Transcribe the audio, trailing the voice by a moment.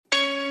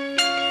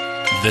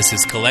This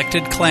is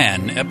Collected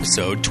Clan,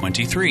 episode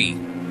 23.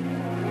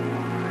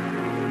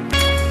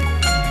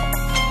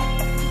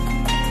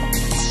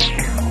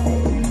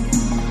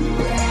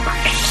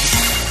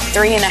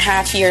 Three and a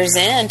half years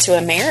into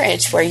a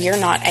marriage where you're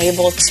not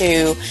able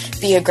to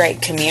be a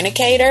great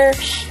communicator,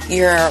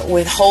 you're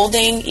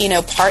withholding,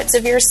 parts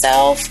of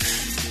yourself,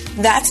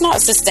 that's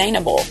not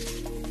sustainable.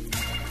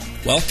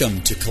 Welcome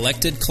to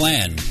Collected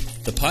Clan,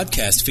 the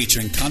podcast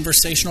featuring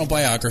conversational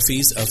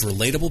biographies of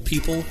relatable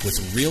people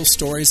with real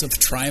stories of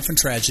triumph and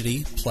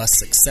tragedy, plus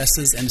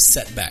successes and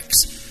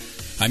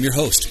setbacks. I'm your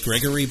host,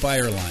 Gregory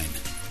Byerline.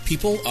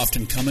 People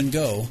often come and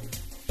go,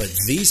 but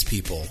these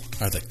people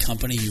are the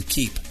company you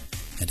keep,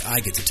 and I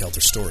get to tell their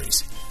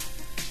stories.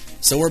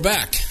 So we're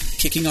back,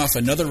 kicking off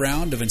another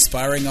round of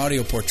inspiring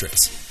audio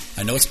portraits.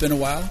 I know it's been a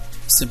while.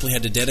 Simply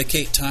had to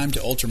dedicate time to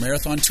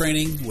ultramarathon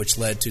training, which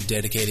led to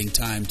dedicating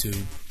time to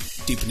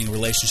deepening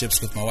relationships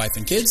with my wife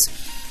and kids,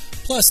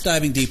 plus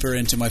diving deeper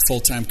into my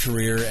full-time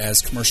career as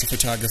commercial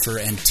photographer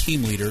and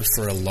team leader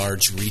for a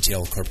large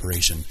retail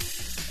corporation.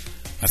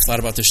 I've thought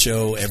about the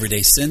show every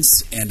day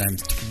since, and I'm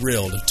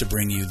thrilled to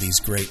bring you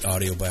these great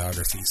audio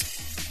biographies.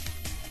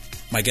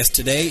 My guest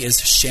today is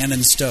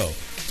Shannon Stowe.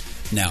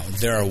 Now,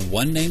 there are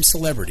one-name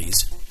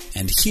celebrities,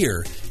 and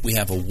here we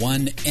have a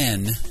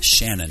one-N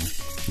Shannon.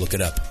 Look it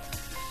up.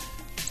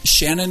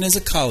 Shannon is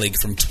a colleague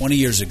from 20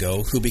 years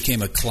ago who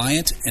became a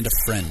client and a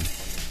friend.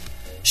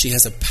 She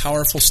has a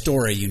powerful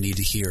story you need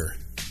to hear,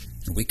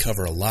 and we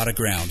cover a lot of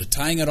ground,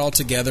 tying it all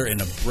together in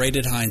a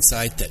braided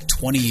hindsight that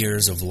 20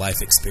 years of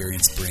life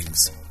experience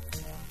brings.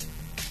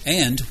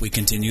 And we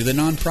continue the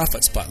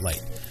nonprofit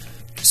spotlight.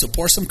 So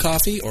pour some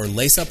coffee or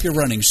lace up your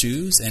running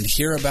shoes and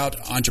hear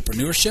about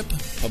entrepreneurship,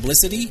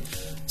 publicity,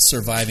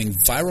 surviving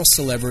viral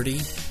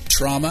celebrity,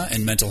 trauma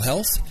and mental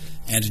health,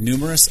 and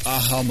numerous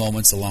aha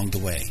moments along the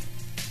way.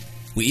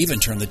 We even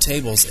turn the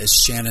tables as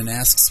Shannon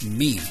asks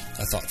me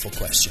a thoughtful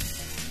question.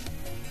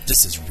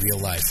 This is real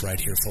life right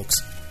here,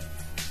 folks.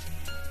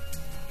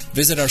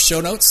 Visit our show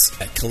notes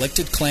at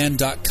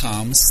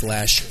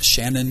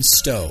collectedclan.com/Shannon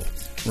Stowe.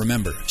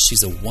 Remember,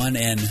 she's a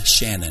 1N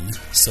Shannon,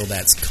 so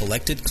that's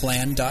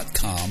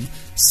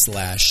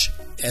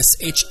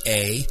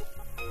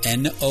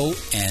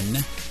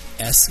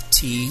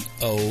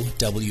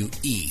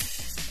collectedclan.com/SHANONSTOWE.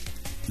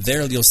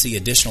 There you'll see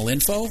additional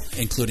info,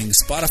 including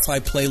Spotify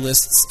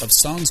playlists of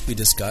songs we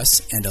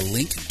discuss and a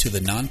link to the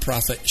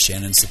nonprofit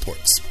Shannon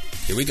supports.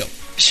 Here we go.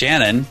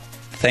 Shannon,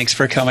 thanks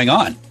for coming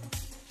on.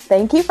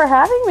 Thank you for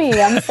having me.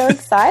 I'm so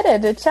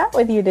excited to chat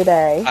with you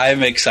today.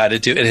 I'm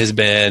excited too. It has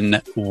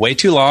been way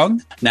too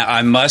long. Now,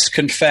 I must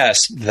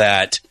confess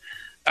that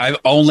I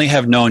only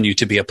have known you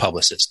to be a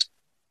publicist.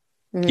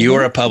 Mm-hmm. You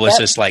were a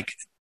publicist like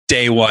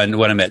day one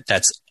when I met.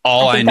 That's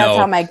all I know. That's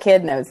how my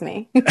kid knows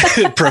me.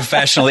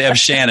 Professionally of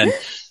Shannon.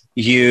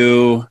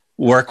 You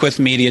work with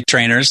media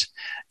trainers.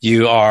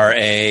 You are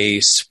a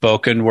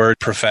spoken word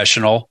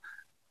professional.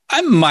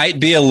 I might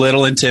be a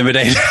little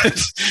intimidated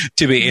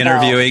to be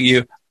interviewing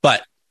you,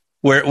 but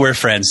we're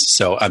friends,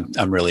 so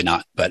I'm really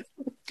not, but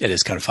it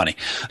is kind of funny.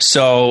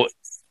 So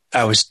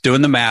I was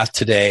doing the math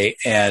today,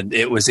 and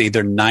it was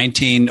either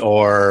 19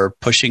 or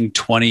pushing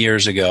 20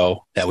 years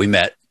ago that we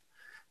met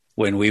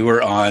when we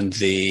were on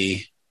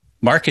the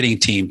marketing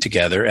team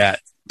together at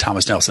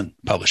Thomas Nelson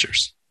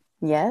Publishers.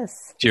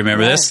 Yes. Do you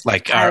remember this?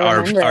 Like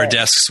our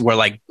desks were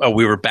like,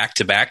 we were back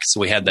to back. So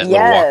we had that little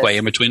walkway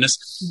in between us.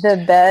 The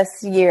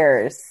best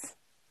years.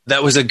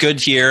 That was a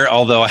good year,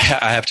 although I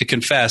have to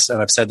confess,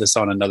 and I've said this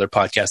on another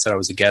podcast that I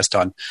was a guest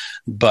on,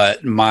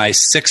 but my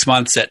 6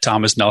 months at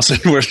Thomas Nelson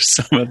were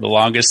some of the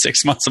longest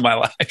 6 months of my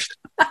life.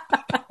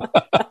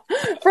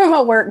 From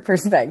a work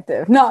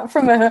perspective, not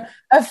from a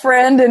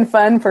friend and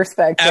fun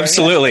perspective.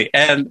 Absolutely.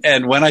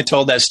 And when I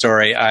told that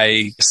story,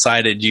 I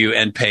cited you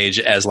and Paige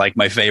as like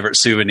my favorite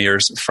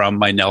souvenirs from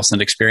my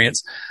Nelson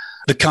experience.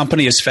 The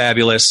company is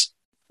fabulous.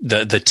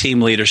 The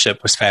team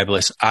leadership was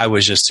fabulous. I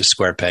was just a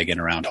square peg in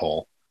a round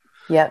hole.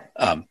 Yep.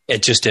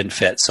 It just didn't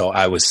fit. So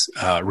I was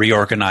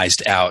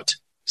reorganized out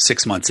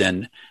 6 months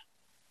in,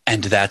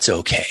 and that's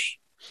okay.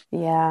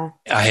 Yeah.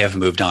 I have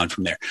moved on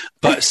from there.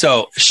 But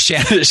so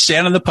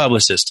Shannon, the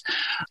publicist,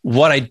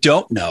 what I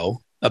don't know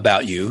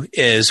about you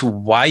is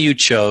why you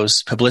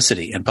chose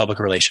publicity and public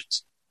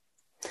relations.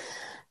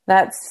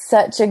 That's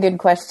such a good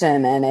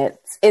question. And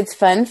it's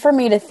fun for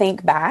me to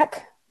think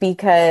back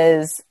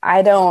because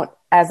I don't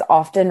as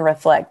often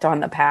reflect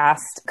on the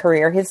past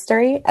career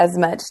history as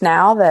much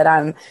now that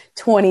I'm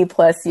 20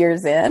 plus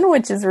years in,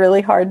 which is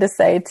really hard to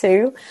say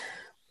too.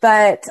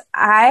 But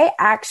I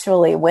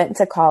actually went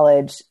to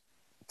college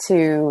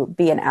to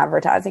be an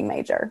advertising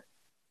major.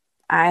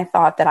 I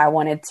thought that I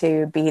wanted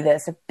to be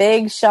this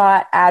big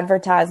shot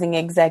advertising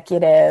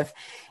executive.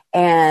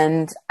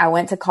 And I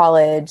went to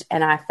college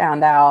and I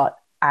found out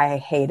I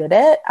hated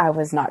it. I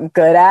was not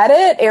good at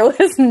it. It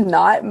was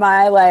not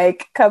my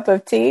cup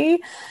of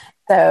tea.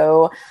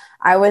 So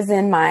I was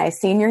in my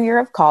senior year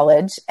of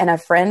college and a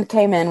friend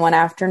came in one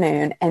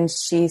afternoon and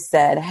she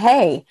said,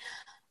 "Hey,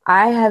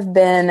 I have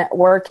been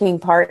working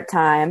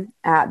part-time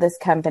at this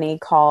company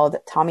called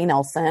Tommy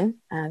Nelson,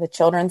 the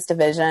children's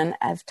division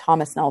of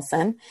Thomas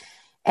Nelson.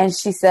 And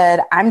she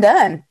said, I'm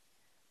done.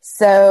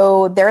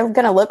 So they're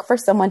going to look for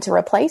someone to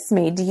replace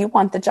me. Do you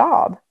want the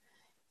job?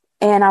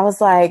 And I was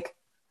like,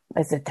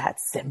 is it that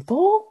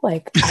simple?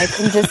 Like, I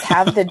can just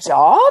have the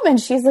job? And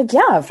she's like,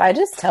 yeah, if I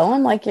just tell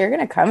them like, you're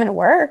going to come and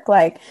work,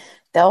 like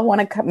they'll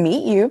want to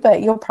meet you,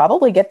 but you'll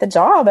probably get the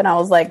job. And I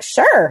was like,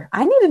 sure,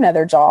 I need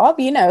another job,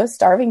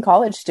 starving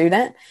college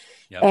student.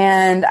 Yep.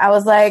 And I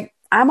was like,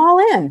 I'm all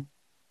in.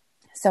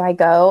 So I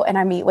go and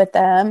I meet with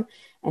them,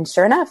 and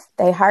sure enough,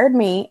 they hired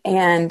me.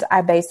 And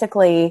I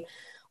basically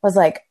was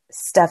like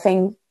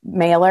stuffing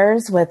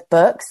mailers with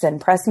books and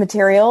press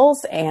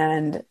materials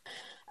and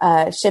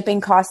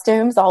shipping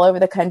costumes all over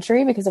the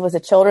country because it was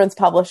a children's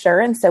publisher.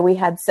 And so we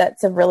had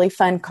sets of really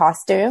fun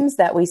costumes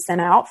that we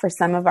sent out for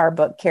some of our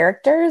book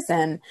characters.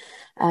 And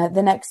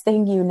the next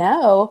thing you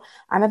know,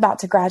 I'm about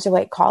to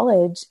graduate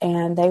college,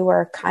 and they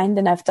were kind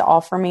enough to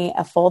offer me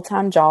a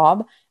full-time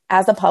job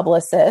as a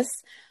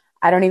publicist.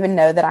 I don't even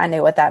know that I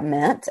knew what that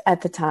meant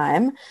at the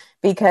time,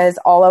 because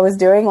all I was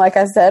doing, like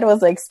I said,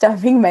 was like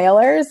stuffing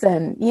mailers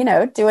and,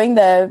 doing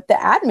the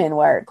admin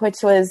work, which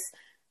was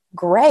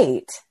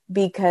great,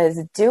 because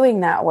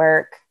doing that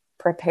work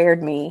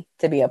prepared me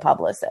to be a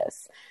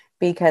publicist,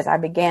 because I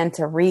began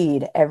to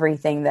read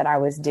everything that I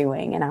was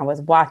doing, and I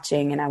was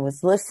watching and I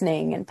was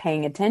listening and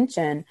paying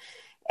attention,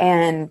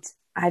 and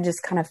I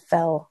just kind of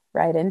fell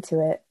right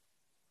into it.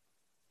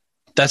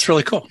 That's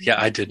really cool.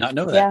 Yeah, I did not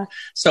know that. Yeah.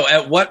 So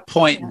at what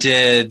point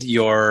did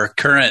your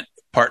current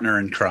partner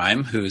in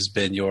crime, who's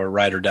been your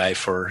ride or die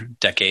for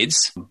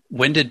decades,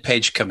 when did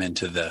Paige come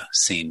into the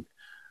scene?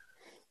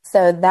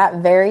 So that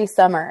very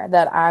summer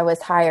that I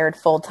was hired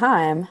full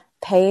time,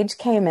 Paige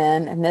came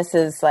in, and this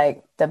is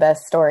like the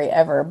best story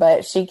ever,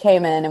 but she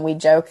came in and we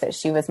joked that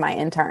she was my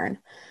intern,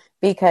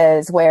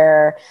 because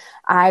where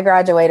I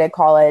graduated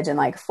college in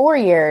like 4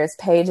 years,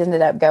 Paige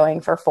ended up going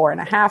for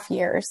 4.5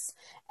 years.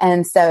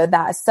 And so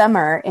that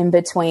summer, in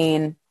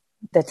between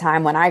the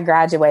time when I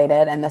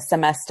graduated and the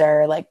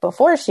semester like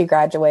before she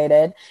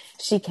graduated,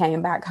 she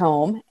came back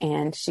home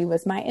and she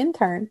was my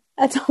intern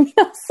at Tommy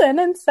Nelson.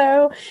 And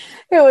so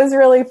it was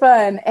really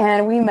fun.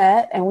 And we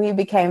met and we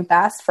became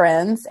fast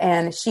friends.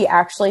 And she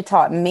actually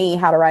taught me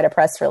how to write a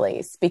press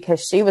release,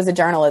 because she was a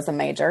journalism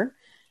major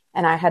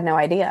and I had no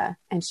idea.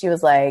 And she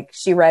was like,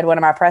 she read one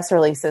of my press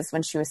releases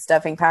when she was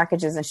stuffing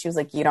packages, and she was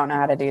like, you don't know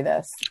how to do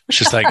this.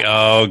 She's like,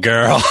 oh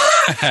girl,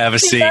 have a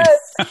seat.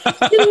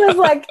 She was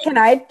like, can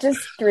I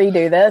just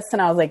redo this?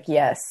 And I was like,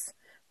 yes,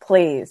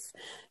 please.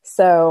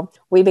 So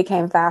we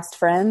became fast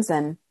friends,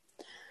 and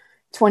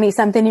 20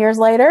 something years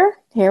later,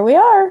 here we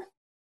are.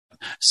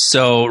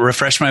 So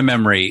refresh my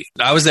memory.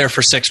 I was there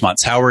for 6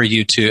 months. How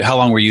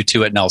long were you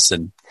two at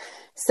Nelson?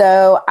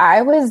 So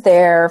I was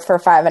there for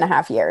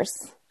 5.5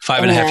 years.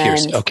 5.5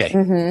 years. Okay.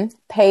 Mm-hmm.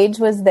 Paige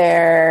was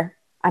there.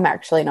 I'm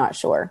actually not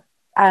sure.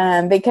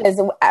 Because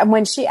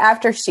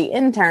after she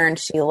interned,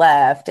 she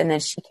left, and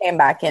then she came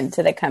back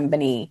into the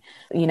company,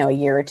 a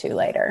year or two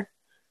later.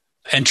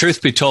 And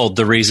truth be told,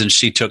 the reason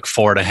she took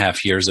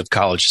 4.5 years of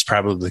college is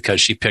probably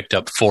because she picked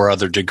up 4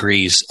 other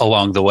degrees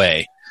along the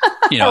way,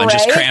 and right?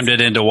 Just crammed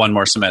it into one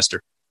more semester.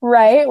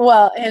 Right.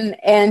 Well,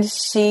 and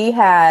she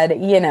had,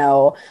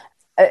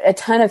 a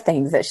ton of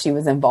things that she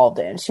was involved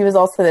in. She was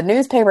also the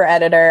newspaper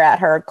editor at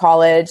her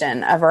college,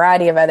 and a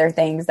variety of other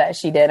things that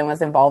she did and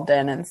was involved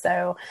in. And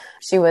so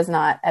she was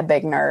not a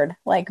big nerd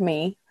like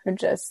me, who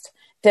just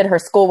did her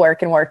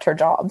schoolwork and worked her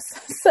jobs.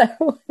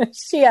 So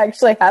she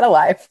actually had a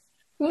life.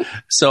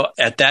 So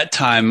at that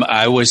time,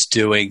 I was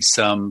doing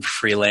some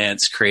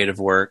freelance creative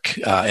work.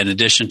 In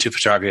addition to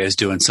photography, I was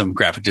doing some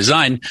graphic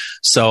design.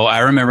 So I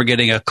remember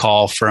getting a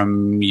call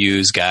from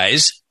you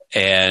guys,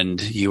 and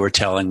you were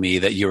telling me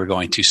that you were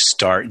going to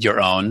start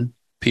your own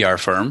PR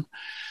firm.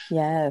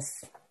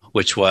 Yes.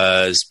 Which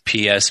was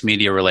PS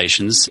Media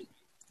Relations.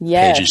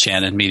 Yes. Paige and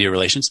Shannon Media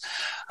Relations.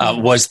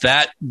 Was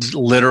that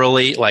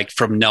literally like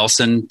from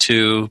Nelson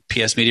to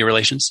PS Media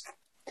Relations?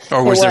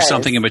 Or was there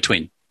something in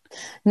between?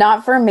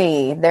 Not for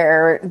me.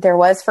 There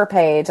was for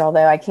Paige,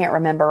 although I can't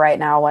remember right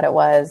now what it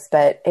was.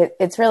 But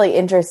it's really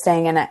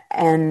interesting.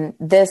 And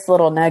this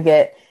little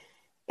nugget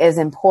is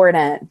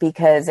important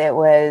because it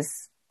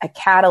was a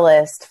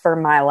catalyst for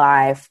my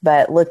life.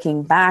 But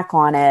looking back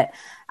on it,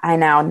 I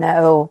now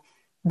know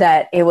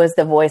that it was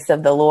the voice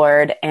of the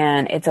Lord,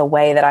 and it's a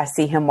way that I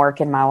see him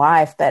work in my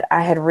life. But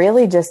I had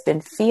really just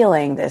been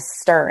feeling this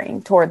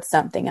stirring towards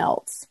something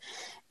else.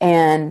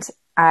 And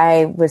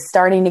I was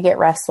starting to get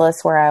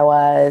restless where I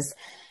was.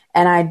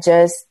 And I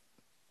just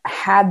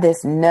had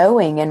this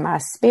knowing in my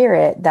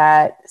spirit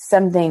that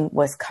something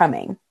was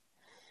coming.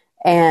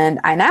 And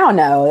I now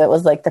know it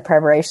was like the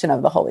preparation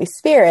of the Holy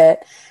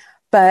Spirit.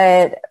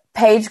 But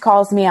Paige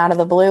calls me out of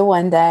the blue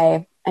one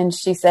day and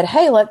she said,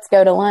 hey, let's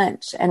go to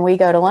lunch. And we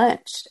go to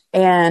lunch.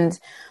 And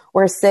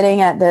we're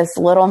sitting at this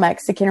little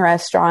Mexican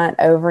restaurant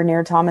over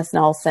near Thomas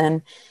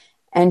Nelson.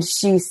 And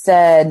she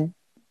said,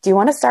 do you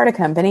want to start a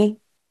company?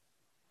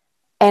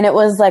 And it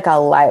was like a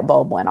light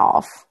bulb went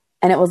off.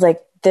 And it was like,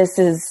 this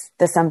is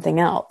the something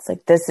else.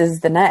 Like, this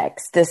is the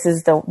next. This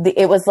is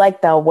it was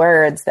like the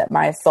words that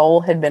my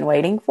soul had been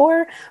waiting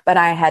for, but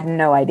I had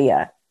no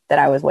idea that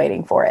I was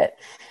waiting for it.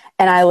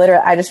 And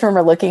I just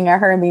remember looking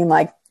at her and being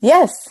like,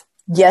 yes,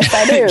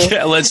 I do.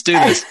 Yeah, let's do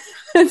this.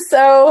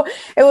 So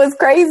it was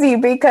crazy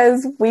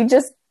because we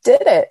just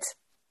did it.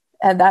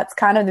 And that's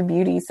kind of the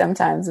beauty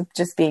sometimes of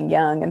just being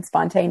young and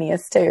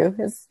spontaneous too,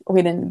 is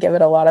we didn't give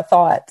it a lot of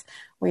thought.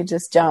 We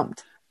just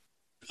jumped.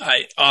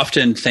 I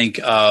often think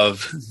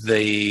of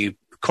the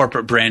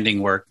corporate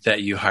branding work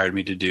that you hired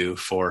me to do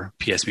for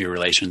PS Media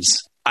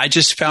Relations. I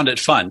just found it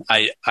fun.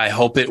 I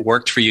hope it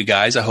worked for you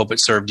guys. I hope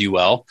it served you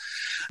well.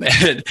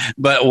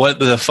 But what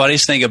the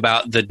funniest thing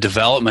about the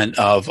development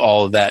of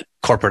all of that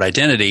corporate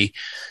identity,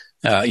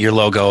 your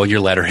logo, your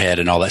letterhead,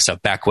 and all that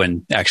stuff, back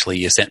when actually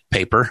you sent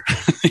paper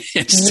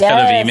instead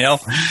of email.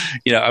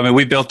 I mean,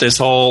 we built this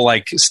whole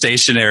like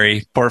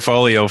stationary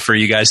portfolio for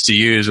you guys to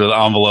use with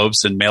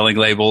envelopes and mailing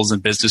labels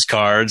and business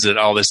cards and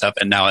all this stuff.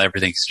 And now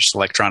everything's just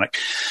electronic.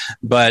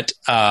 But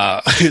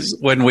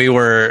when we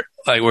were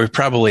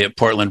probably at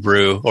Portland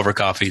Brew over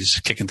coffee,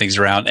 just kicking things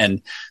around,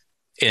 and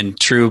in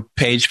true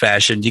Paige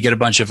fashion, you get a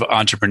bunch of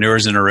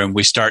entrepreneurs in a room.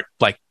 We start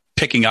like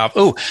picking off,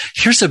 oh,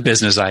 here's a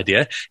business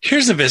idea.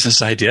 Here's a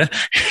business idea.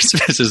 Here's a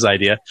business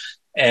idea.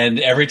 And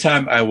every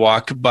time I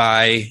walk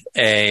by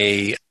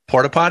a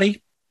porta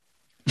potty,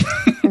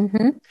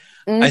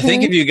 I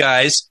think of you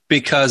guys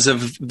because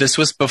of this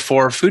was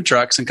before food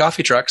trucks and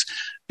coffee trucks,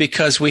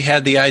 because we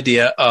had the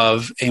idea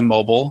of a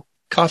mobile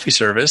coffee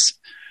service.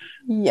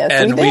 Yes,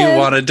 and we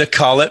wanted to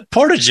call it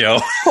Porta Joe.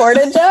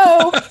 Porta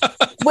Joe,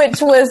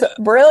 which was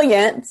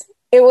brilliant.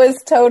 It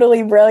was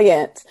totally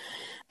brilliant.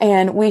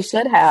 And we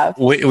should have.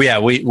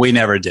 We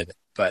never did it,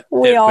 but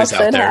it was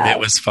out there and it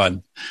was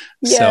fun.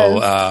 Yes.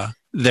 So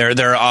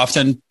there are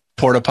often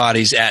porta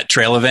potties at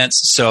trail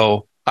events.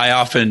 So I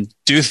often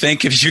do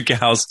think of you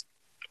gals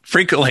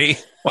frequently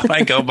when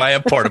I go by a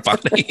porta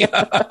potty.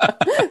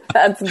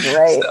 That's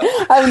great.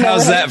 So,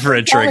 how's that for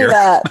a trigger?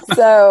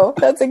 So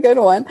that's a good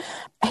one.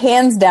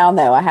 Hands down,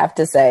 though, I have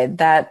to say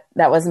that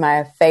was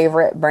my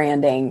favorite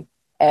branding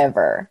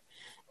ever.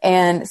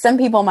 And some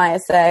people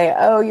might say,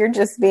 oh, you're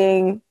just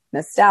being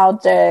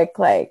nostalgic.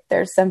 Like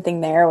there's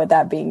something there with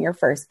that being your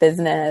first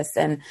business.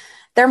 And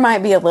there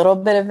might be a little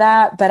bit of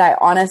that, but I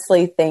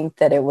honestly think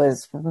that it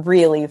was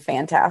really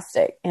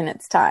fantastic in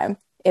its time.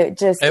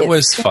 It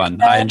was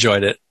fun. I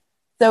enjoyed it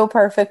so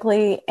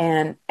perfectly.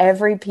 And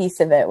every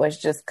piece of it was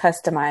just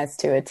customized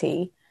to a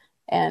T.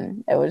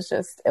 And it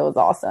was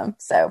awesome.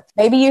 So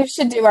maybe you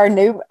should do our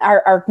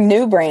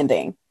new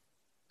branding.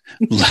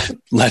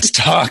 Let's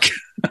talk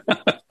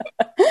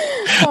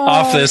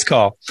off this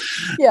call.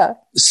 Yeah.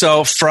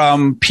 So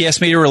from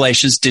PS Media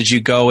Relations, did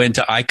you go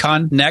into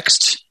Icon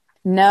next?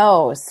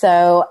 No.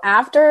 So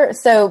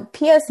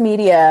PS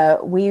Media,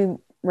 we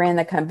ran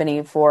the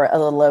company for a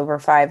little over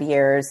 5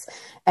 years,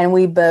 and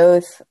we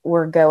both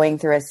were going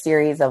through a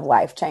series of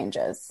life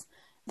changes.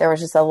 There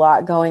was just a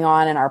lot going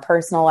on in our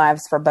personal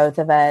lives for both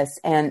of us.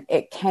 And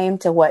it came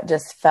to what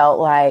just felt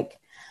like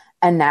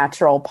a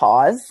natural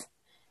pause.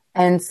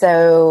 And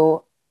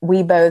so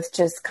we both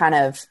just kind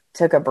of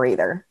took a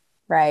breather,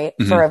 right?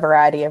 Mm-hmm. For a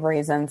variety of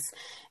reasons,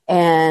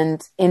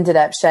 and ended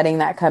up shutting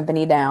that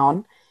company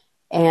down.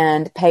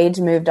 And Paige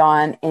moved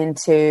on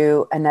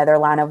into another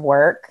line of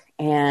work.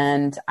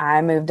 And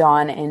I moved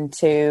on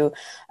into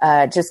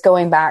just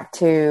going back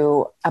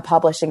to a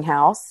publishing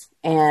house.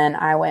 And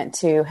I went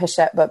to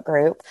Hachette Book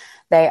Group.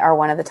 They are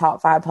one of the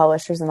top 5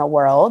 publishers in the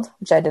world,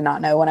 which I did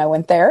not know when I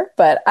went there,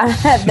 but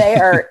they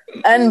are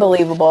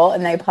unbelievable.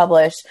 And they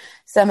publish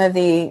some of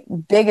the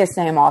biggest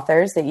name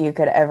authors that you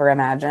could ever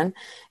imagine.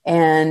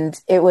 And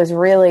it was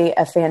really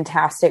a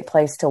fantastic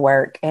place to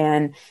work.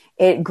 And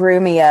it grew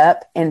me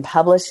up in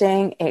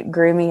publishing. It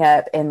grew me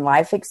up in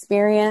life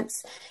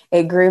experience.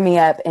 It grew me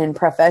up in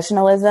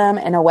professionalism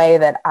in a way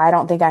that I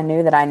don't think I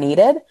knew that I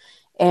needed.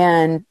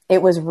 And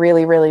it was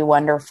really, really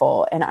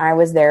wonderful. And I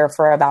was there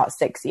for about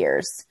 6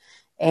 years.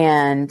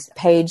 And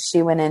Paige,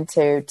 she went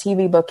into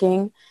TV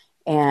booking,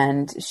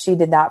 and she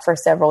did that for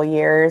several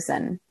years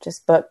and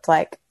just booked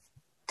like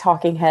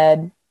talking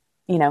head,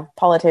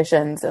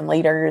 politicians and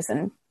leaders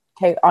and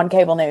on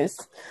cable news.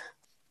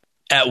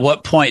 At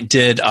what point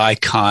did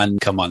Icon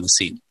come on the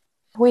scene?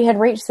 We had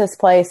reached this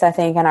place, I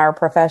think, in our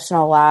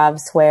professional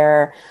lives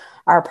where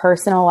our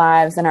personal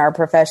lives and our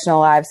professional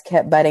lives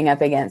kept butting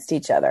up against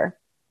each other.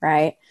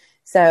 Right?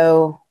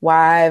 So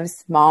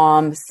wives,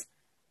 moms,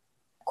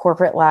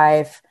 corporate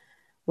life,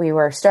 we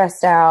were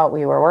stressed out.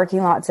 We were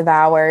working lots of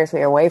hours.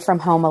 We were away from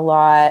home a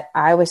lot.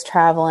 I was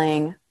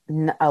traveling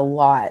a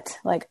lot,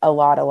 like a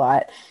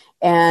lot.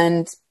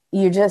 And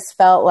you just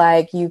felt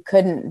like you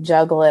couldn't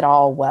juggle it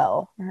all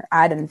well.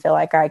 I didn't feel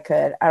like I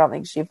could. I don't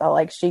think she felt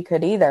like she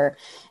could either.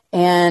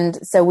 And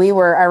so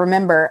I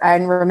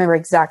remember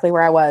exactly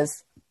where I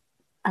was.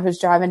 I was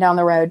driving down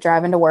the road,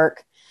 driving to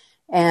work,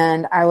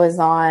 and I was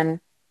on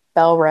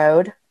Bell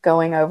Road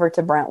going over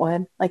to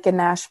Brentwood, like in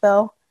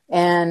Nashville.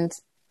 And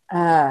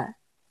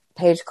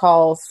Paige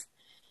calls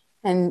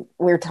And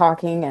we're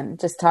talking and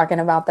just talking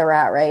about the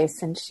rat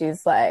race. And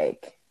she's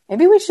like,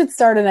 maybe we should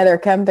start another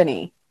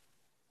company.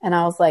 And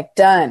I was like,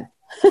 done.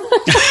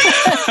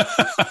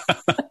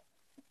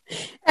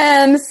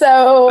 And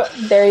so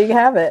there you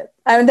have it.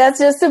 I mean, that's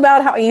just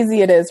about how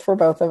easy it is for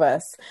both of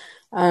us.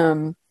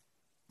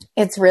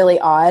 It's really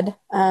odd,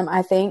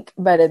 I think,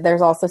 but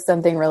there's also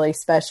something really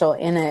special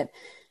in it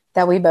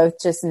that we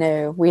both just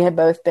knew. We had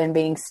both been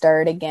being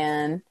stirred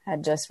again,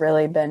 had just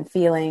really been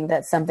feeling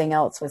that something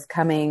else was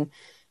coming.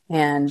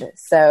 And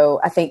so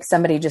I think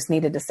somebody just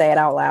needed to say it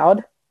out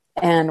loud.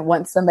 And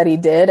once somebody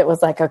did, it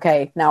was like,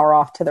 okay, now we're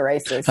off to the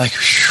races. Like,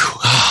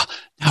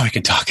 now we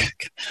can talk.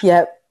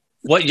 Yep.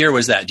 What year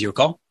was that? Do you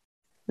recall?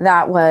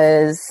 That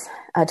was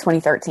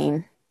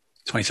 2013.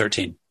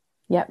 2013.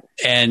 Yep.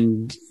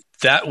 And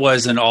that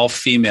was an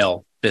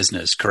all-female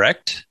business,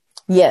 correct?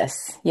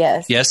 Yes.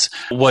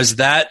 Was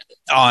that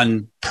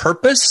on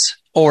purpose,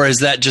 or is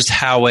that just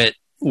how it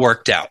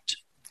worked out?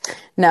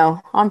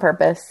 No, on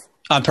purpose.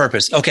 On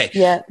purpose. Okay.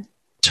 Yeah.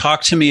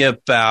 Talk to me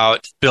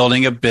about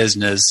building a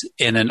business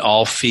in an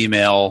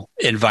all-female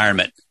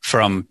environment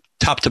from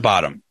top to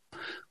bottom.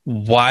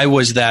 Why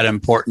was that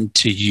important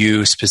to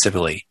you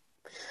specifically?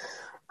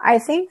 I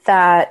think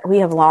that we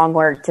have long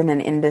worked in an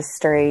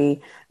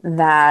industry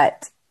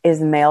that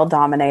is male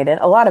dominated.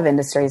 A lot of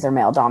industries are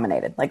male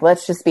dominated. Like,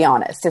 let's just be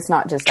honest. It's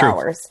not just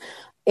ours.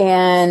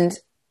 And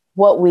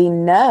what we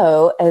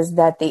know is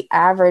that the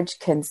average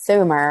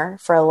consumer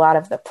for a lot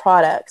of the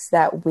products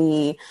that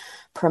we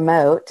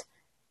promote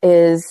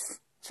is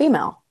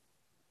female.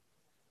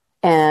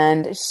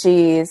 And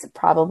she's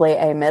probably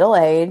a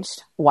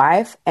middle-aged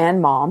wife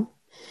and mom.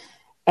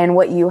 And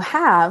what you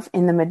have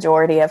in the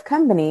majority of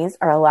companies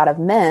are a lot of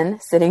men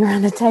sitting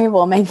around a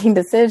table making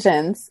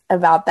decisions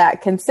about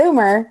that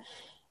consumer.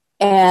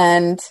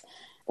 And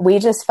we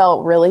just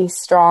felt really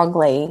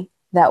strongly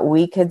that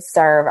we could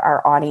serve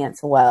our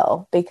audience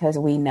well because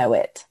we know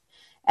it.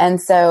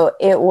 And so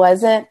it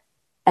wasn't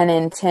an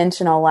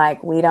intentional,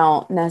 like, we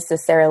don't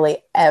necessarily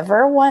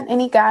ever want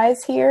any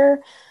guys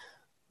here,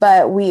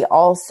 but we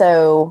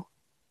also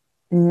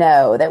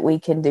know that we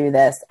can do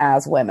this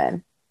as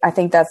women. I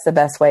think that's the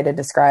best way to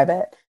describe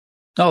it.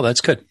 Oh,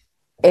 that's good.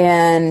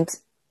 And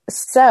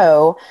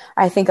so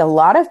I think a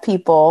lot of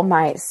people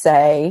might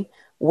say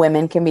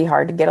women can be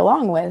hard to get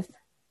along with.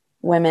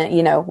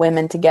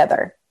 Women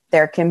together.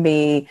 There can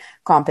be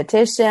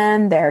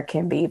competition, there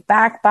can be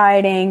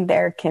backbiting,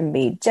 there can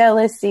be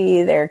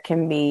jealousy, there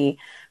can be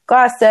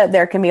gossip,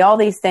 there can be all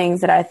these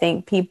things that I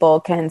think people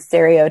can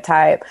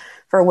stereotype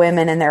for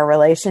women in their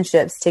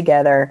relationships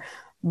together.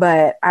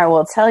 But I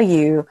will tell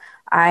you,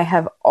 I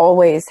have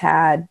always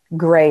had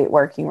great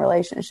working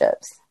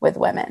relationships with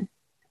women.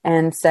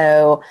 And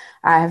so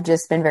I have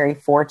just been very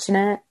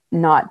fortunate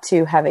not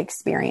to have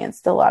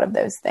experienced a lot of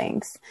those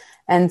things.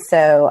 And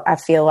so I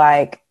feel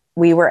like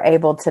we were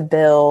able to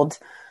build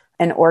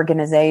an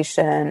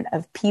organization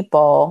of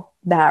people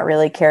that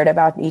really cared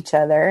about each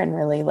other and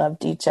really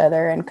loved each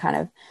other and kind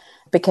of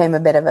became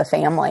a bit of a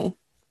family.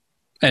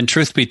 And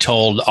truth be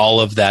told, all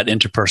of that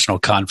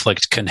interpersonal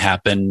conflict can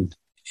happen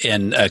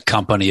in a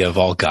company of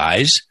all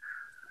guys.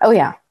 Oh,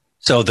 yeah.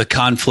 So the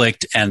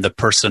conflict and the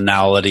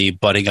personality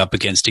butting up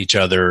against each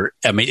other,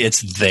 I mean,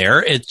 it's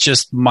there. It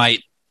just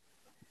might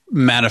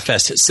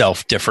manifest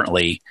itself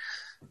differently.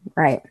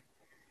 Right.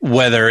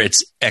 Whether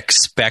it's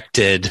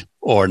expected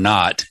or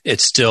not,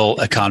 it's still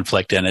a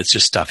conflict, and it's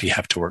just stuff you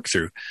have to work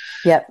through.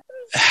 Yep.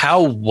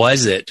 How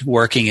was it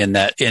working in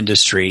that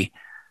industry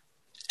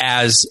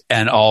as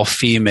an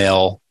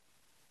all-female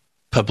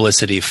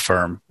publicity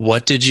firm?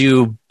 What did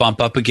you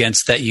bump up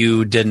against that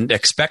you didn't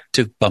expect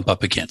to bump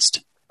up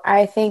against?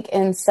 I think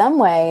in some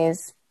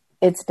ways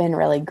it's been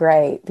really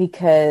great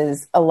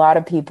because a lot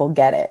of people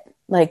get it.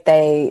 Like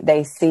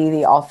they see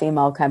the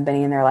all-female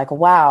company and they're like,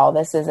 wow,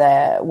 this is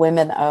a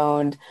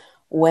women-owned,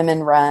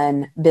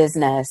 women-run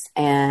business.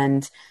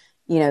 And,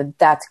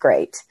 that's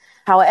great.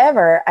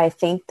 However, I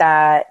think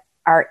that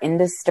our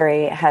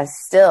industry has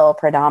still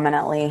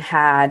predominantly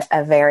had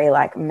a very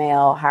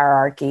male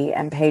hierarchy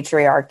and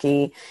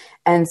patriarchy.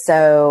 And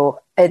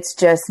so it's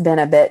just been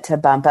a bit to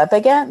bump up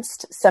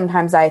against.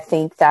 Sometimes I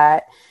think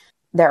that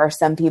there are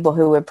some people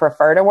who would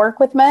prefer to work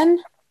with men.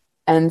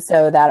 And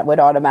so that would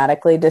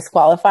automatically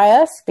disqualify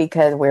us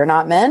because we're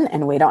not men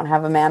and we don't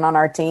have a man on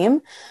our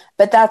team.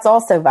 But that's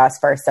also vice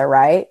versa,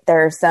 right?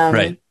 There are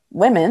some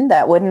women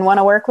that wouldn't want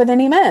to work with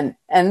any men.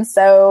 And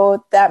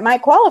so that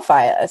might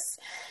qualify us.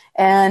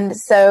 And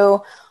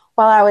so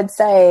while I would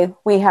say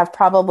we have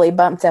probably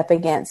bumped up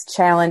against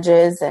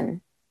challenges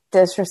and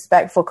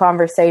disrespectful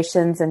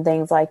conversations and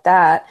things like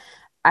that,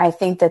 I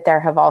think that there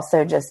have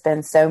also just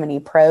been so many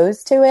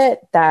pros to it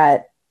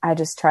that I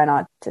just try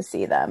not to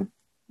see them,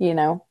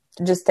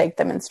 just take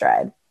them in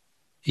stride.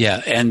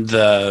 Yeah. And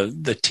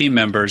the team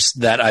members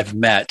that I've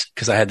met,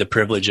 because I had the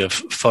privilege of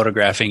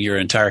photographing your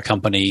entire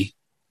company.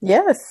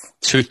 Yes.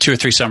 Two or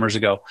three summers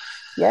ago.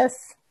 Yes.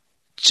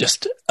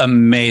 Just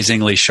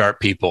amazingly sharp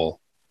people.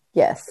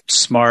 Yes.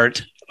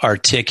 Smart,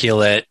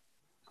 articulate,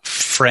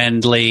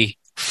 friendly,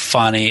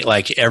 funny,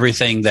 like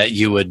everything that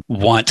you would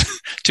want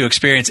to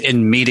experience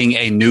in meeting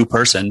a new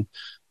person.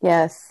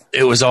 Yes.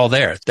 It was all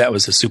there. That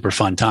was a super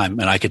fun time.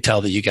 And I could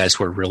tell that you guys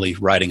were really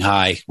riding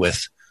high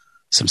with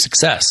some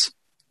success.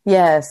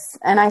 Yes.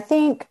 And I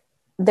think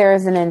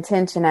there's an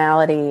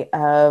intentionality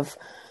of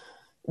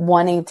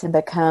wanting to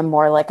become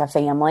more like a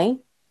family.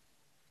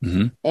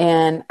 Mm-hmm.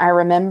 And I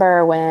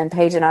remember when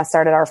Paige and I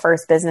started our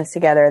first business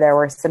together, there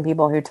were some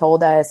people who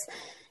told us,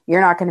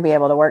 you're not going to be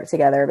able to work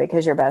together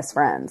because you're best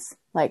friends.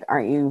 Like,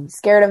 aren't you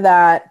scared of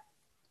that?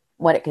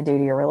 What it could do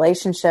to your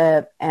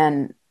relationship?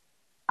 And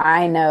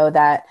I know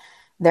that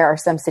there are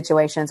some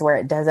situations where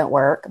it doesn't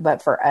work,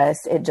 but for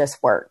us, it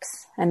just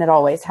works, and it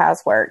always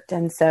has worked.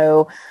 And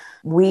so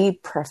we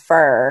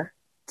prefer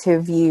to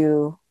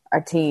view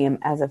our team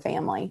as a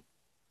family.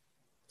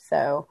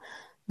 So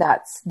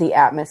that's the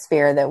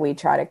atmosphere that we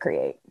try to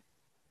create.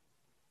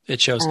 It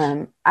shows.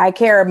 I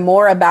care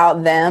more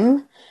about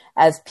them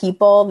as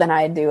people than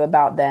I do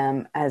about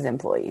them as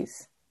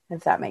employees,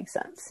 if that makes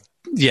sense.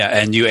 Yeah.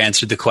 And you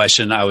answered the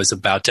question I was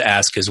about to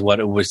ask, is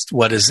what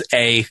is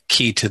a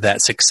key to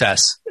that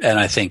success? And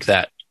I think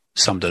that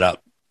summed it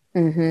up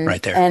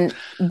right there. And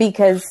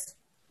because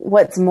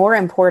what's more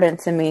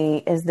important to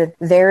me is that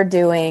they're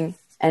doing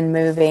and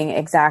moving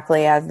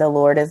exactly as the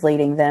Lord is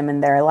leading them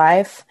in their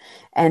life.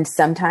 And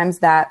sometimes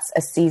that's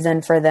a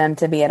season for them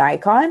to be an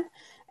icon.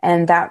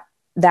 And that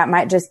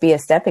might just be a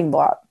stepping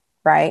block,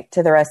 right,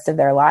 to the rest of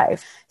their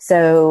life.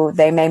 So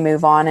they may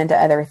move on into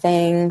other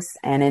things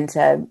and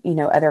into,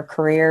 other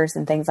careers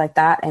and things like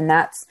that. And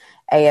that's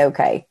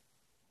A-okay,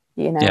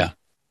 Yeah.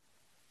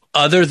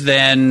 Other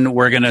than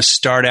we're going to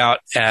start out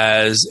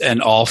as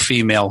an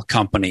all-female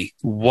company,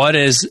 what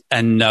is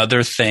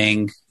another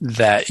thing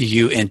that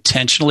you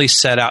intentionally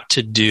set out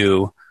to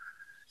do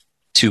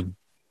to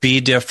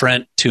be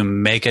different, to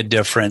make a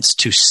difference,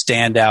 to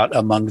stand out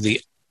among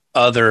the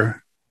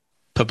other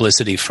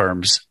publicity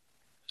firms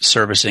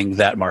servicing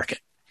that market?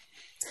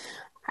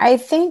 I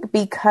think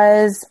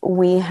because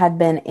we had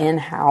been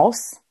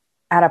in-house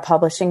at a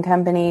publishing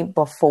company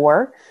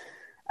before,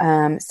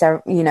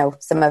 so,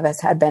 some of us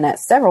had been at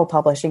several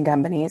publishing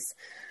companies,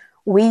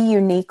 we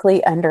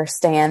uniquely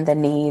understand the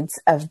needs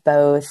of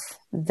both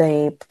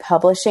the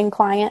publishing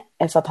client,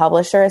 if a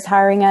publisher is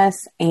hiring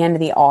us, and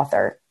the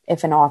author,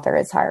 if an author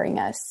is hiring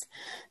us,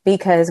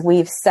 because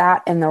we've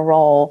sat in the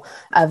role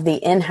of the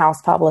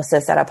in-house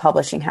publicist at a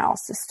publishing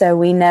house. So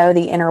we know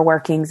the inner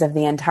workings of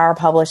the entire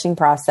publishing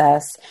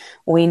process.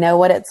 We know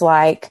what it's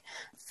like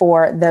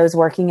for those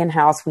working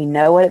in-house. We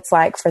know what it's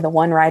like for the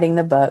one writing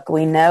the book.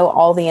 We know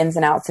all the ins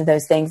and outs of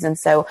those things. And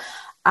so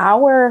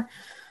our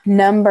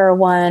number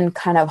one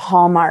kind of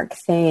hallmark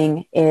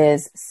thing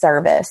is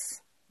service,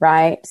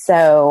 right?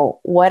 So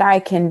what I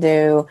can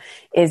do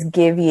is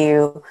give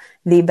you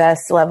the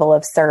best level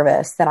of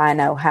service that I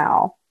know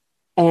how.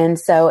 And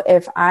so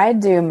if I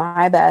do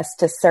my best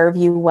to serve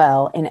you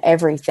well in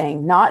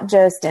everything, not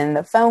just in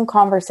the phone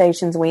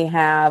conversations we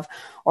have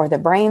or the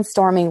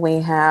brainstorming we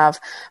have,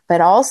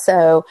 but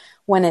also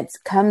when it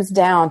comes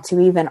down to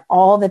even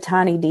all the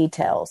tiny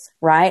details,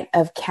 right,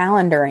 of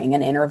calendaring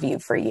an interview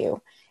for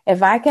you.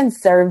 If I can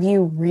serve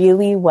you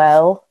really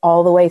well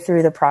all the way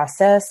through the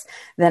process,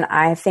 then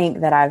I think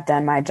that I've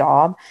done my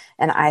job.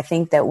 And I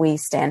think that we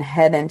stand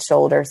head and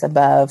shoulders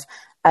above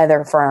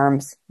other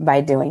firms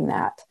by doing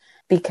that,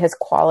 because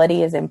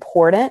quality is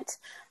important.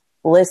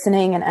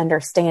 Listening and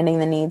understanding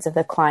the needs of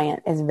the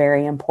client is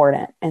very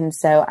important. And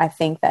so I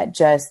think that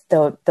just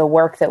the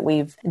work that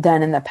we've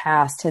done in the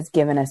past has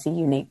given us a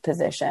unique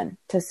position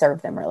to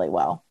serve them really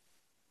well.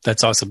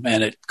 That's awesome.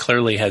 And it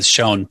clearly has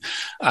shown.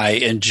 I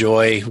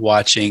enjoy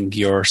watching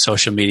your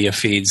social media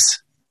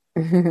feeds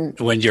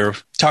when you're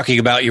talking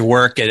about your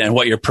work and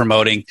what you're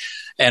promoting.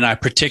 And I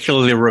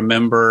particularly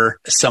remember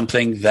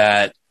something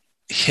that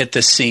hit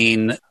the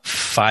scene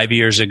 5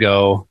 years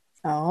ago.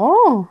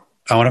 Oh.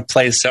 I want to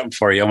play something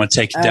for you. I want to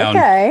take you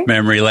down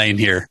memory lane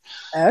here.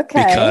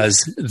 Okay.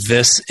 Because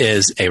this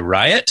is a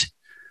riot.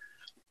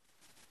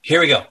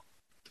 Here we go.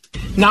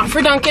 Not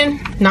for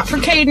Duncan, not for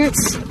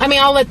Cadence. I mean,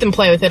 I'll let them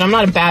play with it. I'm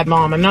not a bad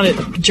mom. I'm not a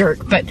jerk.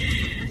 But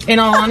in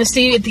all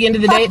honesty, at the end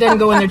of the day, it doesn't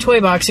go in their toy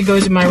box. It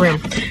goes in my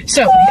room.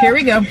 So here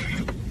we go.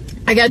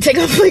 I got to take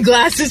off my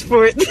glasses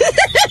for it.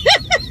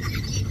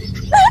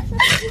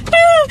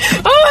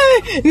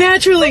 Oh,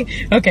 naturally.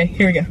 Okay,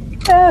 here we go.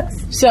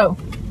 So,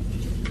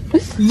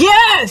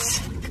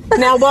 yes!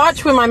 Now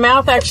watch when my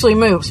mouth actually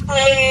moves.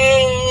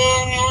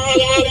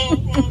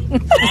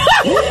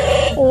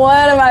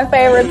 One of my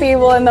favorite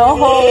people in the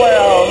whole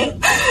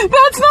world.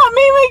 That's not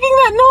me making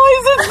that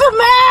noise. It's the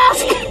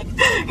mask.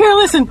 Here,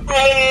 listen.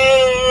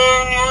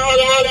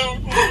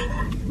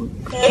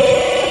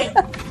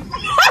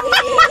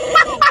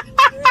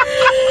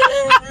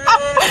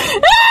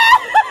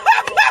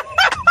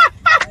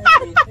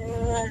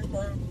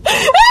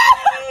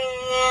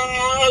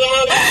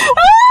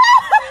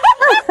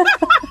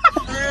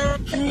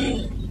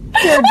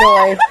 Pure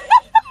joy.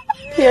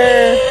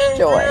 Pure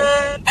joy.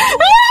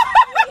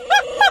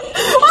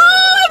 Oh,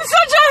 I'm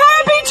such a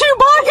happy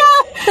Chewbacca!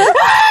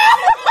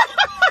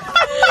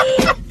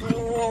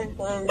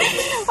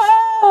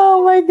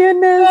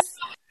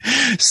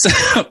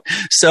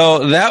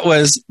 So that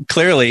was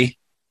clearly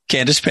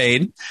Candace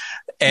Payne.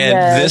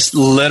 And this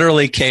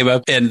literally came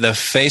up in the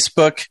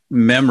Facebook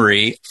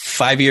memory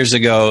 5 years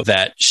ago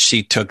that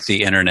she took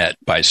the internet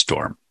by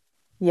storm.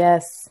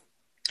 Yes.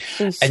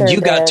 And you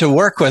got to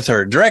work with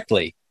her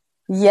directly.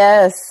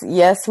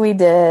 Yes, we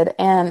did.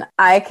 And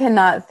I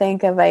cannot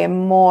think of a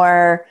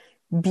more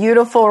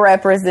beautiful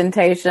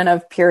representation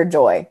of pure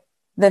joy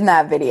than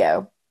that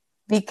video,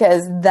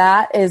 because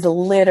that is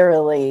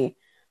literally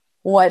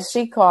what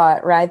she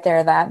caught right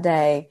there that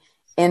day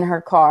in her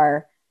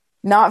car,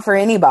 not for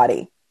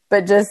anybody,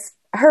 but just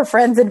her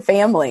friends and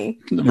family,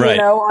 right,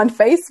 on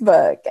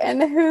Facebook.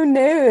 And who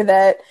knew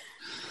that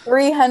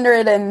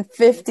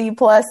 350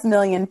 plus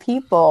million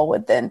people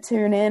would then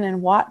tune in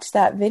and watch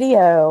that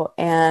video.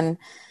 And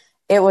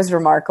it was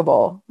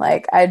remarkable.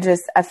 Like, I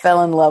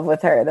fell in love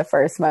with her the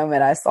first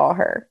moment I saw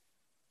her.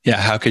 Yeah.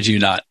 How could you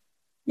not?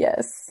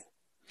 Yes.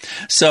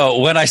 So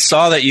when I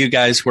saw that you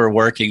guys were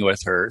working with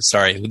her,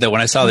 when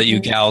I saw that you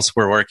gals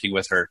were working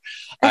with her,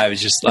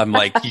 I'm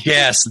like,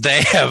 yes,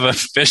 they have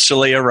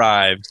officially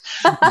arrived.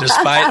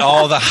 Despite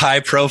all the high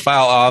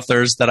profile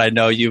authors that I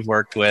know you've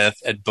worked with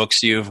and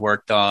books you've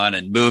worked on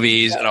and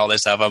movies and all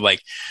this stuff, I'm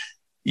like,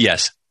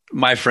 yes,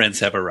 my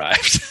friends have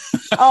arrived.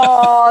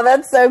 Oh,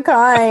 that's so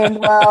kind.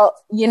 Well,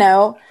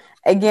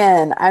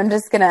 again,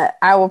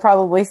 I will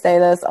probably say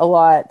this a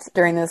lot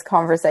during this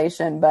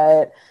conversation,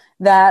 but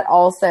that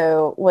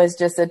also was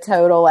just a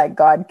total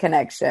God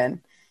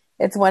connection.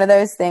 It's one of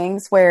those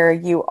things where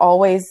you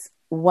always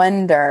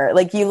wonder,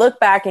 you look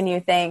back and you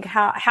think,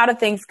 how do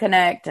things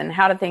connect and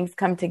how do things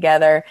come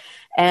together?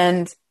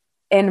 And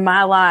in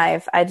my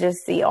life, I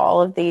just see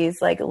all of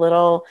these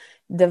little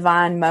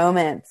divine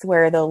moments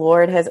where the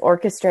Lord has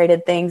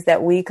orchestrated things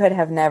that we could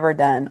have never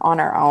done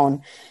on our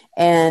own.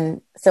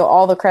 And so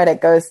all the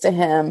credit goes to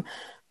him.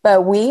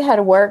 But we had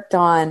worked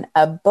on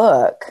a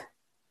book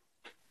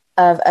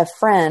of a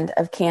friend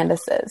of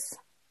Candace's.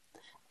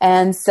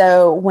 And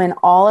so when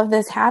all of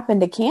this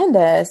happened to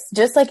Candace,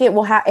 just like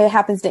it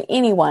happens to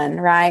anyone,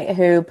 right,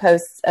 who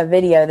posts a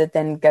video that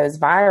then goes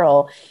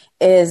viral,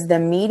 is the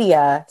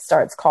media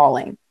starts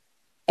calling.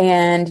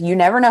 And you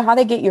never know how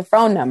they get your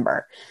phone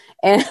number.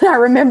 And I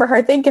remember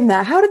her thinking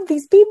that, how did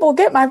these people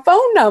get my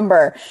phone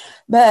number?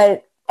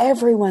 But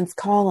everyone's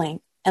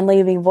calling and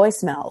leaving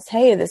voicemails.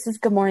 Hey, this is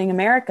Good Morning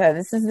America.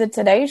 This is the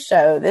Today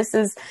Show. This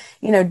is,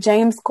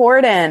 James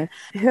Corden,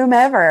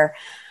 whomever.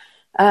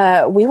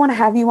 We want to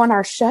have you on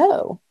our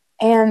show.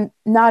 And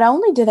not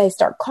only do they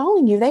start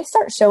calling you, they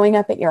start showing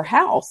up at your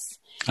house.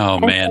 Oh,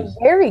 man. So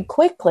very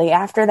quickly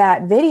after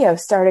that video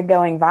started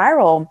going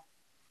viral,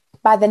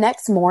 by the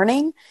next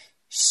morning,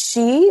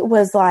 she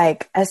was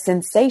like a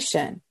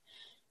sensation.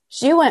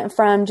 She went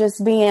from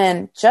just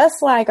being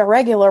just like a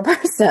regular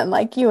person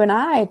like you and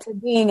I to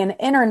being an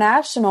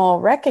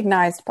internationally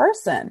recognized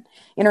person.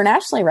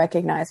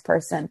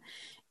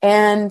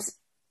 And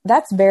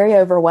that's very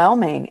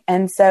overwhelming.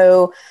 And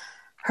so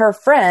her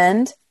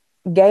friend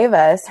gave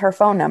us her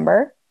phone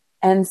number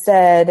and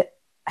said,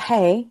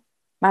 hey,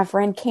 my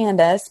friend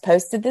Candace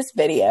posted this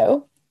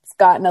video. It's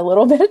gotten a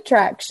little bit of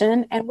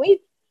traction and we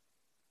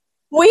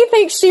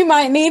think she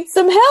might need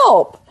some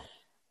help.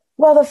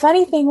 Well, the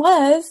funny thing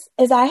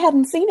is I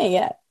hadn't seen it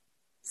yet.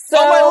 So,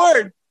 oh, my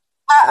word.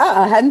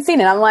 I hadn't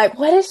seen it. I'm like,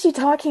 what is she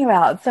talking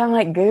about? So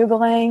I'm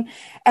Googling,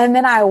 and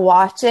then I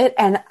watch it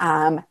and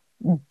I'm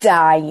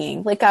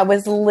dying. I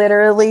was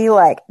literally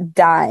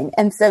dying.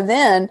 And so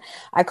then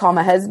I call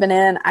my husband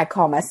in, I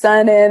call my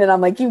son in, and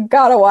I'm like, you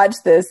got to watch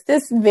this.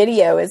 This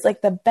video is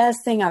the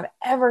best thing I've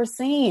ever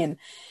seen.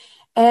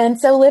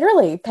 And so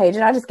literally Paige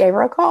and I just gave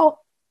her a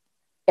call,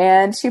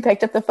 and she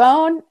picked up the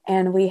phone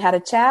and we had a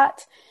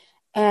chat.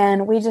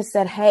 And we just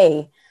said,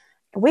 hey,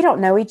 we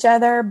don't know each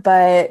other,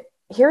 but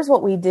here's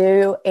what we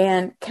do.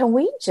 And can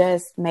we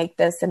just make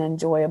this an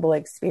enjoyable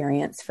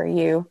experience for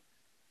you?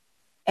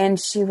 And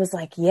she was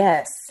like,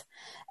 yes.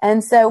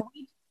 And so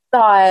we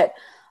thought,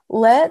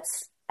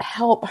 let's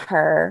help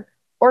her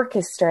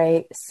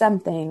orchestrate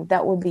something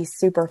that would be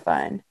super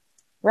fun,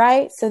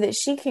 right? So that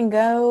she can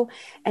go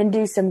and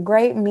do some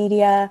great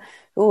media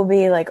who will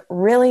be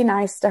really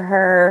nice to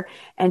her,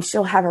 and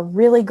she'll have a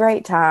really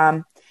great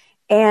time.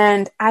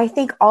 And I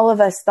think all of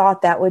us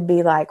thought that would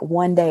be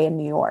one day in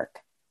New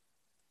York.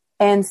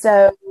 And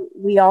so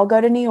we all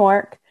go to New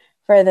York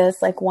for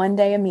this one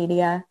day of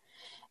media.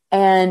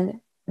 And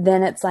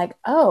then it's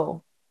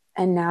oh,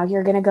 and now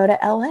you're going to go to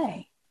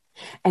LA.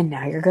 And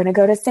now you're going to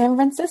go to San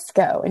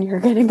Francisco. And you're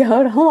going to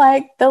go to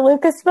the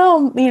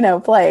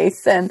Lucasfilm,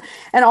 place. And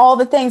all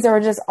the things. There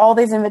were just all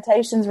these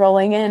invitations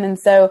rolling in. And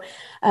so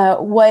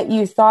what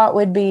you thought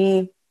would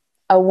be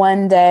a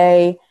one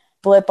day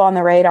blip on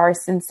the radar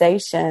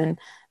sensation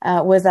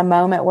was a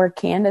moment where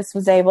Candace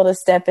was able to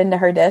step into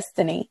her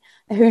destiny,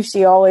 who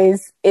she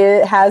always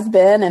has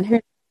been and who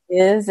she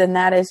is. And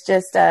that is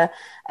just an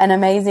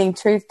amazing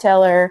truth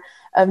teller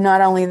of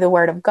not only the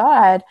Word of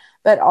God,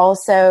 but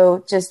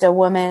also just a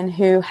woman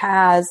who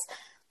has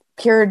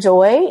pure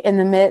joy in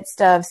the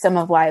midst of some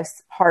of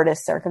life's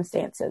hardest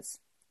circumstances.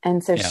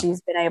 And so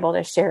she's been able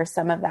to share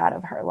some of that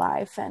of her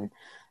life. And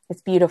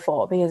It's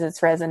beautiful because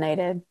it's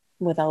resonated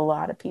with a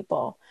lot of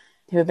people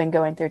who have been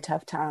going through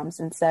tough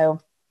times. And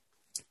so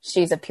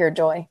she's a pure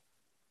joy.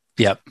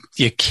 Yep.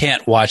 You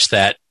can't watch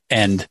that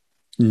and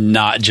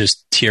not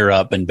just tear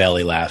up and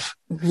belly laugh.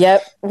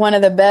 Yep. One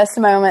of the best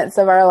moments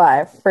of our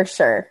life, for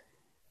sure.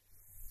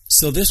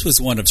 So this was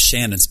one of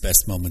Shannon's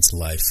best moments of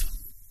life.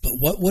 But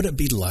what would it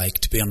be like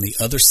to be on the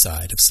other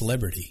side of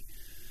celebrity?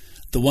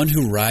 The one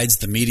who rides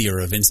the meteor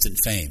of instant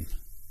fame.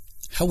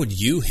 How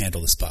would you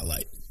handle the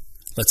spotlight?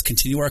 Let's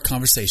continue our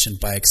conversation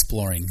by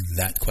exploring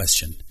that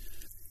question.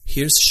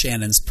 Here's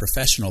Shannon's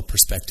professional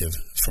perspective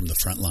from the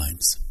front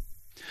lines.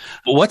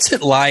 What's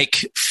it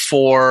like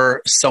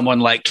for someone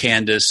like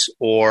Candace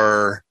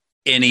or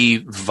any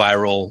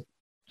viral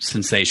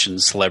sensation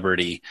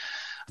celebrity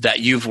that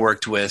you've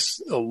worked with?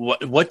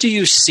 What do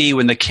you see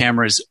when the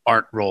cameras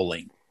aren't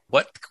rolling?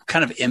 What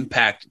kind of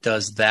impact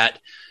does that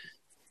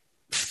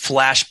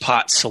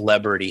flashpot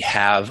celebrity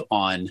have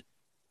on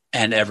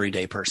an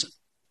everyday person?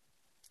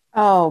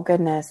 Oh,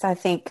 goodness. I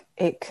think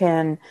it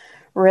can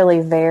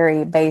really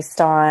vary based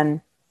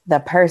on the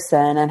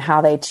person and how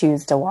they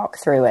choose to walk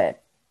through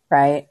it,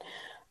 right?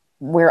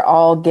 We're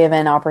all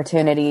given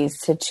opportunities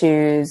to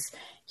choose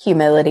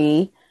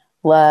humility,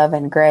 love,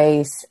 and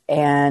grace,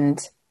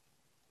 and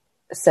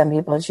some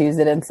people choose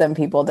it and some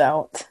people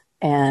don't.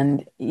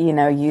 And, you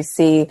know, you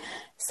see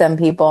some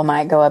people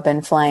might go up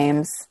in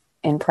flames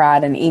in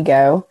pride and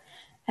ego,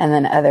 and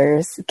then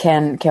others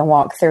can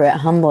walk through it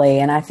humbly.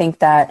 And I think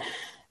that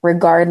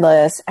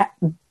regardless,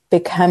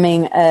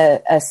 becoming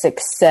a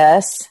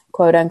success,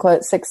 quote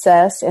unquote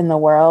success in the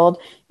world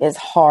is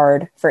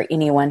hard for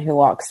anyone who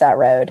walks that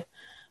road.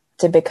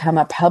 To become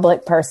a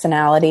public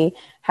personality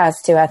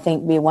has to, I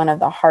think, be one of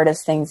the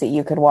hardest things that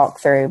you could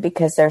walk through,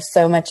 because there's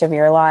so much of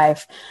your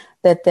life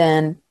that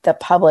then the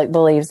public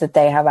believes that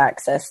they have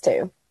access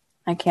to.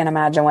 I can't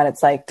imagine what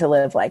it's like to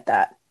live like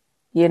that,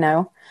 you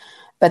know,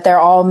 but they're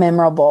all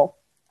memorable.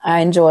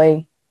 I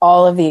enjoy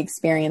all of the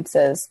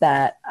experiences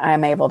that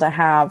I'm able to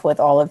have with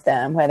all of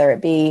them, whether it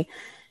be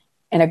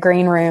in a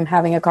green room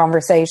having a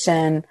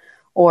conversation,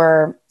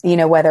 or, you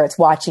know, whether it's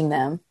watching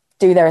them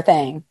do their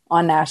thing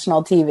on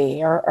national TV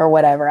or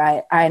whatever.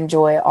 I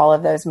enjoy all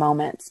of those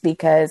moments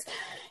because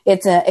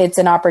it's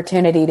an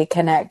opportunity to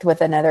connect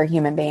with another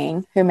human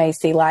being who may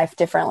see life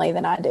differently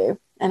than I do.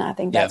 And I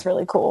think that's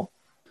really cool.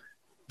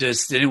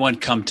 Does anyone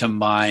come to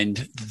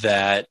mind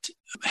that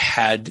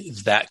had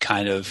that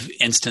kind of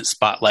instant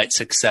spotlight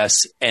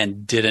success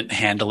and didn't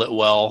handle it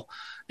well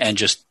and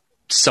just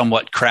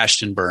somewhat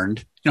crashed and burned?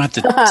 You don't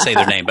have to say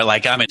their name,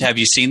 but have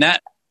you seen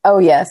that? Oh,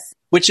 yes.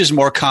 Which is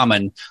more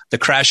common, the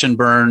crash and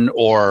burn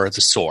or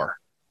the soar?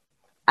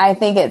 I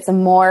think it's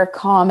more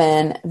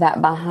common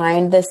that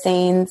behind the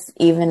scenes,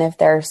 even if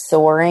they're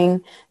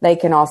soaring, they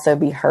can also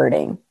be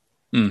hurting.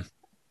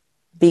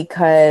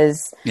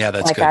 Because,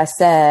 like I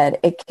said,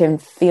 it can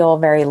feel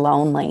very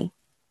lonely.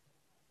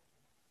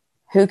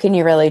 Who can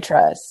you really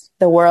trust?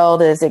 The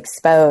world is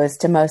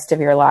exposed to most of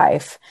your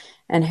life.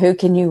 And who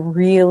can you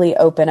really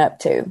open up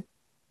to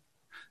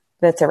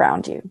that's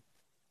around you?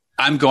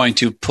 I'm going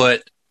to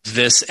put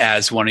this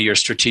as one of your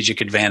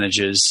strategic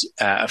advantages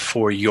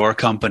for your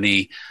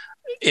company,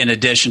 in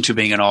addition to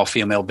being an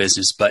all-female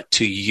business, but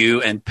to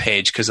you and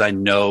Paige, because I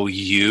know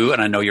you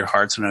and I know your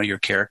hearts and I know your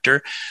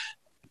character,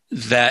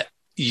 that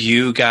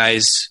you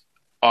guys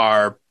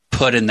are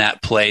put in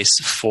that place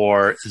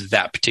for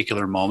that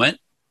particular moment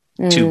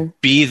to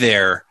be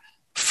there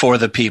for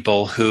the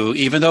people who,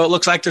 even though it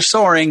looks like they're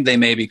soaring, they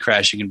may be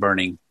crashing and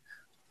burning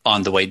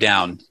on the way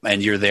down.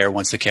 And you're there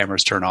once the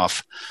cameras turn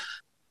off.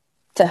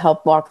 To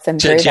help walk them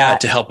through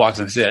to help walk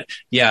them through it.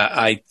 Yeah,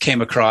 I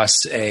came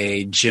across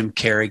a Jim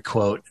Carrey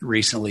quote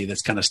recently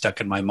that's kind of stuck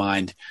in my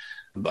mind.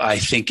 I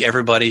think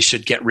everybody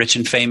should get rich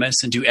and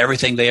famous and do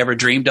everything they ever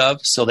dreamed of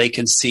so they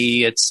can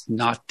see it's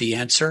not the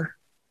answer.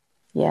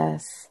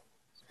 Yes,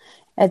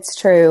 it's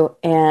true.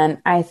 And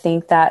I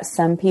think that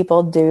some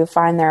people do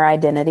find their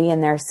identity in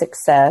their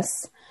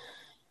success.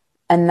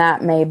 And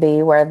that may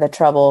be where the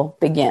trouble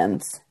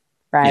begins,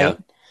 right? Yeah.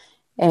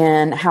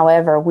 And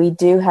however, we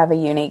do have a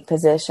unique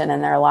position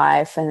in their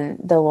life, and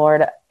the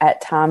Lord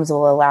at times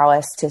will allow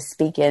us to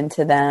speak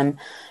into them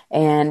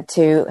and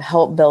to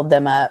help build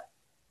them up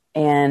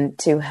and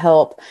to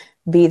help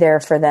be there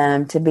for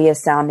them, to be a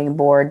sounding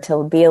board,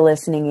 to be a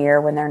listening ear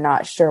when they're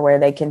not sure where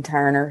they can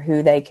turn or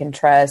who they can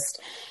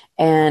trust.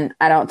 And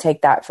I don't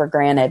take that for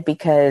granted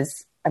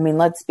because, I mean,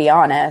 let's be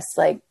honest,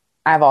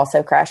 I've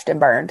also crashed and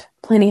burned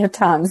plenty of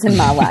times in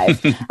my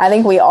life. I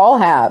think we all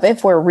have,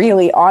 if we're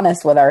really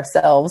honest with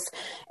ourselves,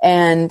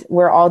 and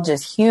we're all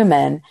just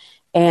human.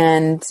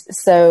 And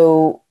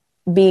so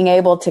being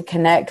able to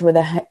connect with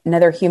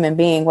another human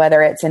being,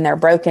 whether it's in their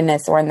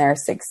brokenness or in their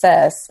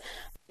success,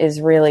 is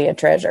really a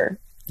treasure.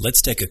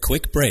 Let's take a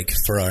quick break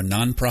for our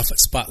nonprofit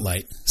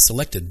spotlight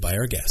selected by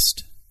our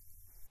guest.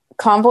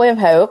 Convoy of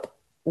Hope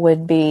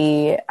would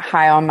be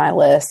high on my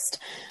list.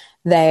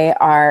 They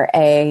are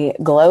a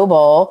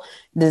global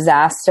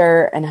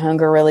disaster and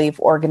hunger relief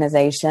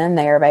organization.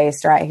 They are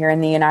based right here in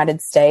the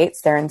United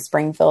States. They're in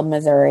Springfield,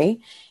 Missouri.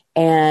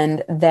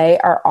 and they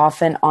are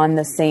often on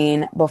the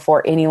scene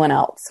before anyone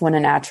else when a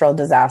natural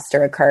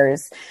disaster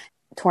occurs.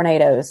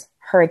 Tornadoes,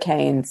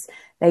 hurricanes,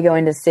 they go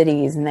into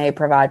cities and they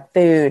provide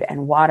food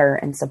and water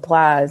and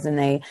supplies, and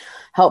they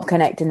help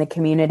connect in the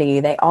community.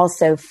 They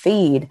also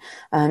feed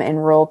in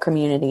rural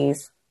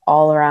communities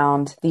all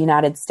around the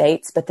United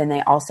States, but then they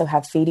also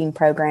have feeding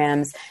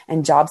programs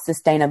and job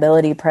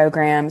sustainability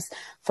programs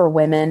for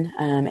women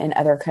in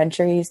other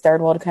countries,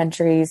 third world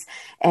countries.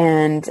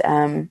 And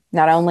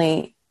not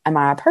only am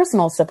I a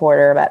personal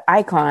supporter, but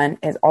Icon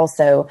is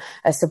also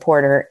a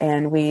supporter,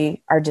 and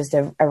we are just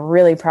a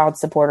really proud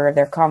supporter of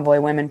their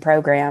Convoy Women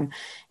program,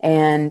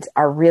 and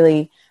are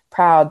really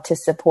proud to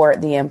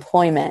support the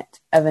employment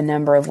of a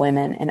number of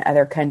women in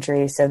other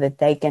countries so that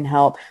they can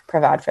help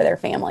provide for their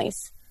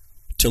families.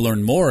 To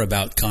learn more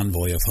about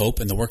Convoy of Hope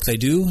and the work they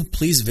do,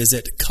 please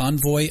visit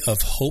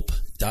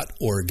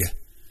convoyofhope.org.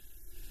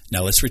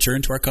 Now let's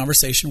return to our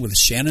conversation with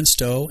Shannon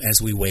Stowe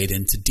as we wade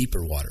into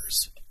deeper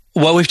waters.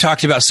 What we've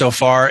talked about so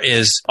far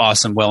is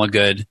awesome, well and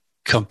good,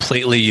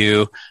 completely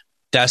you.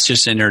 That's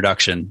just an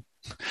introduction.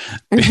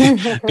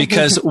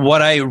 Because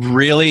what I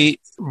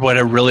really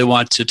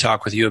want to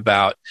talk with you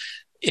about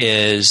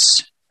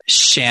is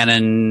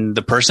Shannon,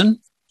 the person.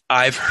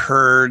 I've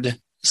heard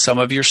some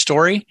of your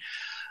story.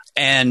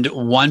 And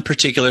one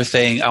particular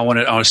thing, I want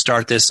to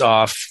start this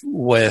off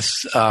with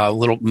a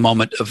little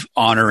moment of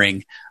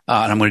honoring.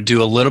 And I'm going to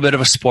do a little bit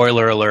of a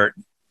spoiler alert.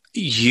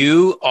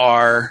 You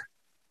are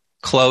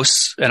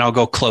close, and I'll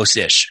go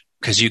close-ish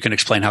because you can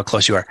explain how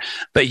close you are.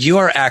 But you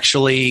are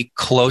actually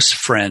close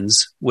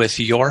friends with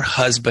your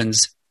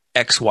husband's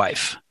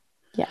ex-wife.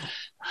 Yeah.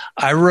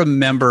 I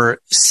remember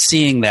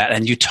seeing that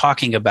and you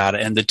talking about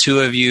it, and the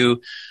two of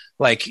you,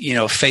 like,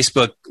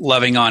 Facebook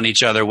loving on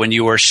each other when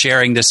you were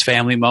sharing this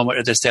family moment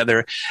or this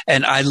other.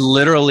 And I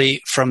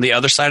literally, from the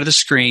other side of the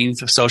screen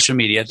of social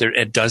media,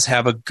 it does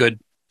have a good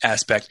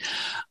aspect.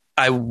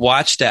 I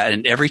watched that,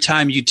 and every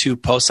time you two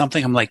post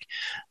something, I'm like,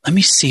 let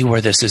me see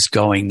where this is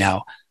going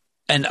now.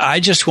 And I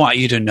just want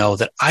you to know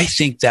that I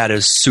think that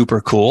is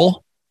super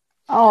cool.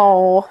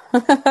 Oh,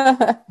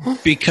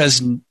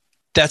 because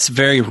that's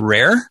very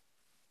rare.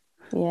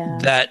 Yeah.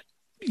 That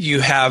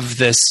you have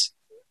this,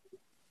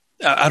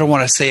 I don't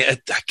want to say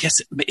it, I guess,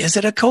 is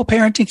it a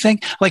co-parenting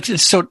thing? Like,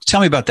 so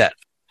tell me about that.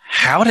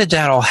 How did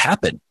that all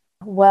happen?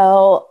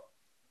 Well,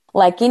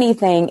 like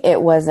anything,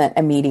 it wasn't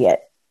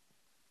immediate.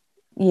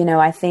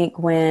 I think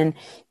when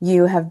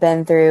you have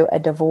been through a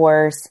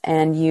divorce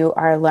and you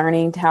are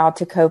learning how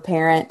to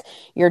co-parent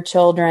your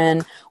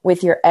children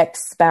with your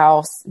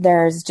ex-spouse,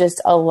 there's just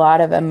a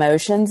lot of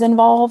emotions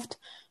involved,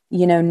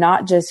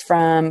 not just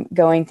from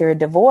going through a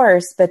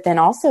divorce, but then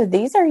also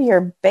these are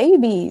your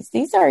babies.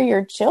 These are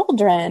your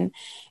children.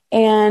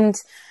 And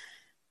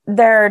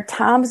there are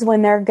times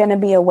when they're going to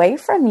be away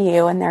from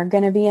you and they're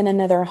going to be in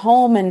another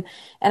home. And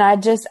I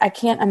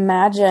can't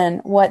imagine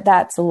what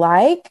that's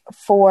like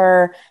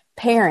for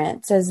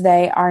parents as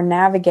they are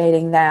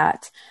navigating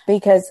that,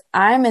 because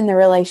I'm in the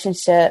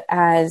relationship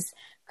as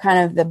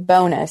kind of the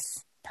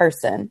bonus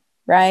person,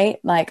 right?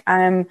 Like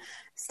I'm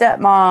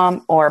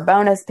stepmom or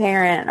bonus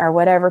parent or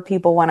whatever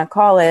people want to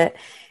call it.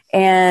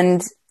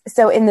 And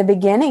so in the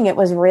beginning, it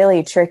was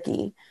really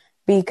tricky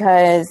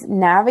because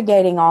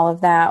navigating all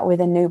of that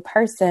with a new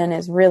person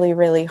is really,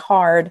 really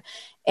hard.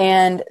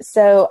 And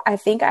so I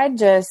think I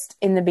just,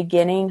 in the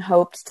beginning,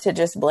 hoped to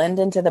just blend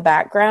into the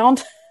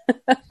background.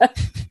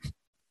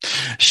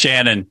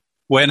 Shannon,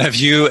 when have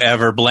you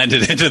ever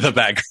blended into the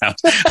background?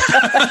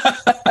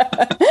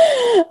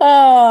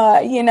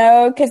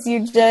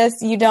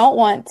 Because you don't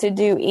want to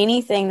do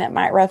anything that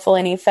might ruffle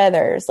any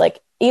feathers, like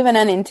even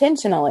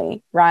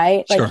unintentionally,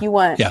 right? Sure. Like you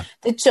want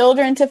the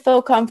children to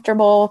feel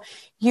comfortable.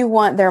 You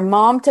want their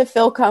mom to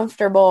feel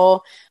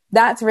comfortable.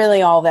 That's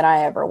really all that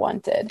I ever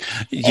wanted.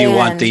 You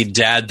want the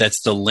dad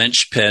that's the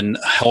linchpin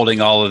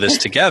holding all of this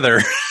together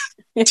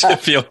to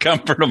feel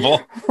comfortable.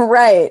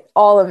 Right.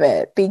 All of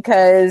it.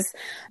 Because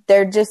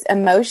they're just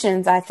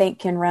emotions I think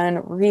can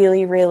run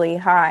really, really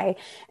high.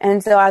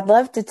 And so I'd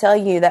love to tell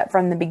you that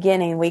from the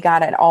beginning, we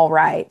got it all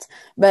right,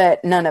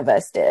 but none of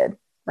us did.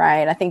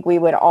 Right. I think we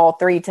would all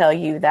three tell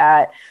you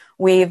that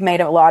we've made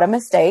a lot of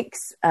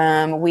mistakes.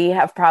 We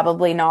have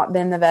probably not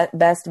been the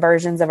best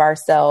versions of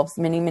ourselves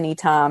many, many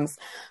times.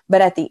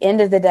 But at the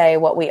end of the day,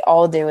 what we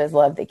all do is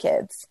love the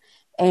kids.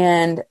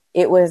 And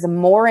it was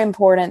more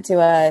important to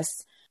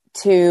us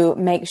to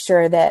make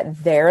sure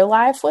that their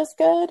life was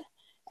good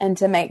and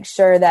to make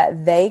sure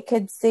that they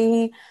could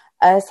see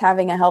us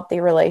having a healthy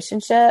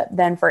relationship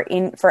than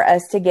for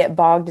us to get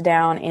bogged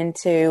down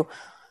into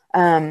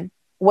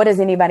what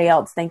does anybody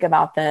else think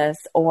about this?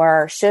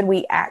 Or should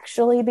we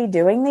actually be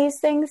doing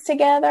these things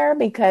together?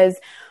 Because,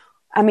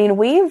 I mean,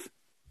 we've,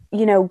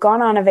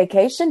 gone on a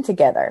vacation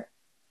together.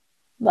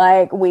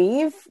 Like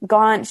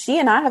she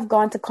and I have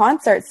gone to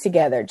concerts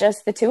together,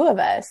 just the two of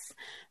us.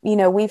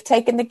 We've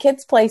taken the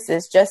kids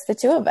places, just the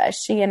two of us,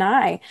 she and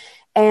I.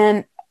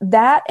 And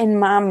that, in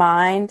my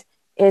mind,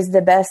 is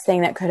the best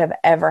thing that could have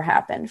ever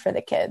happened for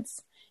the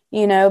kids,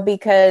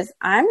 because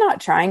I'm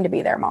not trying to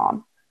be their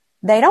mom.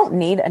 they don't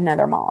need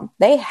another mom.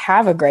 They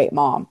have a great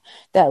mom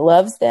that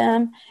loves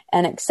them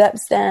and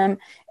accepts them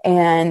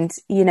and,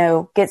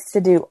 gets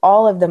to do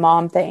all of the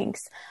mom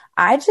things.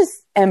 I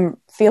just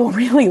feel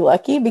really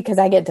lucky because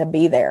I get to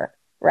be there,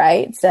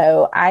 right?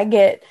 So I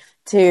get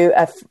to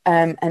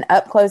an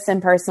up close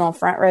and personal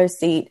front row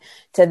seat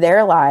to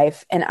their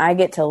life, and I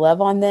get to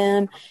love on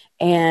them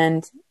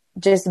and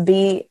just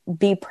be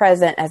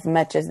present as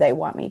much as they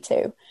want me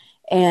to.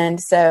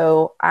 And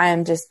so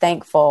I'm just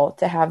thankful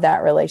to have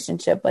that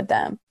relationship with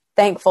them.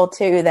 Thankful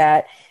too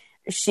that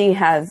she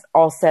has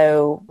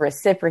also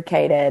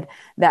reciprocated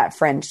that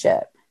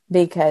friendship,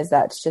 because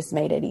that's just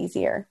made it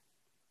easier.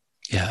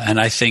 Yeah. And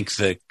I think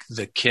the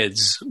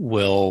kids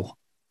will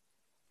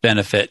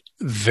benefit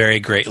very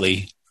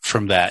greatly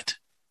from that.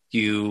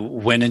 You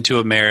went into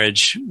a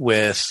marriage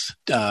with,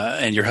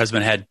 and your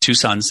husband had 2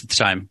 sons at the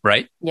time,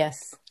 right?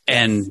 Yes.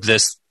 And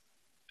this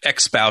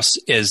ex-spouse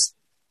is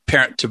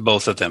parent to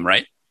both of them,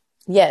 right?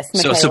 Yes.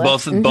 So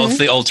both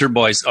the older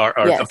boys are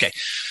yes. Okay.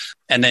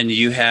 And then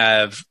you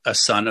have a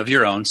son of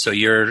your own. So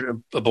you're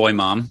a boy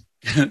mom,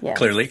 yes,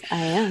 clearly. I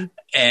am.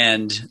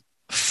 And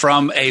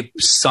from a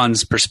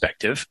son's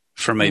perspective,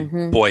 from a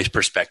boy's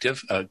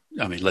perspective,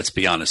 let's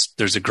be honest,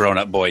 there's a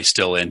grown-up boy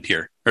still in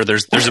here, or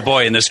there's a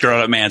boy in this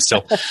grown-up man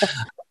still.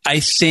 I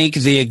think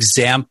the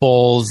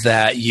example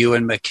that you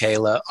and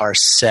Michaela are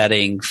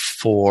setting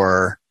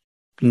for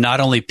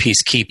not only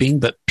peacekeeping,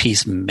 but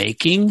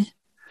peacemaking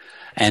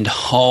and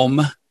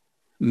home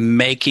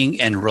making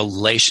and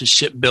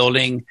relationship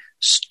building,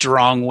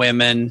 strong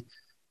women,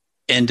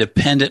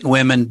 independent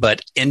women,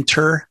 but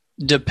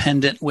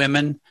interdependent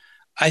women.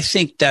 I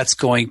think that's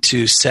going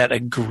to set a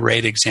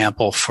great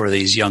example for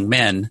these young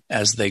men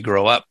as they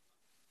grow up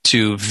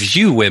to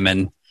view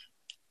women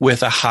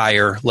with a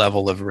higher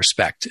level of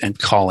respect and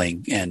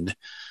calling and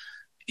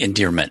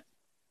endearment.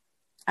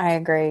 I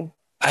agree.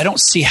 I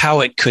don't see how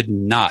it could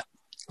not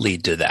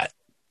lead to that.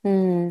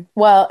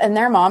 Well, and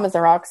their mom is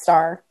a rock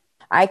star.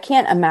 I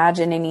can't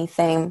imagine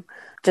anything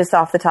just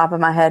off the top of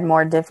my head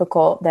more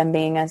difficult than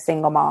being a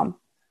single mom.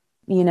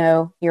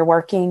 You're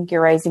working,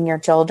 you're raising your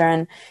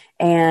children,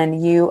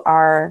 and you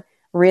are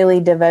really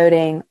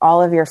devoting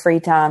all of your free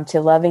time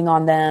to loving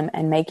on them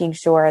and making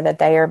sure that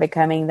they are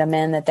becoming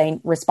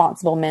the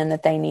responsible men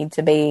that they need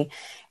to be.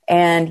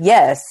 And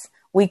yes,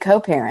 we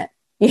co-parent,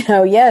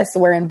 yes,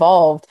 we're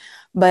involved,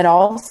 but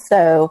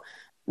also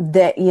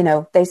that,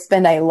 they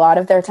spend a lot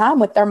of their time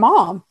with their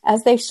mom,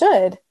 as they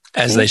should.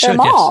 As they should,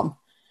 mom. Yes.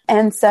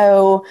 And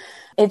so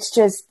it's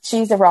just,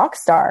 she's a rock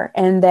star,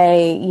 and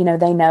they know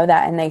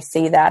that and they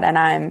see that. And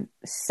I'm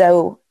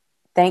so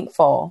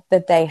thankful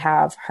that they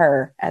have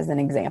her as an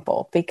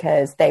example,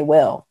 because they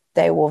will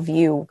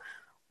view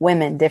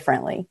women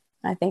differently,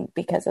 I think,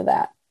 because of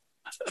that.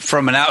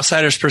 From an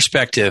outsider's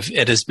perspective,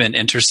 it has been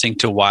interesting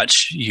to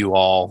watch you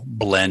all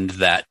blend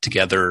that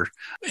together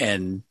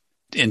and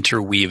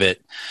interweave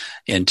it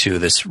into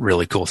this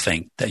really cool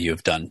thing that you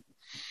have done.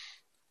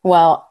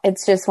 Well,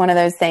 it's just one of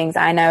those things.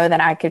 I know that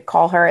I could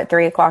call her at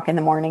 3:00 in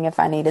the morning if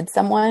I needed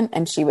someone,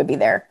 and she would be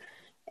there,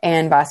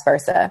 and vice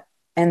versa.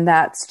 And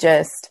that's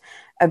just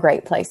a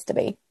great place to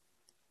be.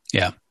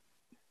 Yeah.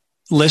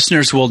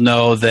 Listeners will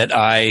know that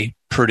I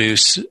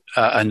produce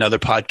another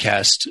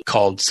podcast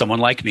called Someone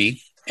Like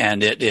Me,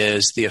 and it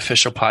is the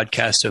official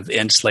podcast of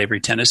End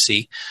Slavery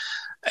Tennessee.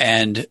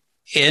 And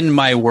in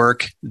my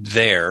work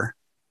there,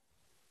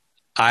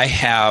 I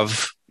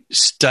have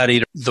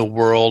studied the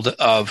world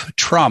of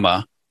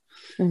trauma,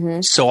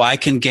 so I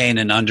can gain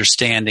an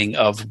understanding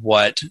of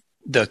what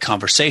the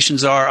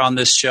conversations are on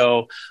this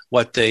show,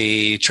 what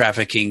the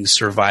trafficking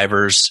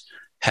survivors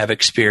have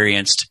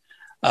experienced.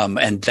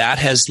 And that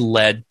has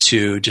led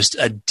to just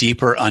a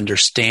deeper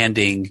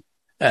understanding.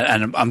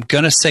 And I'm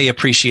going to say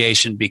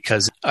appreciation,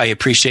 because I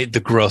appreciate the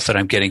growth that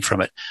I'm getting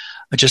from it.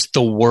 Just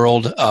the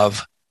world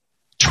of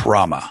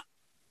trauma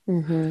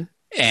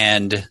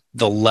and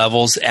the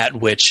levels at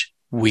which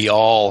we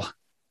all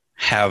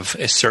have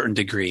a certain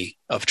degree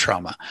of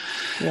trauma.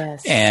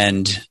 Yes.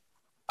 And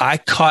I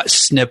caught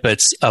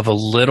snippets of a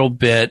little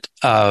bit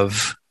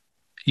of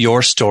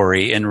your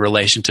story in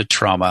relation to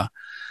trauma.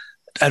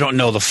 I don't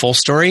know the full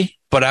story,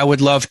 but I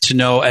would love to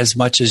know as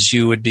much as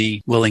you would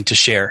be willing to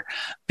share,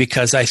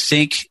 because I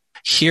think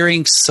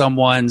hearing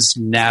someone's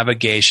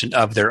navigation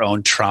of their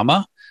own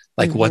trauma,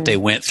 like what they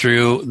went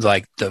through,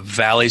 like the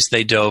valleys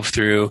they dove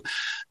through,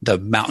 the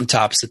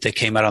mountaintops that they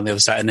came out on the other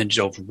side, and then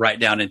dove right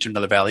down into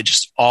another valley,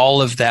 just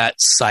all of that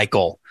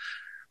cycle.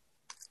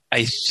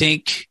 I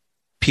think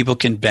people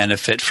can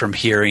benefit from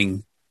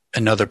hearing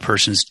another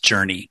person's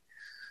journey,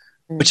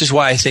 which is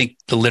why I think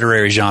the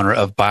literary genre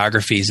of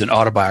biographies and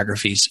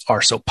autobiographies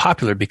are so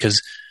popular,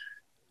 because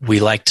we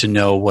like to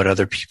know what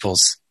other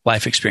people's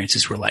life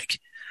experiences were like.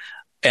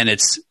 And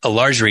it's a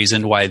large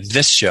reason why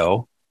this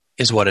show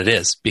is what it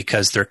is,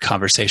 because they're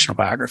conversational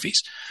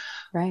biographies.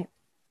 Right.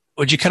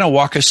 Would you kind of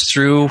walk us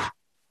through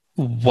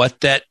what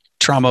that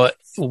trauma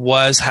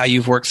was, how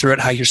you've worked through it,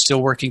 how you're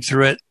still working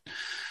through it?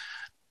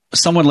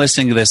 Someone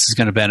listening to this is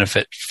going to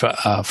benefit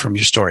from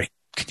your story.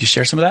 Could you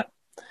share some of that?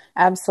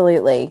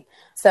 Absolutely.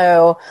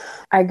 So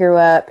I grew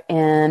up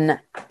in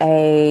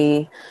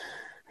a,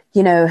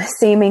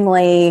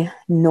 seemingly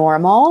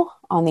normal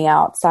on the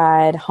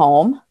outside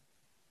home.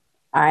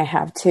 I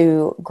have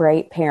two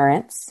great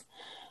parents.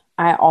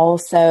 I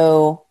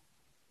also,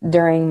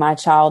 during my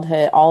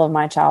childhood, all of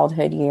my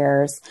childhood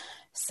years,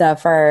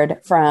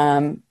 suffered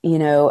from,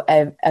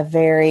 a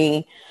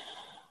very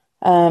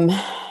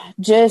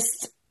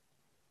just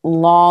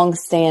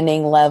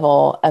long-standing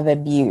level of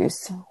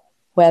abuse,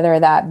 whether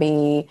that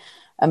be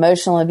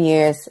emotional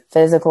abuse,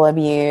 physical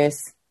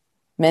abuse,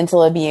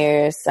 mental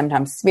abuse,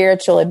 sometimes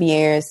spiritual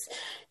abuse,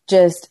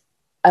 just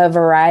a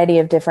variety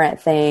of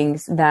different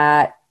things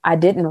that I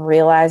didn't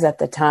realize at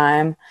the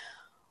time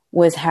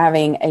was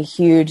having a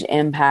huge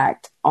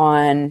impact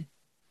on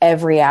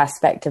every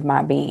aspect of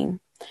my being.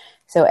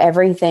 So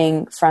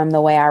everything from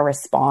the way I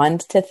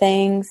respond to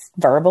things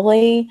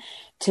verbally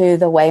to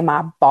the way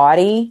my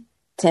body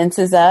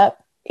tenses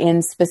up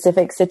in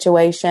specific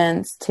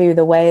situations to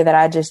the way that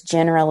I just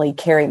generally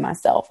carry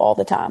myself all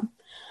the time.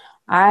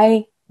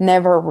 I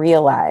never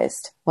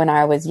realized when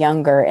I was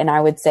younger, and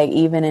I would say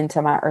even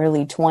into my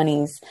early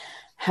 20s,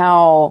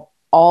 how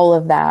all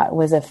of that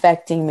was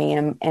affecting me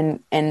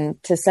and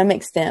to some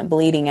extent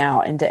bleeding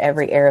out into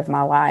every area of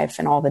my life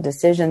and all the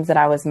decisions that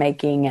I was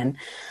making and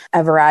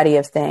a variety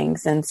of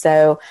things. And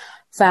so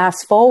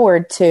fast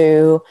forward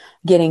to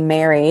getting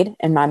married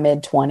in my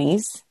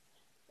mid-20s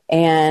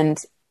and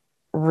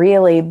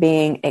really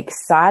being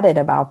excited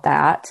about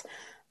that,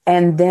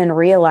 and then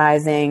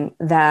realizing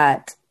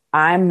that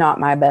I'm not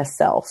my best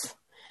self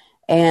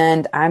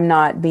and I'm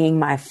not being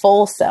my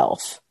full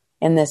self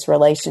in this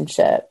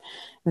relationship.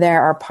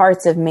 There are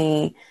parts of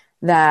me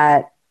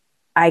that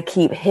I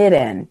keep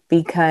hidden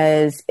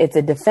because it's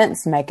a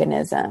defense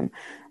mechanism.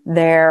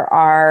 There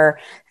are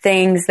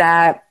things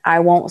that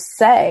I won't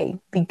say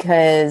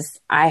because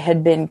I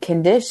had been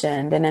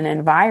conditioned in an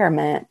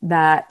environment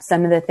that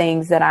some of the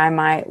things that I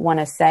might want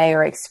to say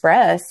or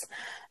express,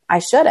 I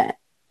shouldn't.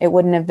 It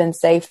wouldn't have been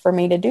safe for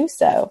me to do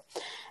so.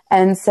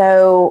 And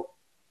so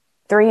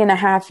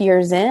 3.5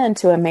 years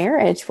into a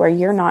marriage where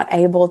you're not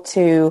able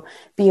to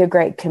be a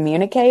great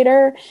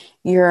communicator,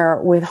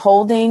 you're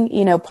withholding,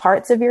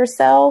 parts of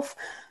yourself,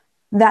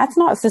 that's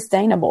not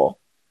sustainable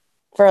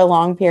for a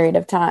long period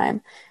of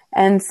time.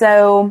 And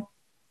so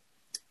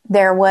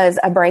there was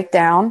a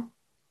breakdown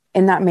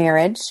in that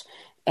marriage,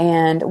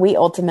 and we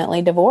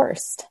ultimately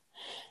divorced.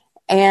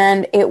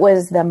 And it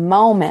was the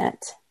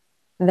moment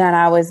that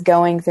I was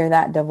going through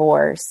that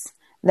divorce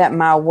that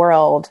my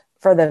world,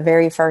 for the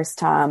very first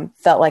time,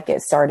 felt like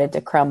it started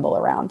to crumble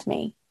around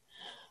me.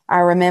 I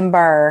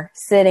remember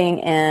sitting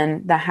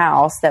in the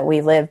house that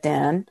we lived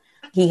in.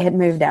 He had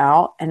moved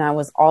out and I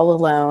was all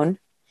alone.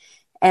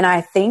 And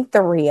I think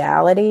the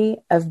reality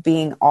of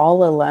being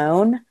all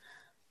alone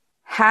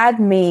had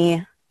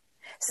me,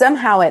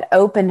 somehow it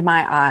opened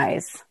my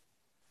eyes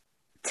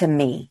to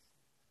me.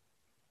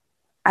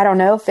 I don't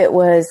know if it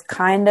was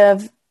kind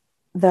of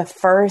the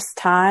first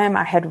time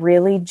I had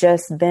really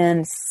just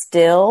been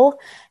still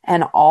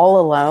and all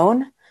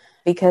alone,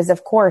 because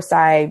of course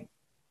I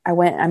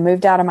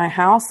moved out of my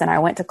house and I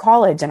went to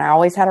college and I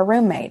always had a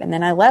roommate. And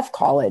then I left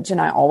college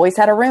and I always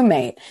had a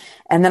roommate.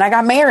 And then I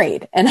got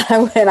married and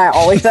I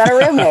always had a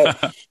roommate.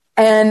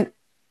 And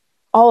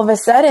all of a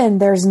sudden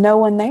there's no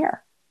one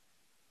there.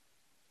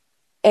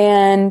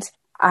 And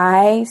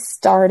I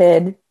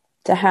started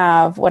to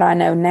have what I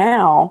know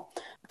now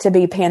to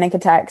be panic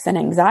attacks and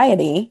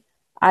anxiety.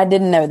 I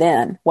didn't know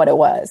then what it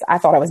was. I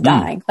thought I was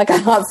dying. Like I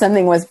thought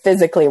something was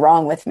physically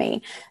wrong with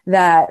me,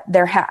 that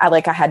I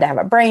had to have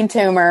a brain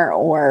tumor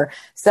or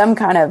some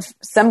kind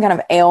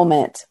of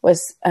ailment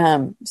was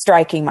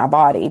striking my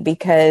body,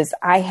 because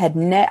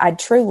I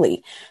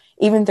truly,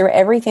 even through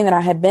everything that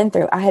I had been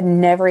through, I had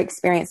never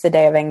experienced a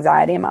day of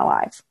anxiety in my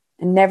life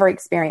and never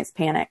experienced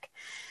panic.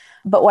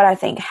 But what I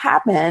think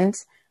happened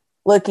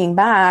looking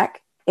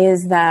back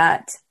is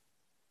that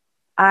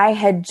I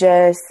had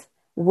just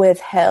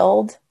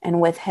withheld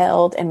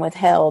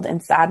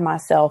inside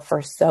myself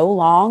for so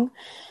long,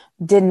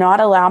 did not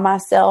allow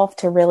myself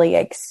to really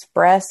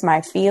express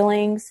my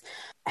feelings,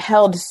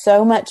 held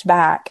so much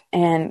back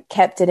and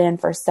kept it in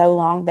for so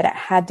long that it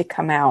had to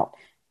come out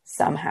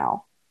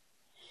somehow.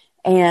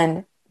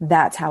 And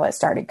that's how it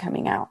started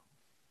coming out.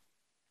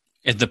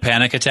 The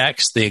panic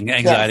attacks, the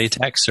anxiety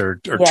attacks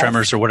or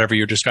tremors or whatever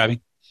you're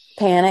describing?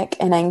 Panic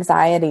and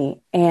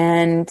anxiety.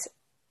 And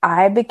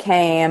I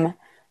became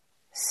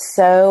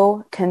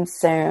so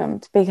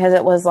consumed, because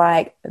it was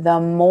like the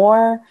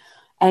more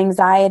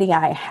anxiety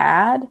I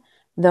had,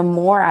 the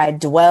more I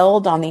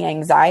dwelled on the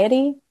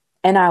anxiety,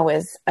 and I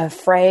was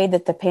afraid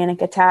that the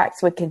panic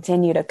attacks would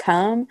continue to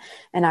come,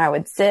 and I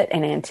would sit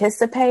and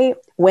anticipate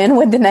when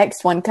would the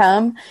next one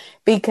come,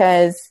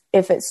 because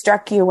if it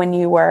struck you when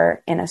you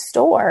were in a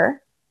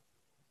store,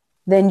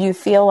 then you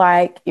feel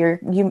like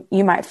you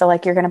might feel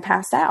like you're going to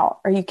pass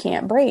out or you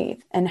can't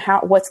breathe, and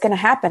what's going to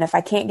happen if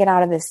I can't get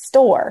out of this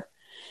store?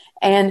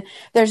 And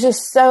there's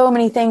just so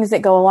many things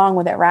that go along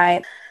with it,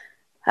 right?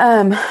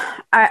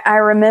 I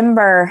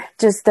remember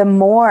just the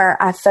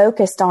more I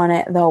focused on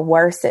it, the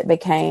worse it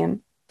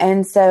became.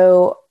 And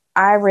so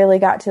I really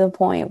got to the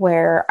point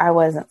where I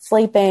wasn't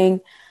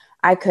sleeping.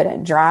 I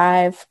couldn't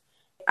drive.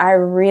 I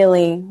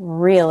really,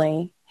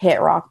 really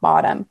hit rock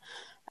bottom.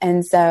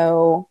 And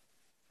so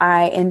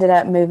I ended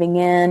up moving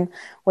in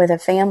with a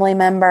family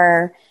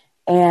member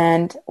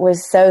and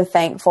was so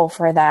thankful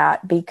for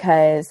that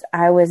because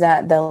I was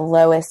at the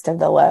lowest of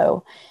the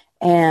low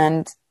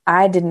and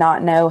I did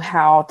not know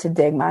how to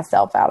dig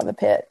myself out of the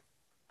pit.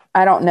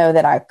 I don't know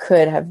that I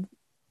could have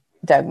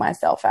dug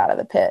myself out of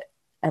the pit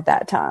at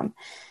that time.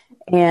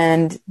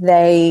 And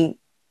they,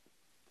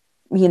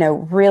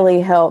 really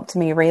helped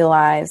me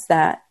realize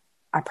that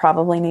I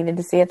probably needed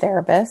to see a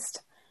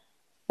therapist.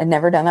 I'd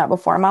never done that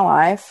before in my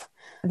life,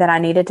 that I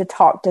needed to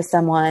talk to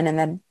someone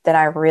and that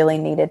I really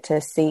needed to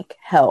seek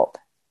help,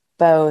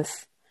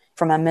 both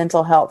from a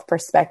mental health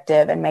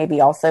perspective and maybe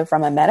also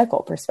from a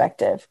medical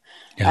perspective,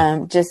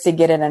 just to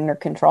get it under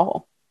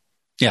control.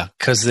 Yeah,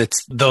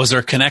 because those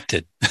are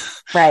connected.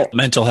 Right.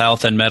 Mental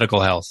health and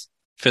medical health,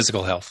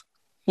 physical health.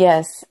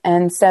 Yes.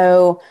 And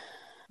so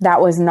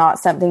that was not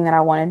something that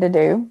I wanted to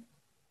do.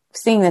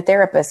 Seeing the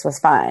therapist was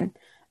fine,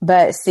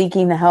 but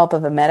seeking the help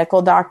of a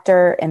medical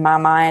doctor in my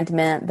mind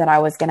meant that I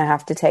was going to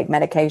have to take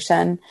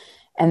medication.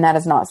 And that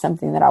is not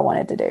something that I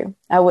wanted to do.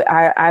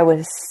 I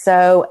was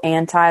so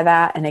anti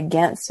that and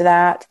against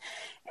that.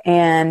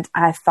 And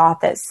I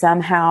thought that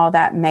somehow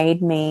that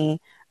made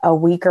me a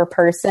weaker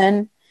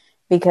person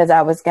because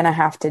I was going to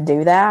have to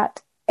do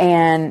that.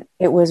 And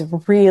it was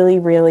really,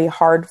 really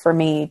hard for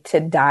me to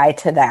die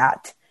to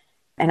that.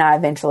 And I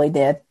eventually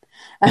did.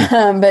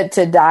 But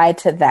to die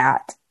to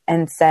that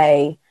and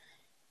say,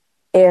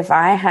 if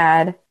I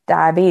had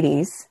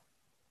diabetes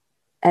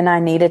and I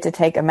needed to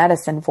take a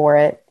medicine for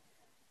it,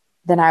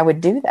 then I would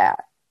do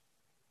that.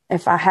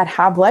 If I had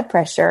high blood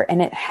pressure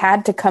and it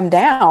had to come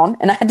down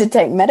and I had to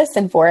take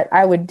medicine for it,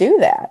 I would do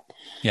that.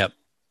 Yep.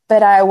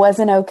 But I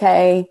wasn't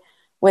okay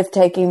with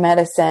taking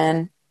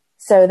medicine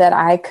so that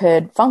I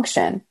could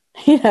function,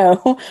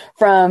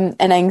 from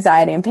an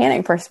anxiety and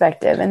panic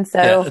perspective. And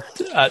so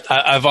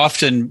I've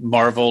often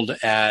marveled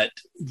at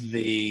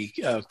the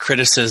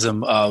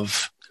criticism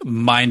of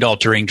mind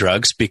altering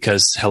drugs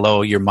because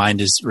your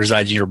mind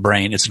resides in your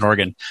brain. It's an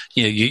organ.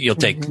 You'll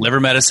take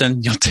liver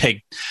medicine, you'll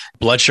take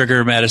blood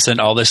sugar medicine,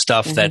 all this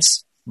stuff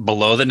that's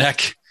below the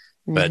neck,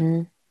 but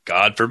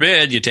God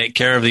forbid you take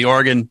care of the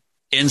organ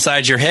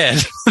inside your head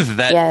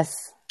that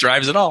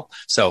drives it all.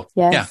 So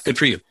yeah, good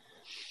for you.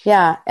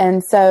 Yeah.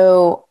 And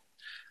so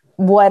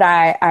what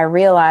I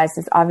realized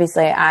is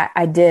obviously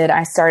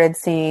I started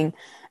seeing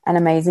an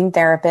amazing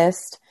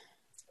therapist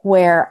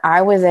where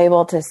I was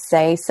able to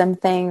say some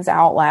things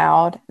out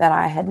loud that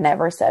I had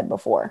never said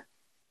before.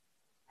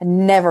 I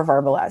never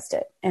verbalized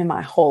it in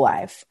my whole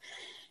life.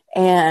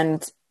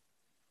 And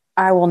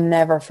I will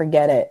never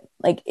forget it.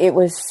 Like, it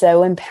was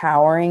so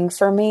empowering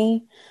for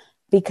me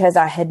because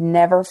I had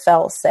never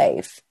felt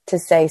safe to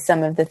say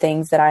some of the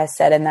things that I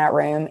said in that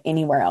room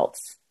anywhere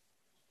else.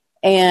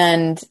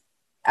 And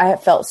I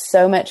felt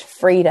so much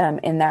freedom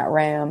in that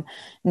room,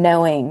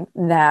 knowing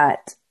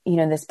that,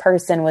 this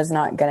person was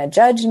not going to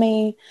judge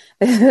me.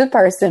 This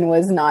person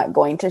was not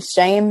going to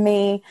shame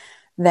me.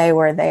 They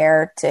were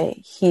there to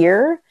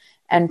hear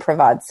and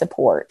provide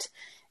support.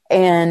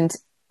 And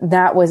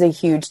that was a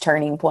huge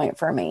turning point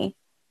for me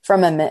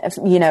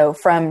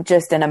from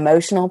just an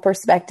emotional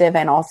perspective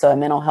and also a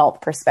mental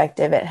health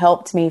perspective. It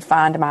helped me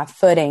find my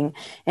footing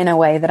in a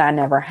way that I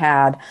never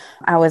had.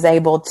 I was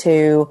able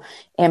to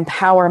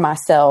empower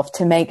myself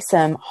to make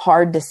some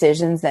hard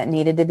decisions that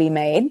needed to be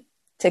made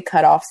to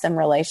cut off some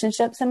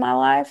relationships in my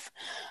life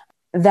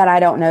that I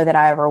don't know that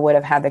I ever would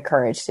have had the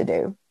courage to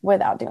do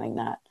without doing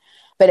that.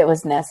 But it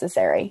was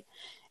necessary.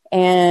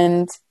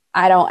 And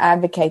I don't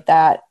advocate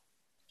that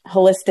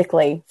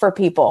holistically for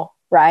people,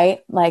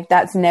 right? Like,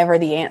 that's never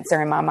the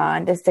answer in my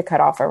mind, is to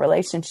cut off a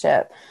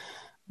relationship.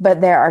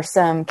 But there are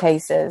some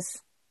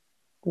cases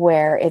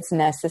where it's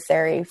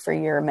necessary for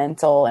your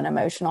mental and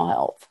emotional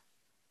health.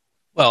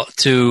 Well,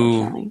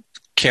 to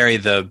carry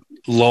the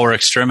lower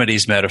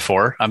extremities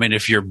metaphor, I mean,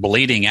 if you're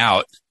bleeding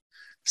out,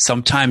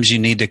 sometimes you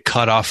need to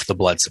cut off the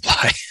blood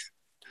supply.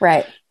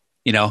 Right.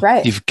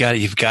 Right. You've got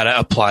to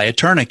apply a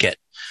tourniquet.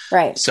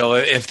 Right. So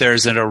if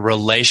there's a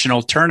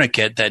relational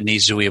tourniquet that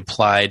needs to be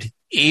applied,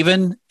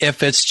 even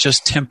if it's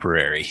just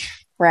temporary,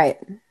 right,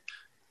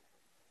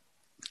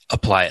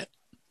 apply it.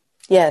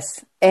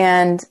 Yes.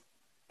 And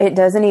it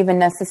doesn't even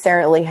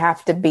necessarily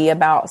have to be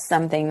about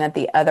something that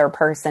the other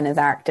person is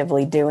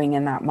actively doing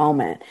in that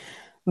moment.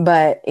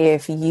 But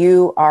if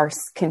you are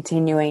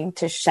continuing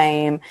to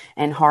shame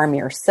and harm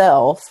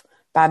yourself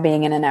by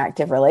being in an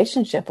active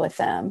relationship with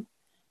them,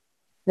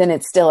 then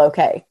it's still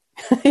okay,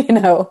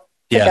 to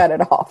cut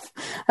it off.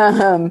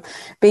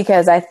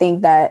 Because I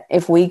think that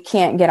if we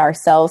can't get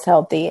ourselves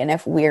healthy and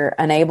if we're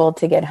unable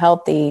to get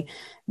healthy,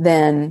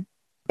 then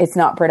it's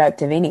not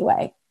productive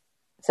anyway.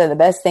 So the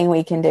best thing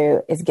we can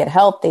do is get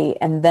healthy.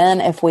 And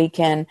then if we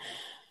can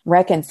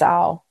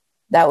reconcile,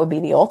 that would be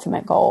the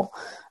ultimate goal.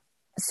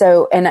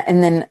 so, and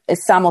then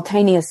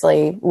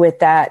simultaneously with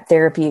that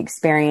therapy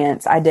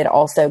experience, I did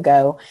also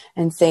go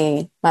and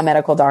see my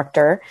medical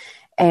doctor,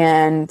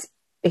 and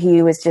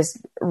he was just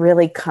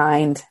really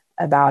kind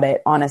about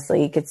it.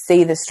 Honestly, he could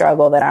see the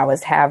struggle that I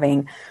was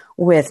having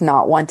with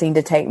not wanting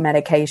to take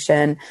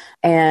medication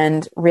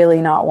and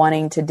really not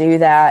wanting to do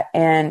that.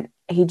 And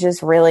he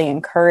just really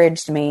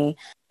encouraged me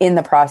in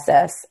the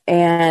process.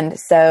 And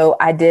so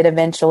I did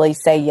eventually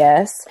say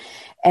yes.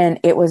 And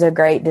it was a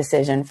great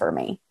decision for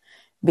me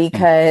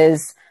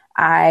because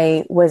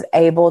I was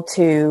able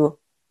to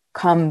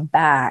come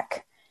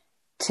back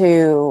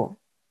to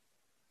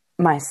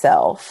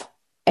myself.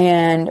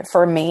 And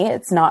for me,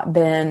 it's not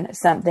been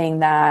something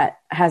that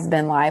has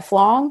been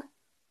lifelong.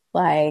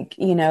 Like,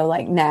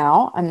 like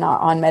now I'm not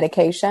on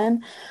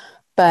medication,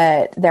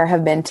 but there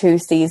have been 2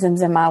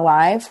 seasons in my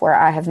life where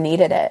I have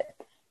needed it.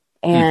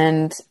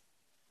 And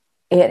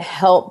it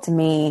helped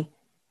me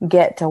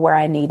get to where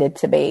I needed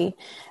to be.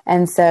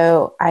 And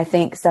so I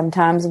think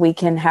sometimes we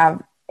can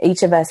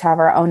each of us have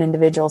our own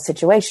individual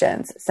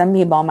situations. Some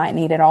people might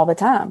need it all the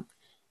time.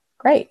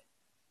 Great.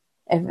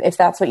 If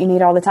that's what you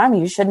need all the time,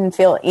 you shouldn't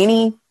feel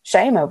any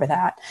shame over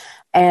that.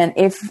 And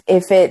if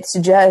it's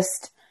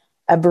just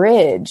a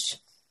bridge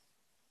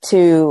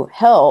to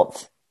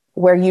health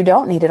where you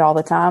don't need it all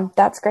the time,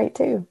 that's great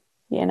too,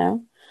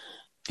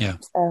 Yeah.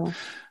 So,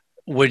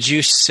 would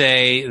you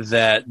say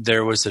that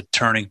there was a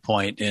turning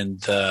point in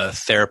the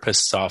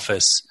therapist's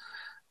office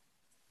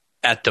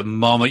at the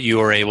moment you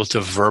were able to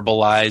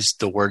verbalize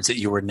the words that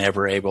you were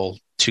never able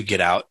to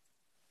get out?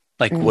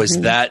 Like,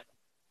 was that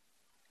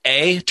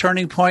a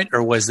turning point,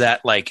 or was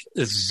that like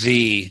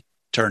the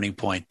turning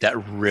point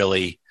that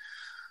really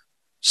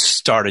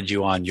started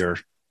you on your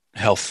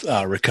health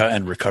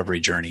and recovery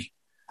journey?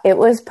 It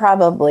was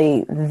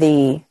probably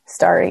the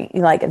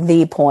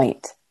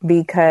point,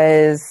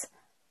 because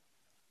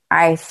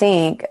I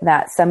think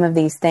that some of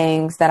these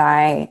things that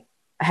I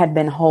had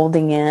been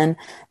holding in,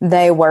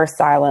 they were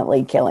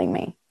silently killing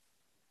me,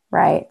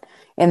 right?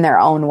 In their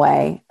own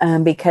way,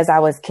 because I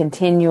was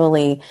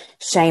continually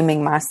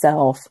shaming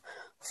myself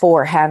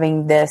for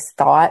having this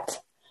thought,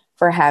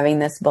 for having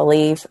this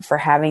belief, for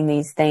having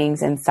these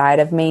things inside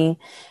of me.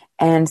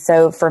 And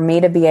so for me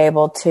to be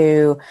able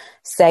to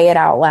say it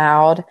out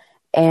loud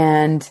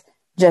and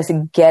just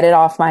get it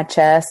off my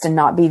chest and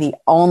not be the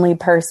only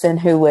person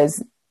who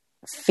was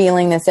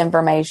feeling this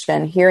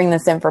information, hearing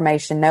this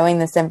information, knowing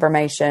this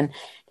information,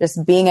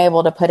 just being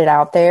able to put it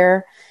out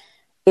there,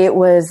 it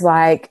was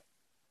like,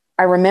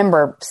 I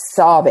remember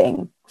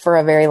sobbing for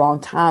a very long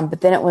time, but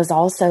then it was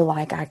also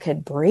like I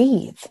could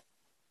breathe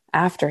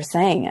after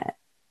saying it.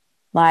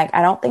 Like,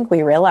 I don't think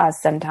we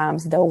realize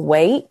sometimes the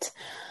weight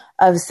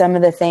of some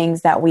of the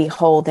things that we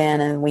hold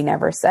in and we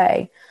never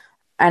say.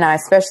 And I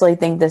especially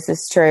think this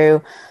is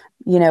true,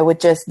 with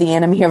just the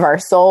enemy of our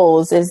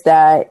souls, is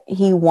that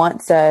he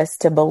wants us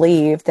to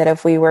believe that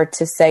if we were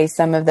to say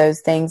some of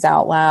those things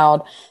out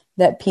loud,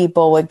 that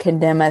people would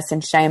condemn us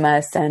and shame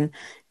us and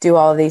do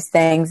all of these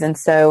things. And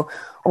so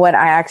what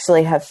I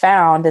actually have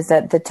found is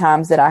that the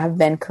times that I have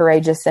been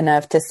courageous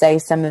enough to say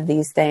some of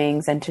these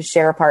things and to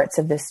share parts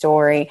of the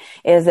story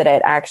is that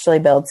it actually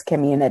builds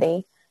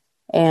community.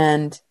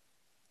 And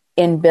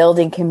in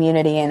building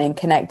community and in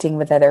connecting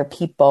with other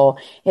people,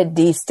 it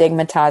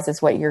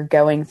destigmatizes what you're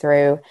going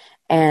through,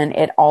 and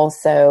it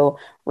also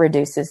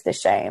reduces the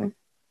shame.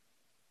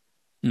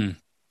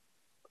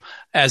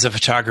 As a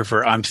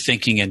photographer, I'm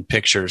thinking in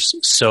pictures.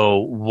 So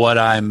what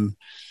I'm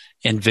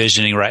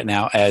envisioning right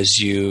now as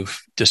you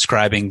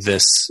describing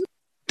this,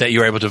 that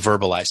you're able to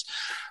verbalize,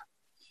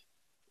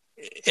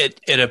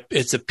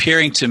 it's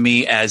appearing to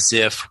me as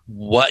if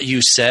what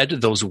you said,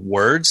 those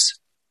words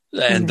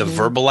and the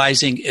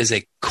verbalizing is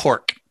a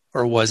cork,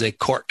 or was a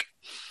cork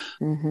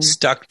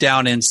stuck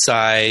down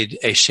inside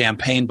a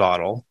champagne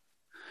bottle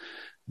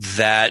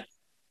that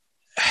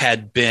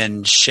had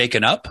been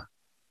shaken up.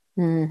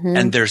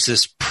 And there's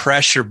this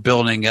pressure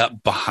building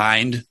up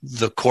behind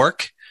the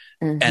cork.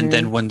 And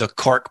then when the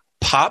cork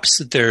pops,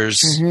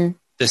 there's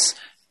this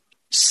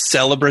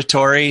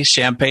celebratory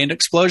champagne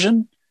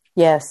explosion.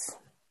 Yes.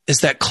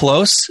 Is that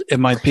close?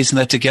 Am I piecing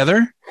that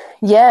together?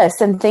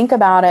 Yes. And think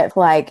about it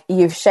like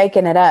you've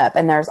shaken it up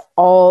and there's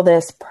all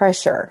this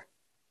pressure.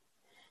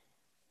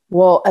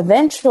 Well,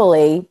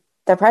 eventually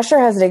the pressure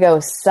has to go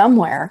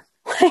somewhere,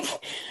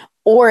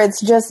 or it's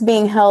just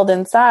being held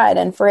inside.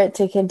 And for it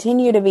to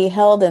continue to be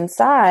held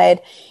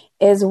inside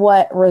is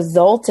what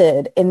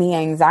resulted in the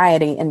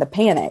anxiety and the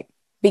panic,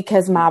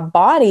 because my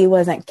body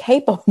wasn't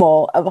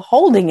capable of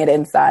holding it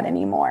inside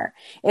anymore.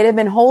 It had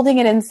been holding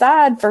it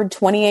inside for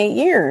 28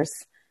 years.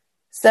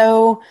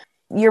 So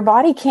your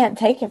body can't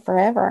take it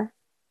forever.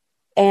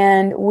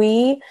 And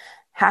we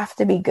have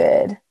to be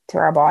good to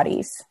our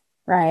bodies,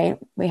 right?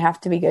 We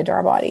have to be good to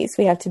our bodies.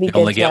 We have to be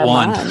good to our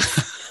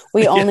minds.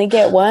 We only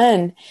get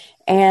one.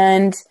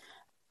 And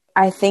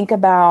I think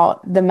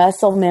about the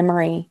muscle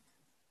memory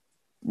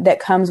that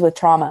comes with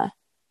trauma.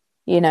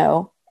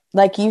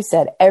 Like you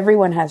said,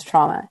 everyone has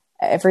trauma.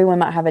 Everyone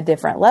might have a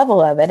different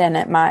level of it, and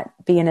it might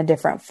be in a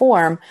different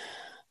form.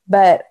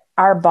 But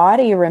our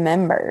body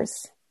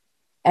remembers.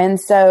 And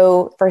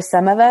so for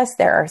some of us,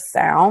 there are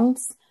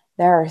sounds,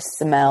 there are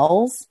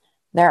smells,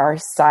 there are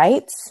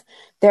sights,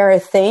 there are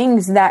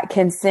things that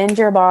can send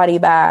your body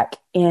back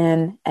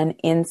in an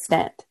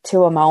instant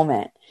to a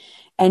moment.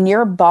 And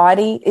your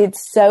body,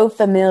 it's so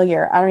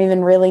familiar. I don't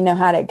even really know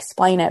how to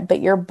explain it,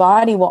 but your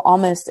body will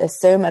almost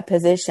assume a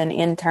position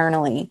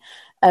internally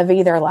of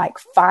either like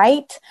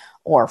fight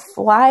or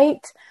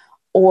flight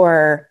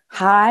or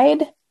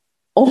hide,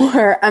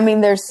 or, I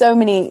mean, there's so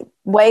many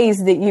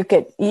ways that you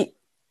could,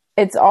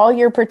 it's all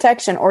your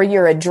protection, or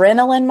your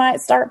adrenaline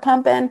might start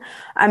pumping.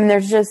 I mean,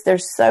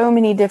 there's so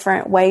many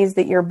different ways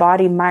that your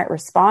body might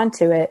respond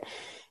to it.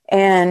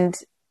 And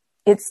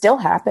it still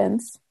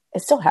happens.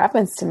 It still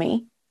happens to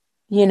me,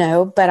 you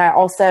know, but I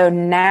also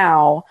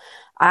now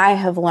I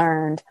have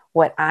learned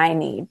what I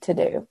need to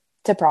do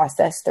to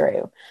process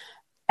through.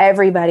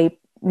 Everybody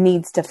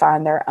needs to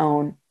find their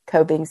own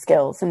coping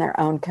skills and their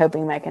own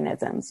coping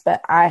mechanisms.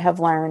 But I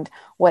have learned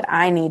what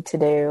I need to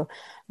do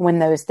when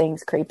those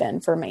things creep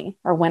in for me,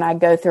 or when I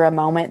go through a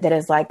moment that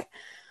is like,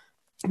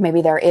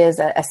 maybe there is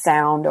a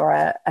sound or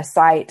a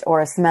sight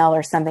or a smell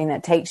or something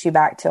that takes you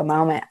back to a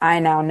moment. I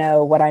now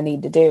know what I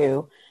need to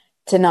do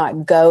to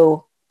not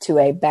go to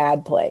a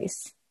bad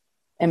place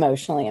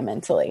emotionally and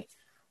mentally.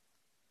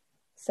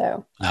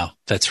 So. Wow,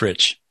 that's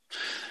rich.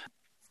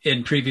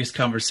 In previous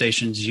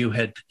conversations, you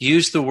had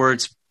used the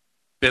words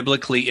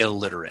biblically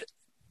illiterate.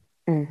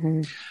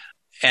 Mm-hmm.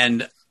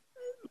 And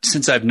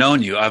since I've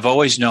known you, I've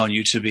always known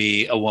you to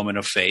be a woman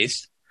of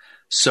faith.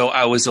 So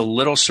I was a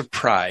little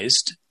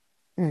surprised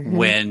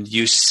when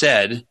you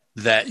said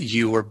that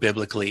you were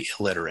biblically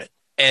illiterate.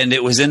 And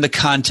it was in the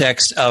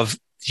context of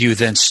you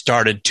then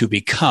started to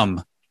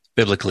become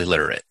biblically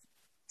literate.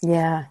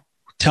 Yeah.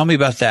 Tell me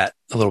about that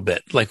a little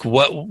bit. Like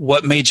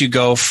what made you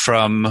go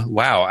from,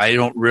 wow, I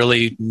don't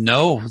really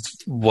know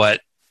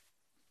what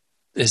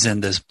is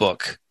in this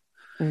book,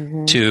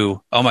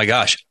 to, oh my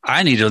gosh,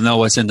 I need to know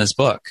what's in this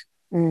book.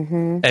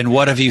 And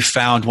what have you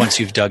found once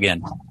you've dug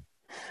in?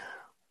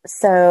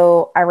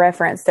 So I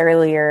referenced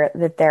earlier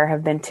that there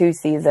have been 2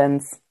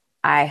 seasons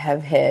I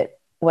have hit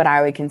what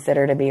I would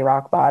consider to be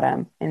rock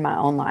bottom in my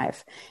own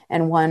life.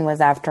 And one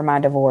was after my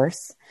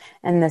divorce.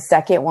 And the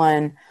second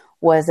one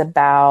was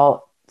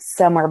about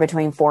somewhere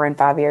between 4 and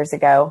 5 years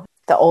ago.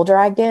 The older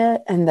I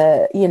get and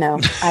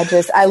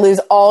I lose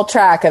all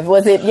track of,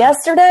 was it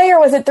yesterday or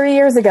was it 3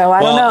 years ago?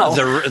 I don't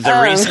know.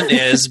 The reason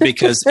is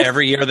because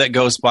every year that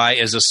goes by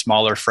is a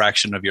smaller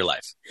fraction of your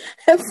life.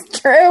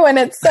 It's true. And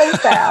it's so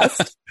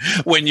fast.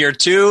 When you're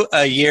 2,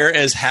 a year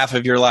is half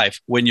of your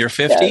life. When you're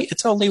 50,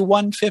 it's only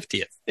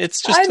 1/50th.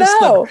 It's just a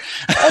sliver.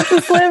 It's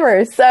a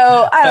sliver. So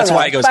I don't That's know.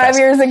 why it goes 5 fast.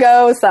 years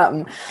ago,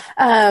 something.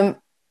 I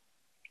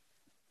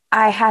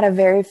had a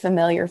very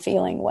familiar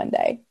feeling one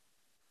day.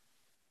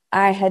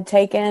 I had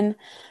taken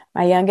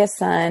my youngest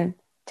son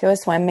to a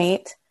swim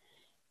meet,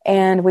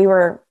 and we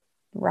were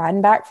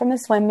riding back from the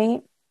swim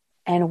meet,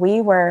 and we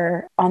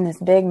were on this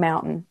big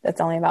mountain that's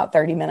only about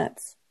 30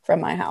 minutes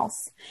from my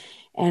house.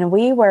 And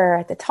we were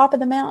at the top of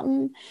the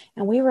mountain,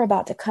 and we were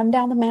about to come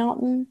down the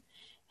mountain,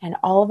 and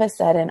all of a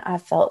sudden I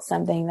felt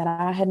something that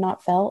I had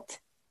not felt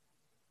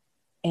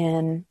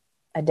in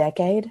a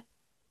decade,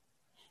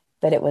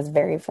 but it was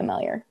very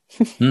familiar.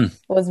 It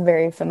was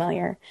very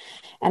familiar.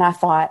 And I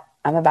thought,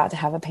 I'm about to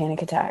have a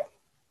panic attack.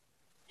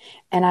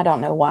 And I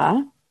don't know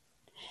why.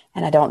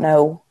 And I don't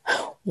know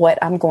what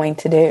I'm going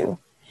to do,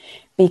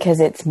 because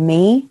it's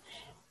me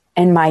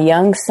and my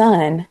young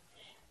son.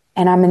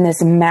 And I'm in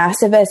this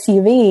massive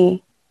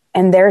SUV,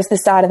 and there's the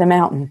side of the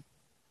mountain.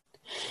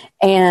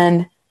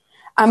 And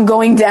I'm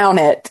going down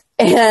it.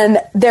 And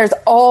there's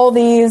all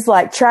these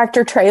like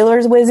tractor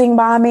trailers whizzing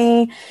by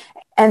me.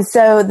 And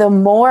so the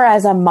more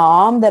as a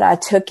mom that I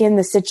took in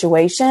the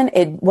situation,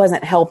 it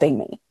wasn't helping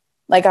me.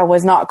 Like I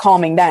was not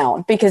calming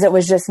down, because it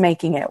was just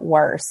making it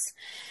worse.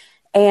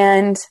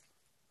 And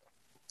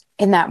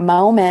in that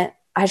moment,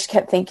 I just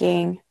kept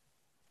thinking,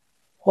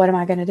 what am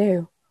I going to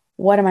do?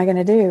 What am I going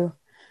to do?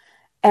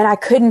 And I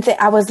couldn't think.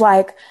 I was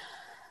like,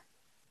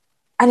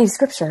 I need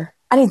scripture.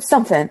 I need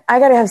something. I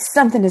got to have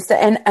something to say.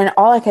 And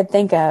all I could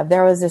think of,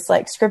 there was this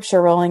like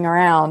scripture rolling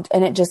around,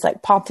 and it just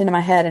like popped into my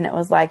head. And it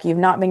was like, you've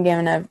not been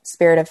given a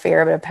spirit of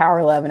fear, but a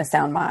power, love, and a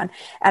sound mind.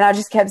 And I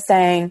just kept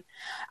saying,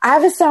 I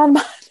have a sound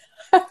mind.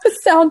 I have a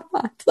sound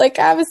mind. Like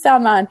I have a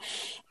sound mind.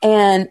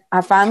 And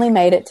I finally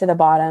made it to the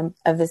bottom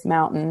of this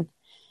mountain,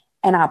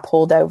 and I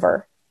pulled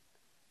over,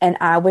 and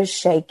I was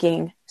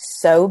shaking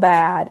so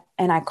bad.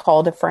 And I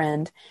called a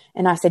friend,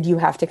 and I said, you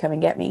have to come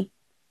and get me.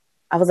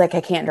 I was like,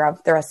 I can't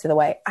drive the rest of the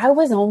way. I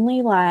was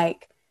only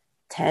like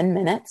 10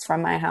 minutes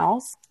from my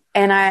house.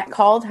 And I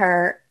called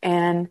her,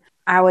 and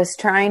I was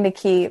trying to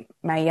keep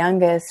my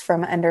youngest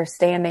from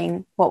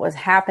understanding what was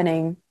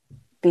happening,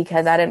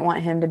 because I didn't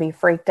want him to be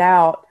freaked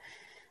out.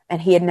 And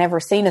he had never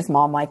seen his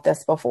mom like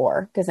this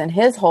before, because in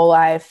his whole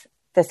life,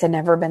 this had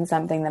never been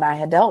something that I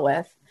had dealt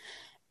with.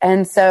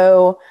 And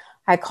so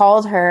I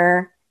called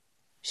her.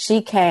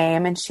 She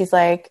came, and she's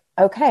like,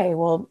 okay,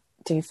 well,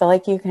 do you feel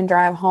like you can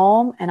drive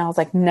home? And I was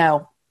like,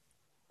 no,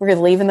 we're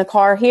leaving the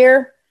car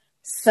here.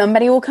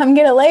 somebody will come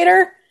get it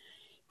later.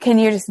 Can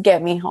you just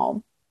get me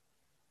home?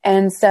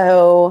 And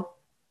so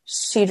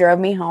she drove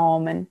me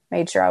home and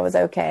made sure I was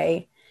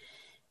okay.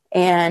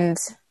 And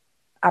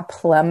I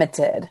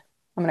plummeted.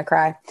 I'm going to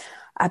cry.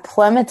 I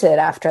plummeted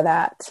after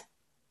that,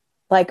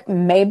 like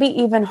maybe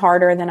even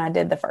harder than I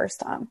did the first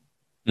time.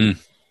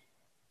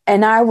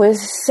 And I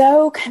was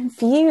so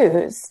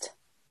confused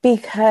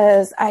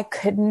because I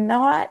could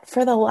not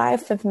for the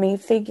life of me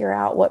figure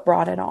out what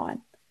brought it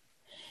on.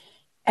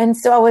 And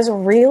so I was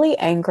really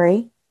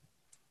angry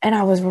and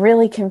I was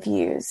really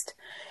confused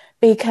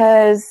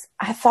because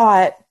I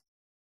thought,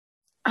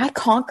 I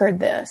conquered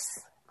this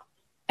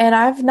and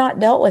I've not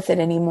dealt with it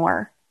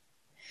anymore.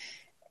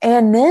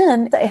 And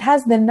then it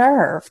has the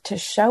nerve to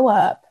show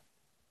up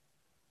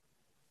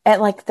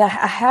at like a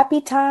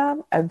happy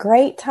time, a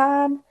great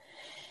time,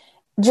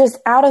 just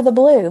out of the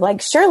blue.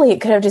 Like surely it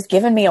could have just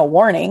given me a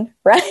warning,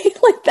 right?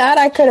 Like that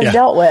I could have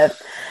dealt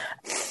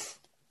with.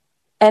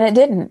 And it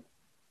didn't.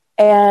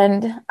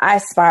 And I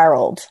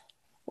spiraled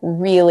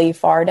really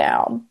far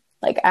down,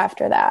 like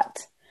after that,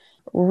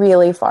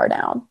 really far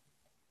down.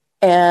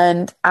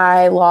 And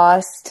I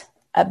lost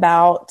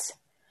about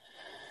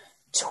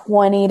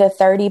 20 to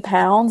 30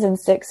 pounds in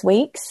 6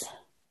 weeks.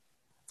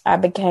 I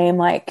became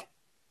like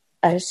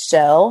a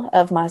shell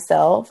of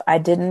myself. I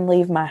didn't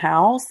leave my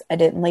house. I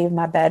didn't leave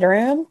my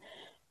bedroom.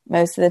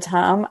 Most of the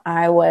time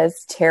I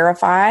was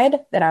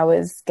terrified that I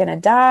was going to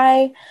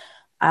die.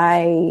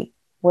 I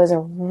was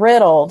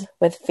riddled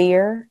with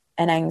fear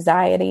and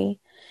anxiety.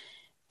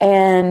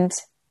 And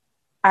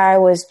I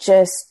was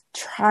just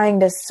trying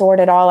to sort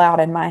it all out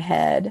in my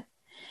head.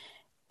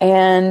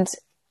 And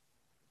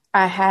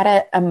I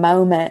had a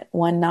moment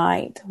one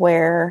night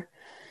where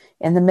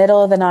in the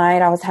middle of the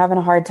night, I was having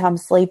a hard time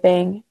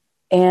sleeping.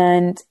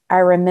 And I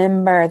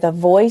remember the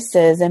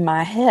voices in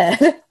my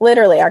head,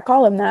 literally, I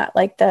call them that,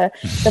 like the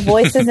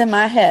voices in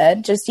my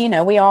head, just, you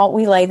know,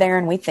 we lay there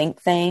and we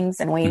think things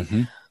and we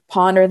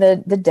ponder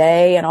the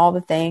day and all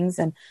the things.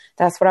 And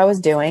that's what I was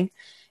doing.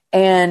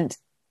 And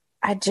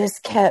it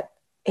just kept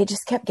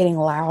getting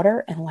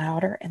louder and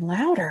louder and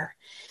louder.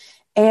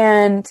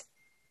 And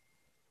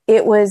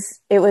it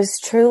was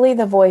truly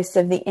the voice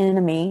of the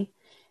enemy.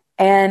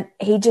 And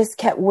he just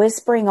kept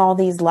whispering all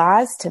these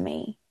lies to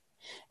me.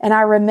 And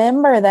I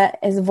remember that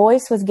his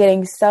voice was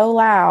getting so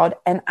loud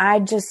and I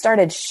just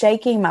started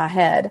shaking my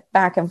head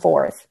back and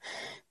forth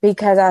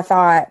because I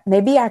thought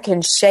maybe I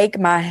can shake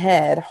my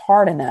head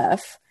hard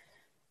enough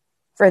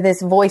for this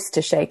voice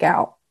to shake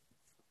out.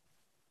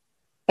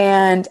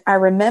 And I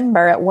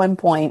remember at one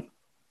point,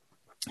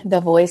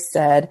 the voice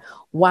said,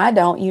 "Why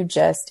don't you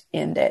just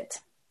end it?"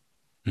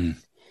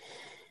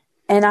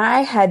 And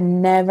I had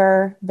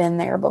never been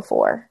there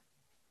before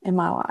in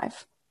my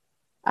life.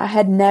 I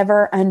had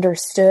never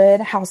understood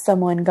how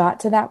someone got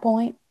to that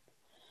point.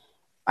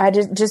 I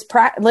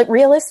like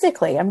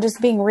realistically, I'm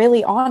just being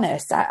really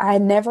honest. I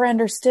had never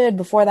understood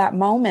before that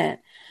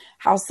moment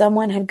how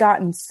someone had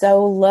gotten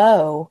so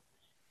low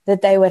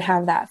that they would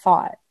have that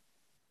thought.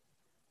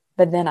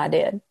 But then I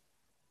did.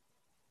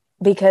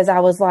 Because I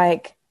was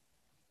like,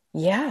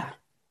 yeah.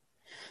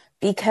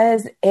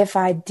 Because if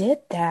I did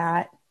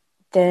that,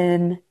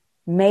 then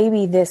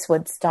maybe this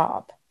would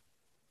stop.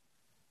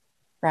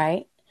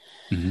 Right?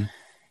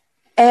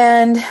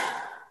 And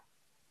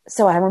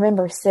so I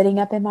remember sitting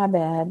up in my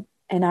bed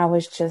and I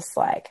was just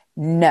like,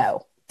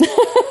 no,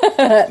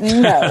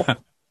 no,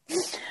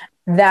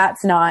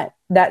 that's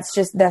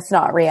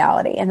not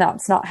reality and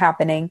that's not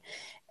happening.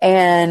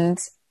 And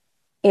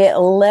it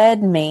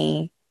led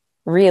me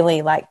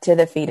really like to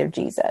the feet of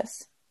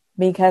Jesus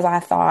because I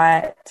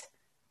thought,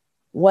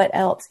 what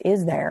else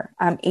is there?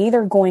 I'm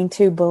either going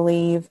to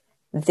believe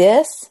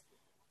this,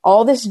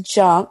 all this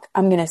junk,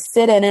 I'm going to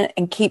sit in it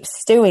and keep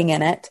stewing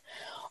in it.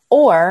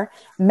 Or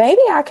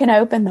maybe I can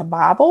open the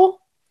Bible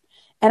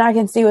and I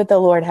can see what the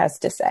Lord has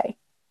to say.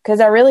 Because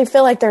I really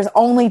feel like there's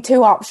only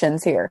two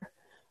options here.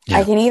 Yeah.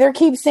 I can either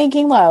keep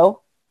sinking low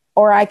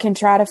or I can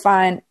try to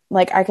find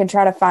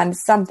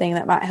something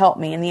that might help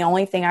me. And the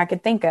only thing I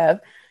could think of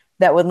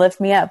that would lift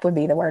me up would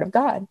be the Word of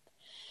God.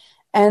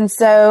 And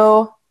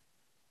so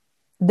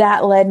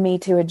that led me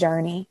to a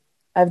journey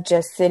of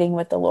just sitting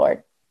with the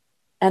Lord.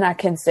 And I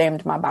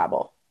consumed my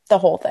Bible, the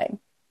whole thing.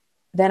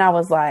 Then I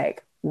was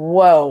like,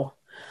 whoa.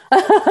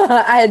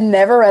 I had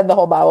never read the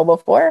whole Bible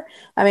before.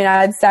 I mean,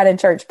 I had sat in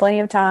church plenty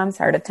of times,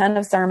 heard a ton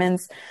of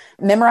sermons,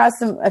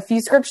 memorized a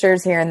few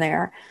scriptures here and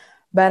there,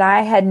 but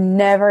I had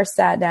never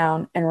sat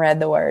down and read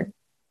the Word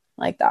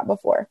like that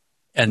before.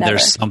 And never.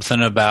 There's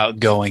something about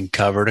going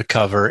cover to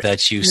cover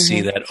that you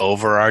see that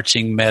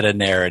overarching meta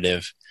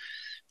narrative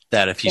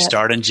that if you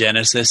start in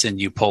Genesis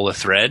and you pull a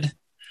thread,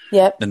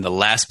 then the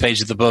last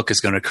page of the book is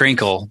going to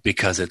crinkle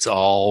because it's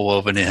all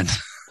woven in.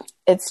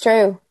 It's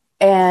true.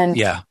 And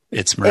yeah,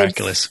 it's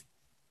miraculous.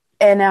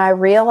 And I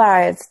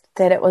realized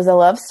that it was a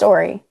love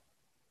story.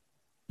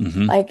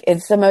 Like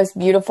it's the most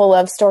beautiful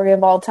love story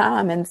of all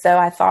time. And so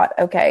I thought,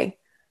 okay,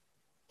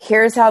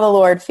 here's how the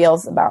Lord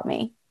feels about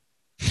me.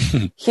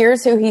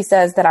 Here's who he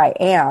says that I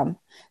am.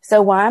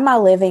 So why am I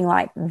living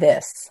like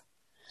this?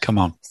 Come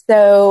on.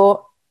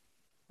 So,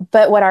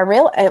 but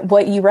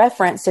what you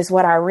referenced is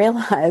what I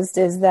realized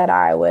is that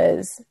I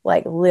was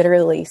like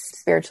literally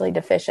spiritually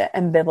deficient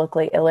and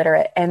biblically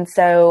illiterate. And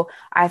so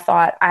I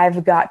thought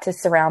I've got to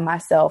surround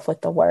myself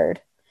with the word,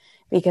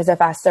 because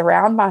if I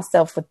surround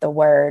myself with the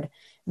word,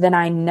 then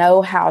I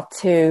know how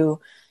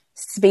to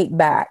speak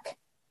back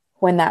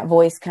when that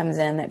voice comes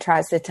in that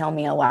tries to tell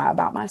me a lie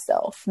about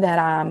myself, that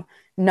I'm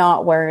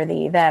not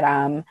worthy, that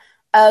I'm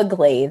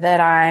ugly, that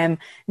I'm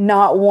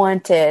not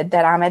wanted,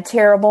 that I'm a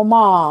terrible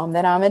mom,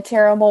 that I'm a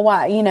terrible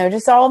wife,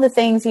 just all the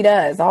things he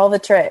does, all the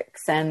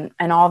tricks and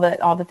all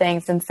the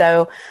things. And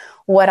so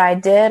what I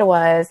did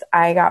was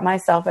I got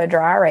myself a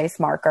dry erase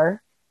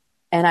marker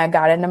and I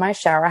got into my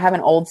shower. I have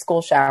an old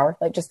school shower,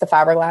 like just the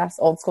fiberglass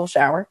old school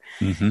shower.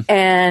 Mm-hmm.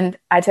 And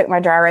I took my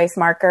dry erase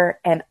marker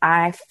and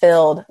I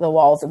filled the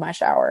walls of my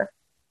shower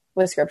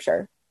with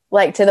scripture.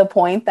 Like to the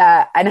point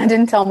that, and I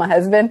didn't tell my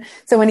husband.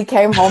 So when he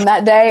came home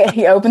that day,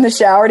 he opened the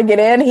shower to get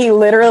in. He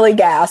literally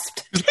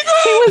gasped. He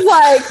was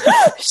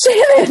like,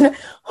 Shannon,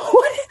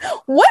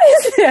 what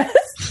is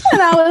this?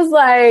 And I was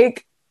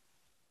like,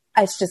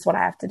 it's just what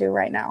I have to do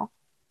right now.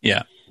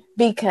 Yeah.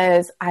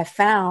 Because I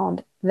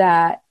found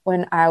that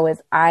when I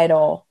was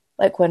idle,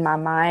 like when my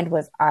mind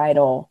was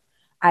idle,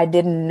 I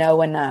didn't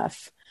know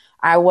enough.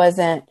 I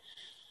wasn't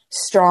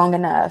strong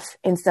enough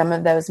in some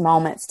of those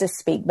moments to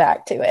speak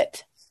back to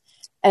it.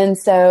 And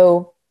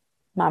so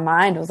my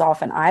mind was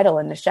often idle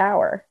in the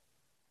shower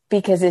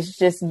because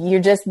you're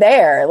just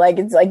there. Like,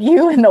 it's like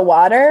you in the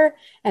water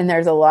and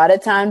there's a lot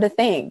of time to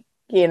think,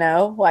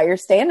 while you're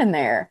standing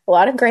there. A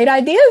lot of great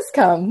ideas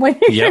come when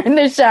you're in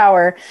the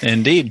shower.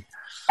 Indeed.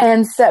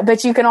 And so,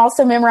 but you can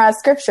also memorize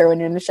scripture when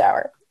you're in the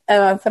shower.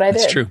 And that's what I did.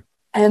 That's true.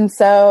 And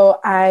so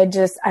I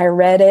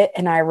read it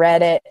and I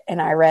read it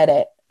and I read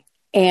it.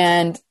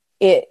 And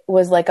it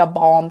was like a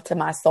balm to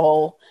my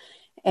soul.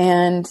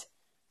 And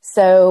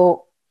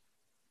so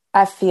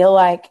I feel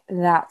like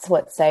that's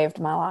what saved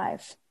my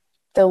life.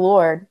 The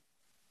Lord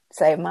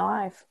saved my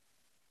life,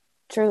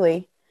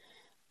 truly.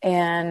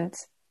 And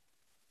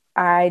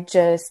I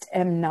just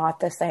am not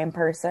the same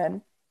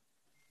person.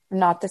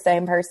 Not the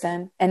same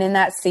person. And in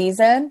that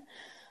season,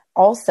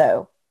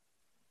 also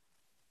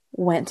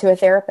went to a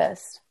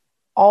therapist,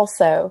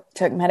 also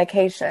took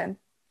medication,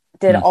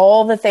 did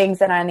all the things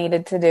that I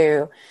needed to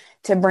do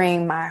to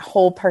bring my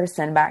whole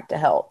person back to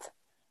health.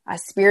 I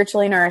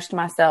spiritually nourished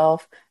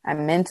myself, I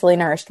mentally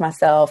nourished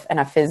myself, and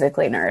I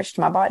physically nourished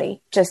my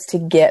body just to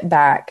get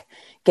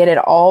it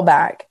all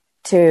back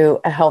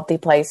to a healthy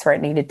place where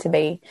it needed to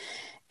be.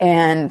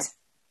 And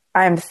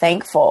I'm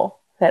thankful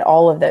that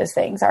all of those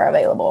things are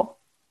available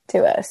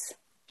to us,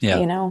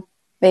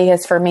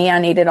 because for me, I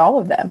needed all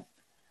of them.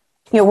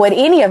 What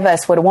any of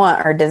us would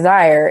want or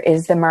desire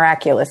is the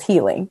miraculous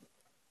healing.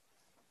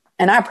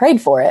 And I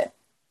prayed for it.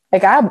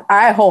 Like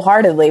I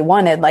wholeheartedly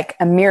wanted like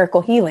a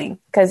miracle healing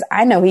because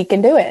I know he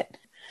can do it.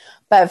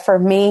 But for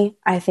me,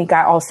 I think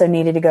I also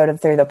needed to go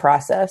through the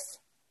process.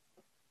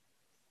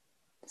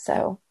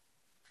 So.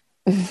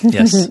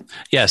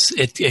 Yes,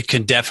 it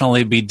can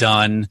definitely be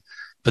done,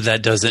 but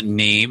that doesn't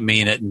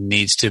mean it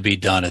needs to be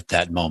done at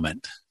that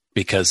moment,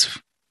 because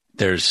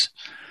there's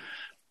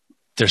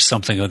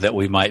something that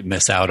we might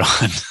miss out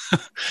on.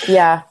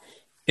 Yeah.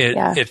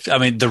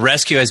 The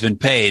rescue has been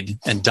paid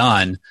and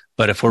done,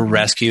 but if we're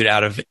rescued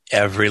out of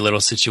every little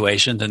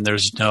situation, then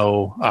there's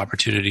no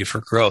opportunity for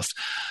growth.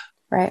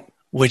 Right.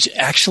 Which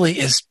actually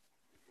is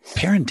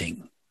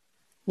parenting.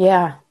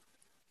 Yeah.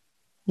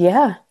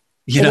 Yeah.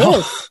 It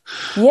is.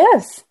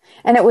 Yes.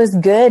 And it was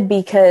good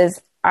because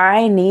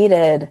I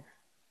needed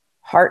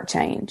heart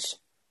change.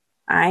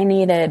 I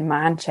needed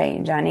mind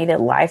change. I needed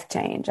life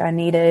change. I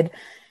needed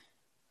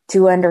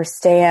to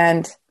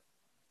understand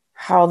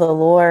how the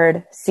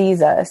Lord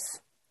sees us,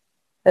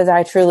 as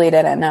I truly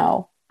didn't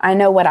know. I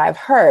know what I've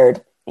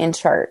heard in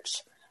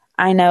church.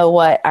 I know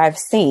what I've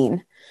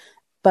seen,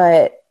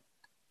 but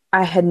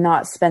I had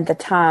not spent the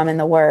time in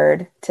the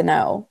Word to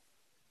know.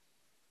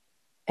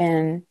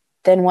 And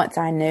then once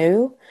I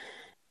knew,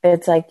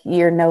 it's like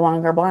you're no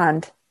longer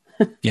blind.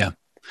 Yeah.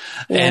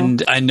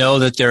 And I know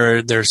that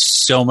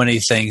there's so many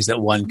things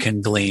that one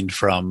can glean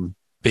from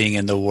being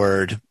in the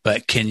Word,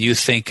 but can you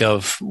think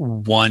of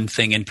one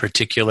thing in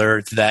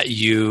particular that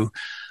you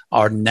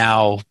are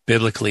now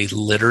biblically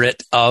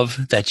literate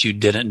of that you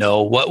didn't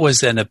know? What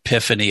was an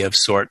epiphany of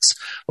sorts?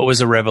 What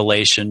was a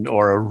revelation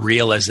or a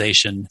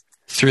realization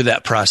through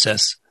that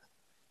process?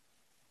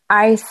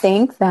 I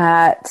think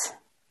that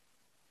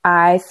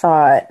I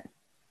thought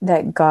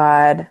that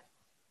God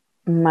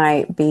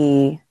might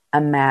be a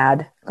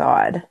mad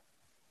God.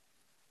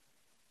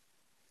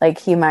 Like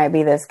he might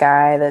be this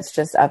guy that's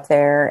just up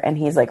there and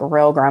he's like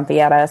real grumpy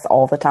at us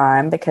all the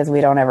time because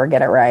we don't ever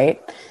get it right.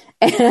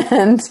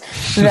 And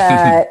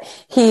that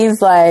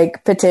he's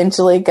like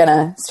potentially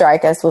gonna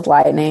strike us with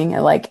lightning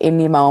at like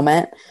any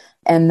moment,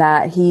 and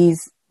that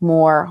he's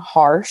more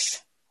harsh.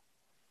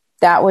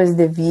 That was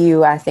the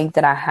view I think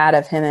that I had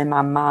of him in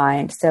my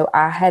mind. So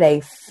I had a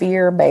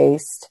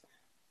fear-based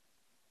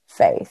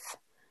faith.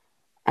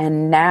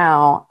 And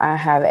now I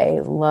have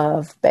a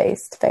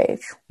love-based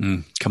faith.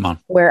 Come on.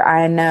 Where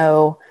I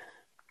know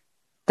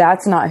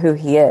that's not who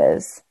he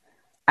is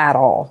at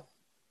all.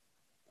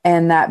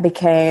 And that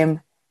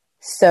became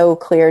so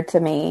clear to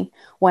me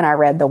when I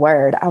read the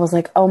word. I was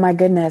like, oh my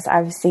goodness,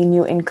 I've seen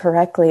you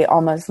incorrectly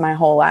almost my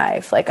whole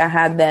life. Like I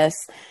had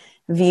this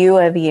view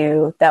of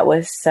you that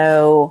was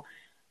so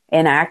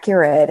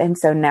inaccurate. And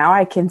so now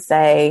I can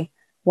say,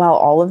 while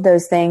all of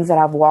those things that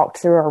I've walked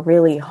through are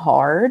really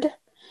hard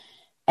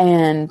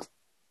and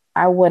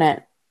I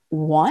wouldn't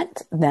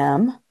want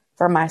them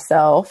for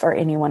myself or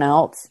anyone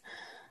else,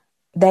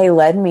 they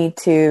led me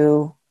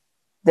to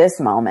this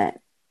moment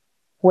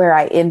where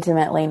I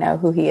intimately know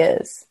who he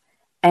is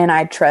and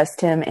I trust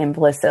him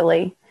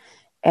implicitly.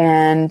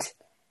 And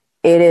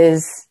it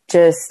is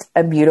just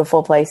a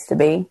beautiful place to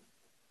be.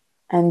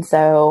 And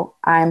so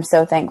I'm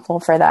so thankful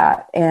for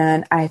that.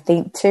 And I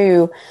think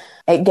too,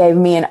 it gave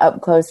me an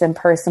up close and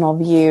personal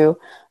view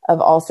of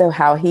also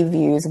how he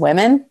views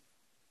women.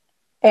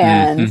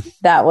 And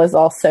that was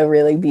also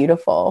really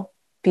beautiful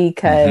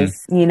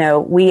because, you know,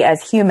 we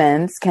as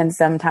humans can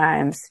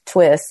sometimes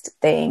twist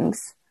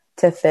things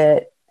to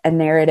fit a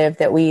narrative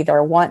that we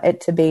either want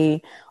it to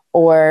be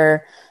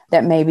or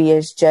that maybe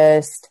is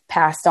just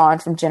passed on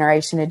from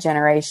generation to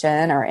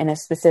generation or in a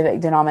specific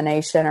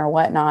denomination or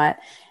whatnot.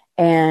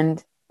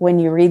 And when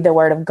you read the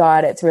word of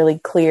God, it's really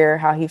clear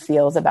how he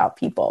feels about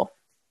people,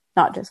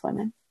 not just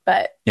women,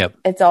 but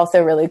it's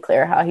also really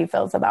clear how he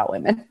feels about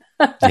women.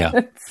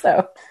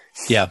 So,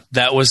 yeah,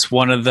 that was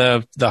one of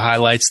the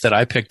highlights that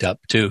I picked up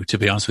too, to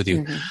be honest with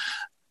you.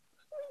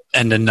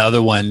 And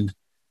another one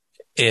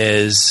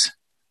is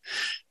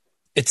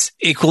it's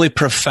equally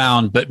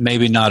profound, but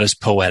maybe not as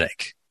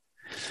poetic,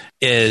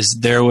 is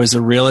there was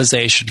a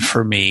realization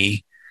for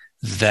me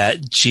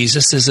that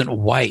Jesus isn't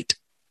white.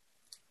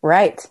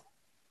 Right.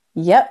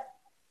 Yep.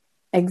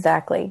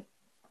 Exactly.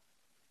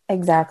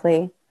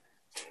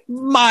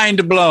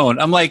 Mind blown.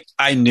 I'm like,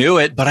 I knew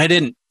it, but I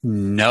didn't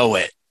know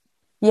it.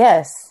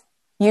 Yes,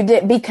 you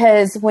did.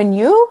 Because when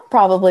you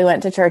probably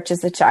went to church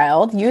as a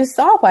child, you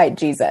saw white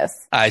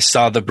Jesus. I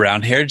saw the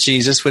brown-haired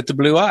Jesus with the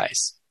blue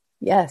eyes.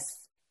 Yes.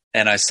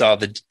 And I saw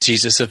the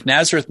Jesus of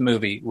Nazareth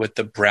movie with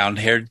the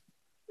brown-haired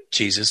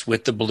Jesus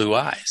with the blue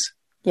eyes.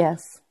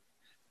 Yes.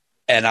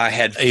 And I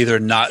had either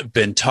not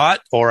been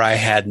taught or I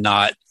had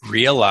not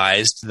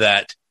realized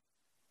that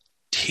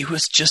he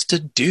was just a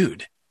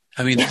dude.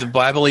 I mean, the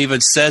Bible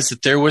even says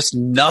that there was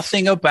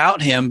nothing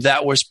about him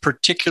that was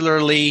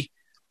particularly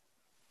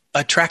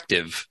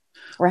attractive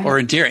or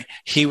endearing.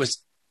 He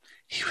was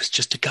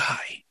just a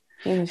guy.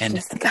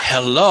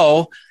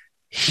 Hello,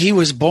 he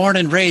was born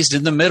and raised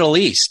in the Middle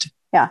East.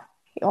 Yeah,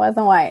 he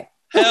wasn't white.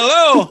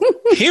 Hello,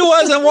 he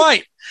wasn't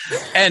white.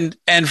 And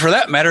for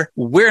that matter,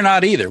 we're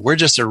not either. We're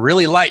just a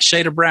really light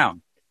shade of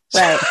brown.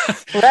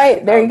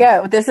 Right. There you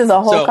go. This is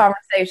a whole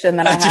conversation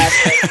that I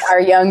had with our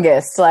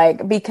youngest,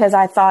 like, because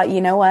I thought, you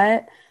know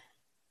what?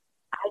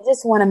 I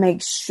just want to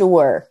make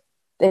sure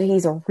that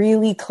he's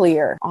really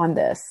clear on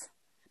this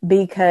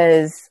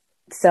because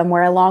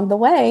somewhere along the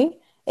way,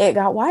 it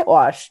got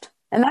whitewashed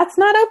and that's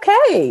not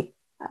okay.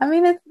 I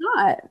mean, it's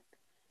not.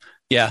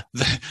 Yeah.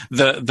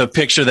 The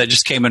picture that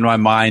just came in my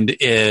mind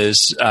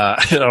is,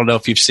 I don't know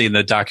if you've seen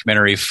the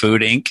documentary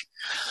Food Inc.,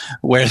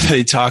 where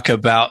they talk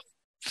about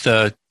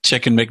the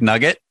Chicken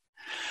McNugget,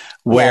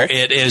 where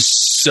it is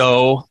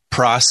so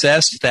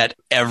processed that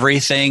every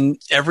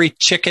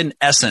chicken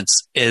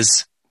essence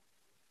is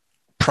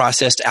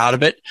processed out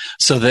of it.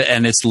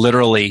 And it's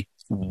literally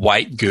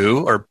white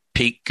goo or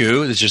pink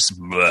goo. It's just,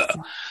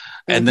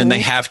 and then they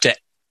have to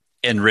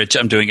enrich,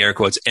 I'm doing air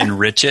quotes,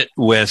 enrich it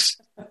with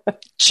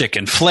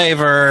chicken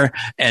flavor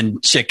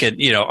and chicken,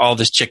 all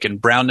this chicken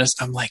brownness.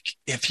 I'm like,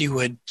 if you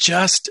would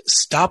just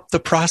stop the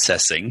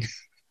processing,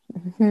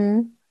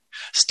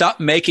 stop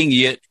making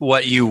it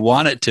what you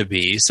want it to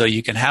be so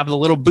you can have the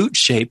little boot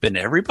shape in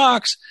every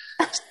box.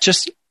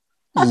 Just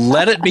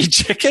let it be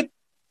chicken.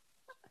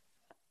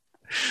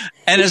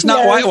 And it's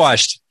not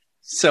whitewashed.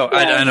 So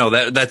I know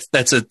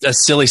that's a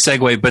silly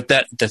segue, but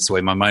that's the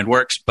way my mind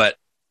works. But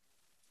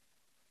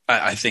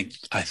I think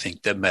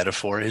the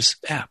metaphor is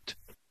apt.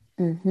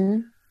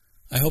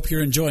 I hope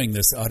you're enjoying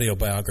this audio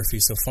biography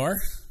so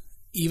far.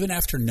 Even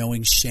after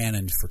knowing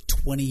Shannon for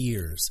 20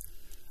 years,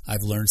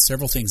 I've learned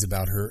several things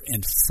about her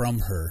and from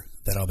her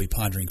that I'll be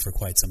pondering for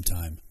quite some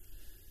time.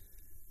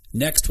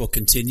 Next, we'll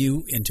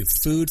continue into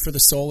food for the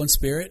soul and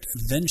spirit.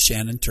 Then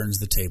Shannon turns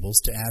the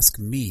tables to ask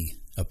me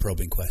a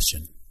probing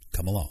question.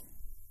 Come along.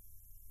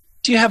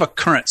 Do you have a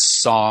current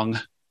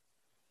song?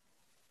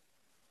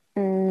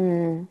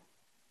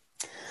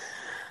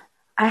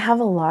 I have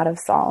a lot of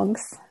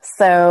songs.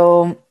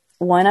 So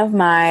one of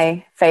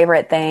my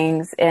favorite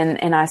things,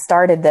 and I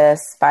started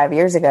this 5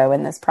 years ago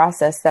in this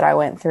process that I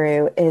went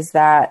through, is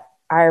that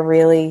I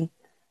really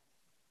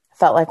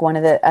felt like one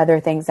of the other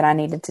things that I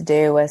needed to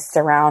do was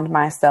surround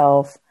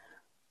myself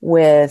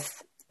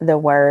with the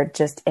word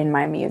just in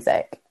my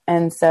music.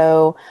 And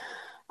so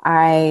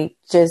I'm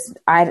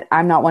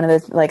not one of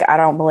those, like, I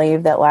don't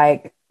believe that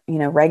like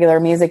regular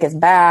music is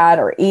bad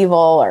or evil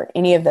or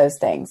any of those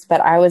things.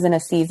 But I was in a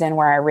season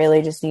where I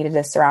really just needed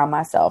to surround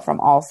myself from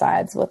all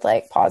sides with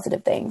like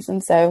positive things.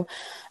 And so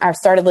I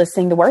started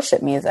listening to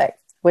worship music,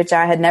 which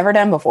I had never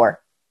done before.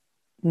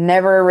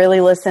 Never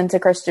really listened to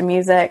Christian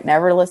music,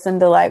 never listened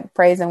to like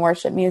praise and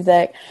worship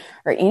music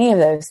or any of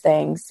those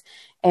things.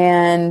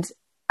 And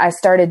I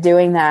started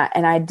doing that,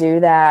 and I do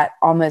that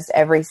almost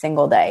every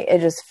single day. It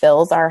just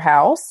fills our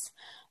house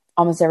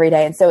almost every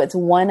day. And so it's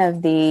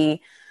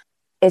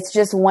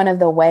just one of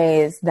the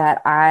ways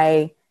that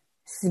I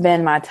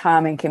spend my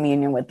time in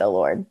communion with the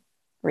Lord,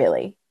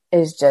 really,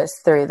 is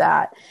just through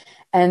that.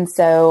 And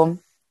so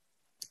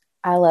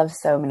I love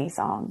so many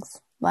songs.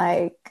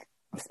 Like,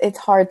 it's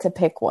hard to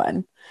pick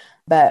one,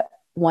 but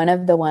one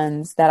of the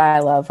ones that I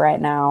love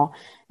right now,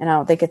 and I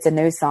don't think it's a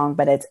new song,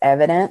 but it's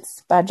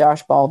Evidence by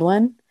Josh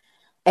Baldwin.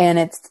 And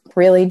it's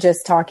really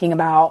just talking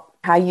about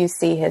how you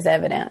see his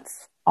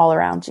evidence all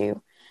around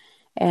you.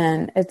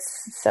 And it's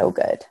so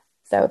good.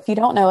 So if you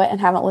don't know it and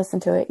haven't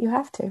listened to it, you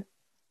have to.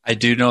 I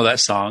do know that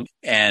song,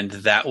 and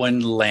that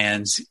one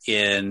lands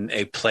in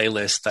a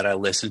playlist that I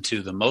listen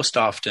to the most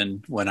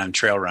often when I'm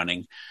trail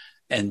running.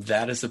 And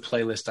that is a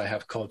playlist I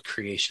have called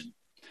Creation.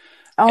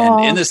 Oh.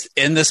 And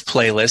in this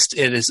playlist,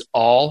 it is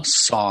all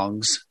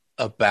songs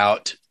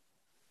about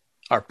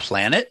our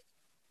planet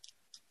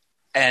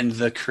and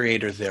the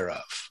creator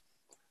thereof.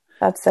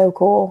 That's so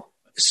cool.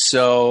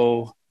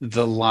 So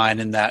the line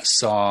in that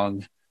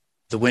song,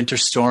 the winter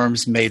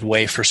storms made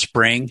way for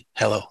spring.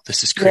 Hello,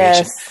 this is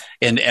creation. Yes.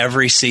 In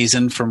every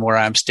season from where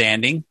I'm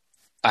standing,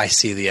 I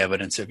see the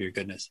evidence of your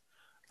goodness.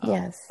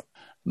 Yes.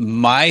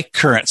 My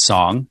current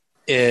song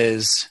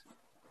is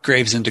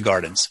Graves into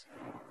Gardens.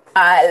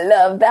 I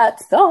love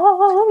that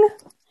song.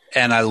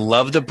 And I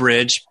love the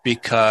bridge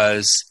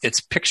because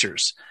it's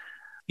pictures.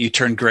 You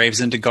turn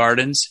graves into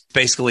gardens,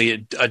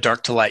 basically a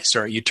dark to light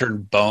story. You turn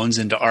bones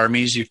into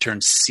armies. You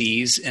turn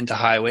seas into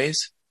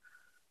highways.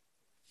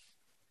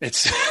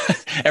 It's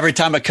every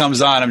time it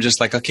comes on, I'm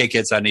just like, okay,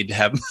 kids, I need to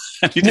have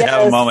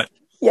a moment.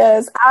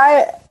 Yes.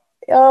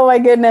 Oh my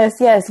goodness.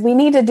 Yes. We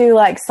need to do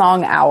like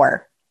song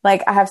hour.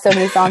 Like, I have so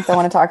many songs I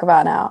want to talk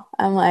about now.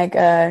 I'm like,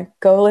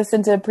 go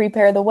listen to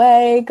Prepare the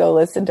Way, go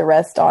listen to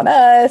Rest on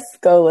Us,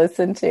 go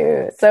listen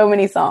to so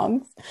many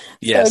songs.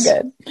 Yes.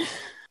 So good.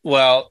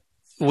 Well,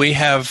 we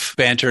have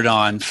bantered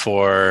on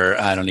for,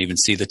 I don't even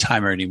see the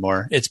timer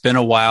anymore. It's been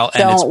a while,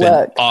 and it's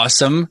been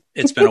awesome.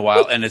 It's been a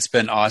while and it's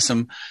been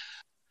awesome.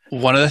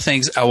 One of the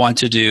things I want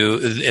to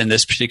do in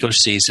this particular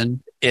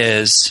season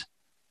is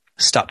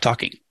stop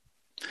talking.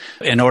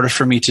 In order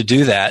for me to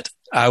do that,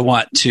 I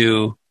want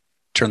to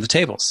turn the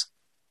tables.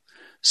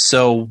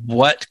 So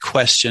what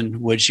question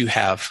would you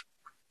have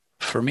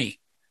for me?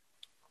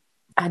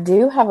 I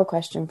do have a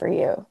question for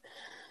you.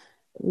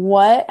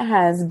 What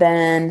has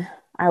been,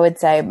 I would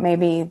say,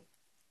 maybe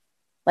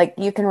like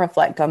you can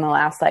reflect on the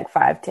last like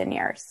 5-10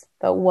 years,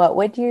 but what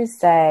would you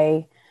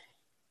say,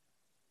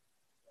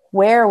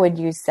 where would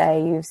you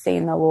say you've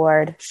seen the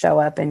Lord show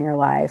up in your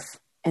life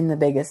in the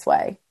biggest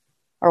way?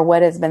 Or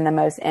what has been the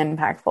most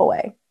impactful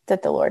way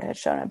that the Lord has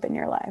shown up in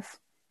your life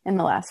in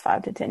the last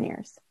 5 to 10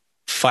 years?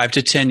 5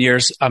 to 10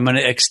 years. I'm going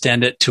to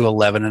extend it to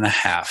 11 and a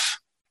half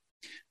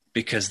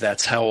because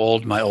that's how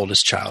old my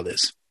oldest child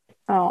is.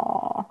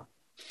 Oh.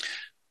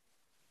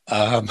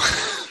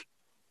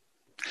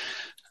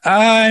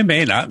 I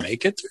may not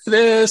make it through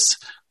this.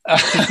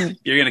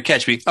 You're going to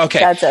catch me. Okay.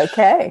 That's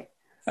okay.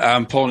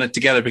 I'm pulling it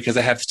together because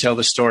I have to tell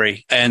the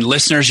story. And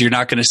listeners, you're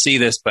not going to see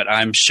this, but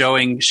I'm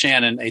showing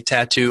Shannon a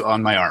tattoo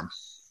on my arm.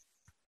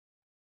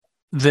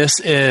 This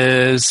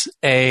is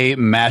a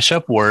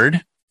mashup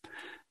word.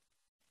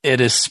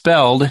 It is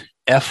spelled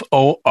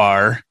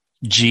Forgiveng.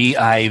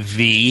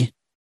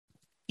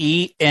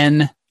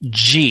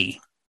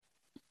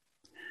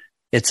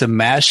 It's a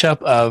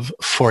mashup of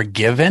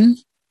forgiven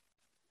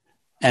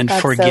and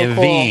That's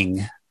forgiving.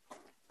 So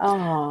cool.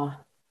 Oh.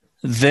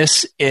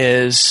 This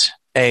is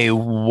a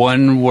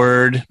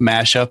one-word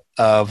mashup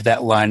of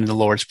that line in the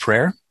Lord's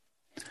Prayer.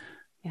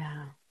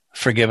 Yeah.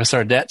 Forgive us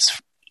our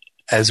debts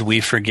as we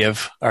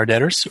forgive our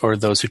debtors, or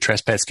those who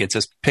trespass against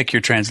us. Pick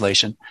your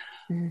translation.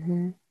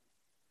 Mm-hmm.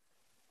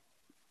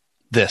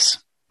 This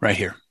right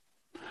here.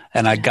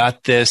 And I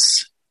got this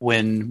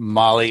when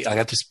Molly, I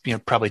got this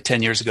probably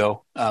 10 years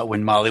ago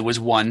when Molly was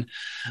 1,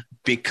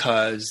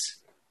 because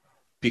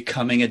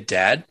becoming a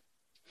dad,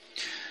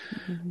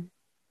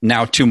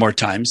 now 2 more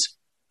times,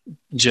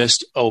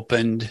 just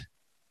opened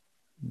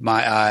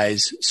my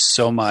eyes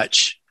so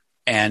much,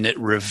 and it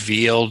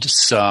revealed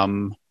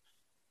some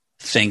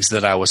things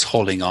that I was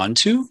holding on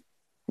to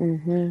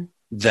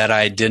that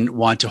I didn't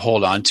want to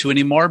hold on to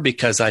anymore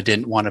because I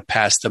didn't want to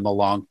pass them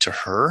along to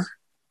her,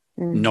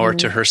 nor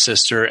to her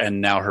sister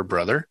and now her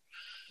brother.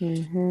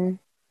 I'm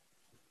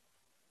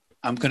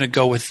going to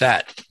go with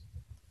that.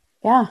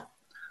 Yeah.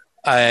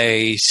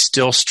 I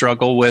still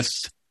struggle with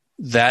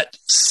that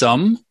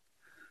some.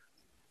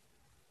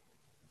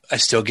 I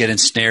still get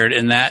ensnared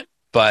in that,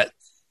 but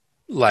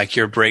like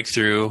your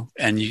breakthrough,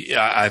 and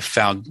I've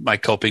found my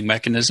coping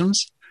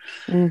mechanisms.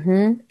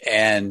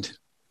 And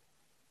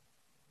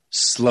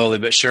Slowly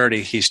but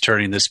surely, he's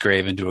turning this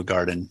grave into a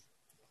garden.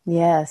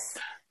 Yes.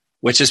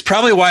 Which is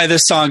probably why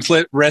this song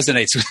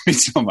resonates with me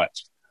so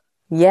much.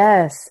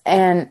 Yes.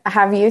 And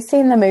have you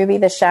seen the movie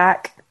The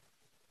Shack?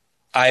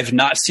 I've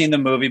not seen the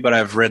movie, but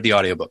I've read the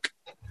audiobook.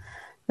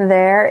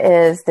 There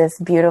is this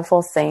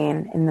beautiful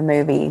scene in the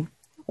movie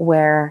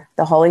where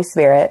the Holy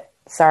Spirit,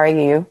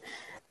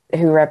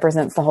 who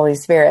represents the Holy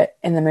Spirit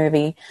in the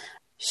movie,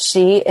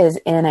 she is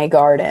in a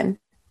garden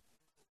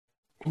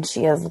and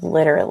she is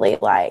literally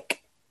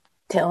like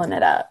tilling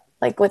it up,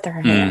 like with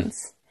her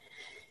hands.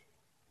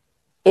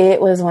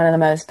 It was one of the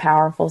most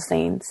powerful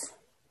scenes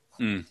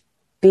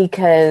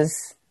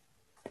because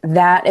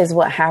that is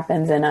what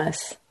happens in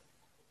us.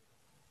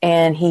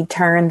 And he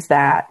turns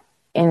that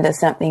into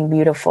something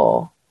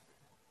beautiful.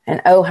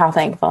 And oh, how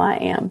thankful I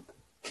am,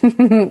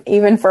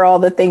 even for all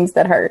the things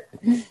that hurt.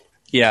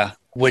 Yeah.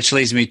 Which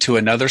leads me to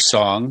another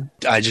song.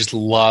 I just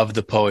love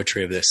the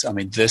poetry of this. I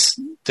mean, this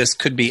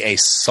could be a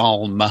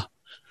psalm,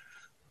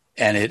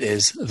 and it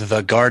is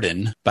The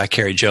Garden by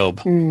Carrie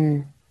Job.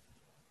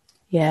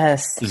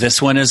 Yes.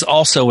 This one is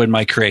also in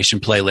my creation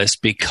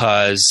playlist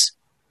because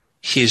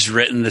he's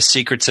written the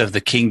secrets of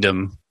the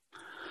kingdom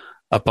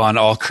upon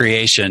all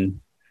creation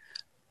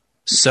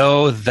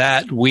so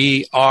that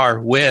we are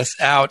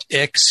without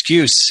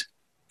excuse.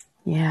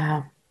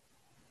 Yeah.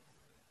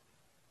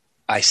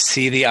 I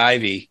see the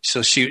ivy.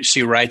 So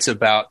she writes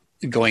about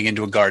going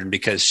into a garden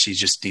because she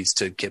just needs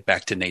to get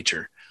back to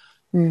nature.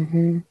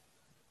 Mm-hmm.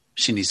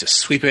 She needs to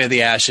sweep away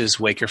the ashes,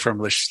 wake her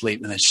from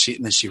sleep, and then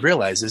she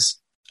realizes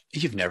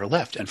you've never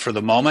left. And for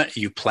the moment,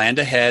 you planned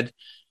ahead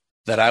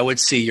that I would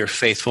see your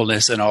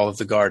faithfulness in all of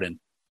the garden.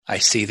 I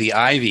see the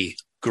ivy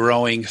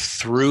growing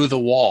through the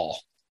wall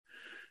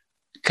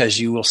because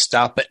you will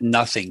stop at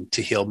nothing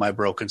to heal my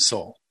broken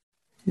soul.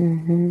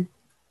 Mm-hmm.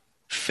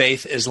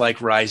 Faith is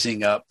like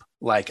rising up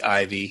like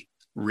ivy,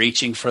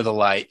 reaching for the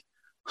light.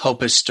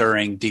 Hope is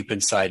stirring deep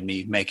inside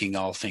me, making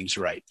all things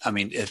right. I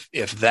mean, if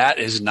that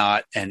is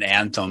not an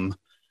anthem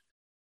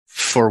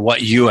for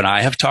what you and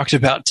I have talked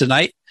about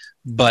tonight,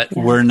 but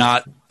we're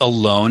not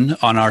alone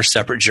on our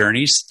separate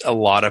journeys. A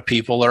lot of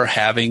people are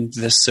having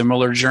this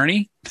similar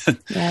journey.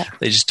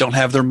 They just don't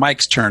have their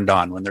mics turned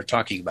on when they're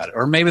talking about it,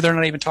 or maybe they're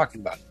not even talking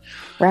about it.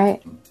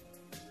 Right.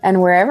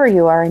 And wherever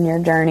you are in your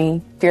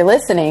journey, if you're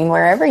listening,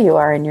 wherever you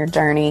are in your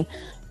journey,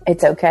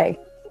 it's okay.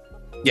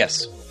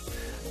 Yes.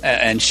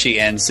 And she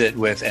ends it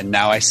with, and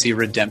now I see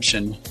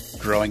redemption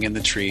growing in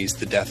the trees,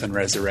 the death and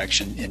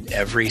resurrection in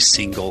every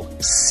single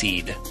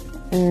seed.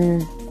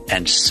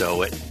 And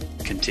so it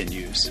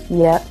continues.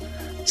 Yep.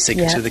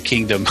 Secrets of the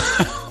kingdom.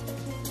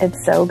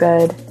 It's so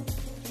good.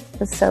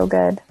 It's so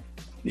good.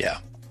 Yeah.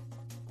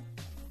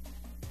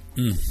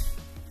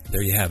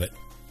 There you have it.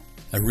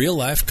 A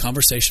real-life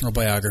conversational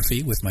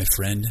biography with my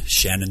friend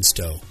Shannon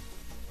Stowe.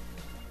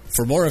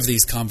 For more of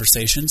these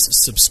conversations,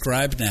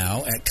 subscribe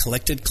now at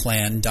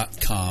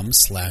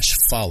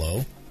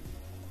collectedclan.com/follow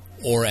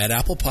or at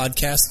Apple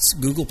Podcasts,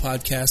 Google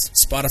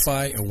Podcasts,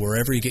 Spotify, or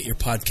wherever you get your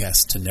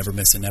podcasts to never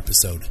miss an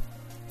episode.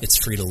 It's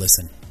free to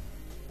listen.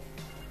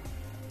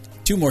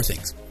 2 more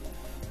things.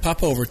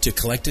 Pop over to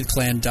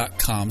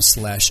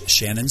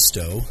collectedclan.com/Shannon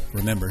Stowe.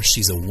 Remember,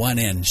 she's a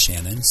 1N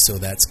Shannon, so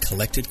that's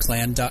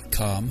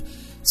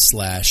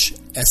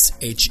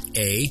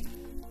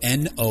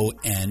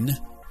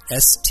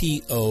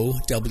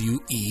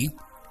collectedclan.com/SHANONSTOWE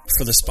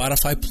for the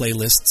Spotify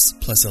playlists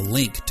plus a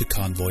link to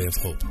Convoy of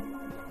Hope.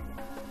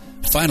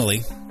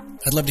 Finally,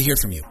 I'd love to hear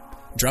from you.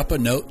 Drop a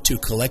note to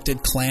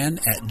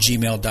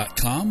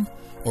collectedclan@gmail.com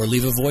or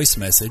leave a voice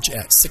message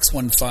at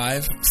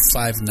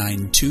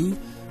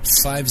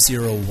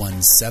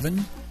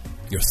 615-592-5017.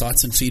 Your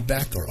thoughts and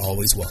feedback are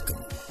always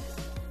welcome.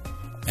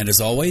 And as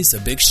always,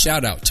 a big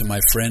shout out to my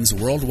friends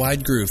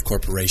Worldwide Groove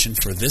Corporation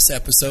for this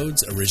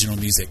episode's original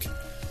music.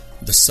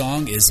 The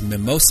song is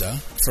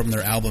Mimosa from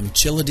their album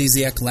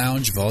Chilladesiac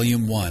Lounge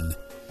Volume 1.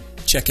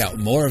 Check out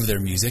more of their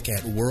music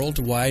at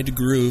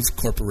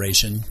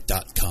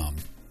worldwidegroovecorporation.com.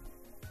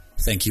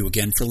 Thank you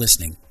again for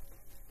listening.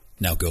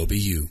 Now go be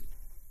you.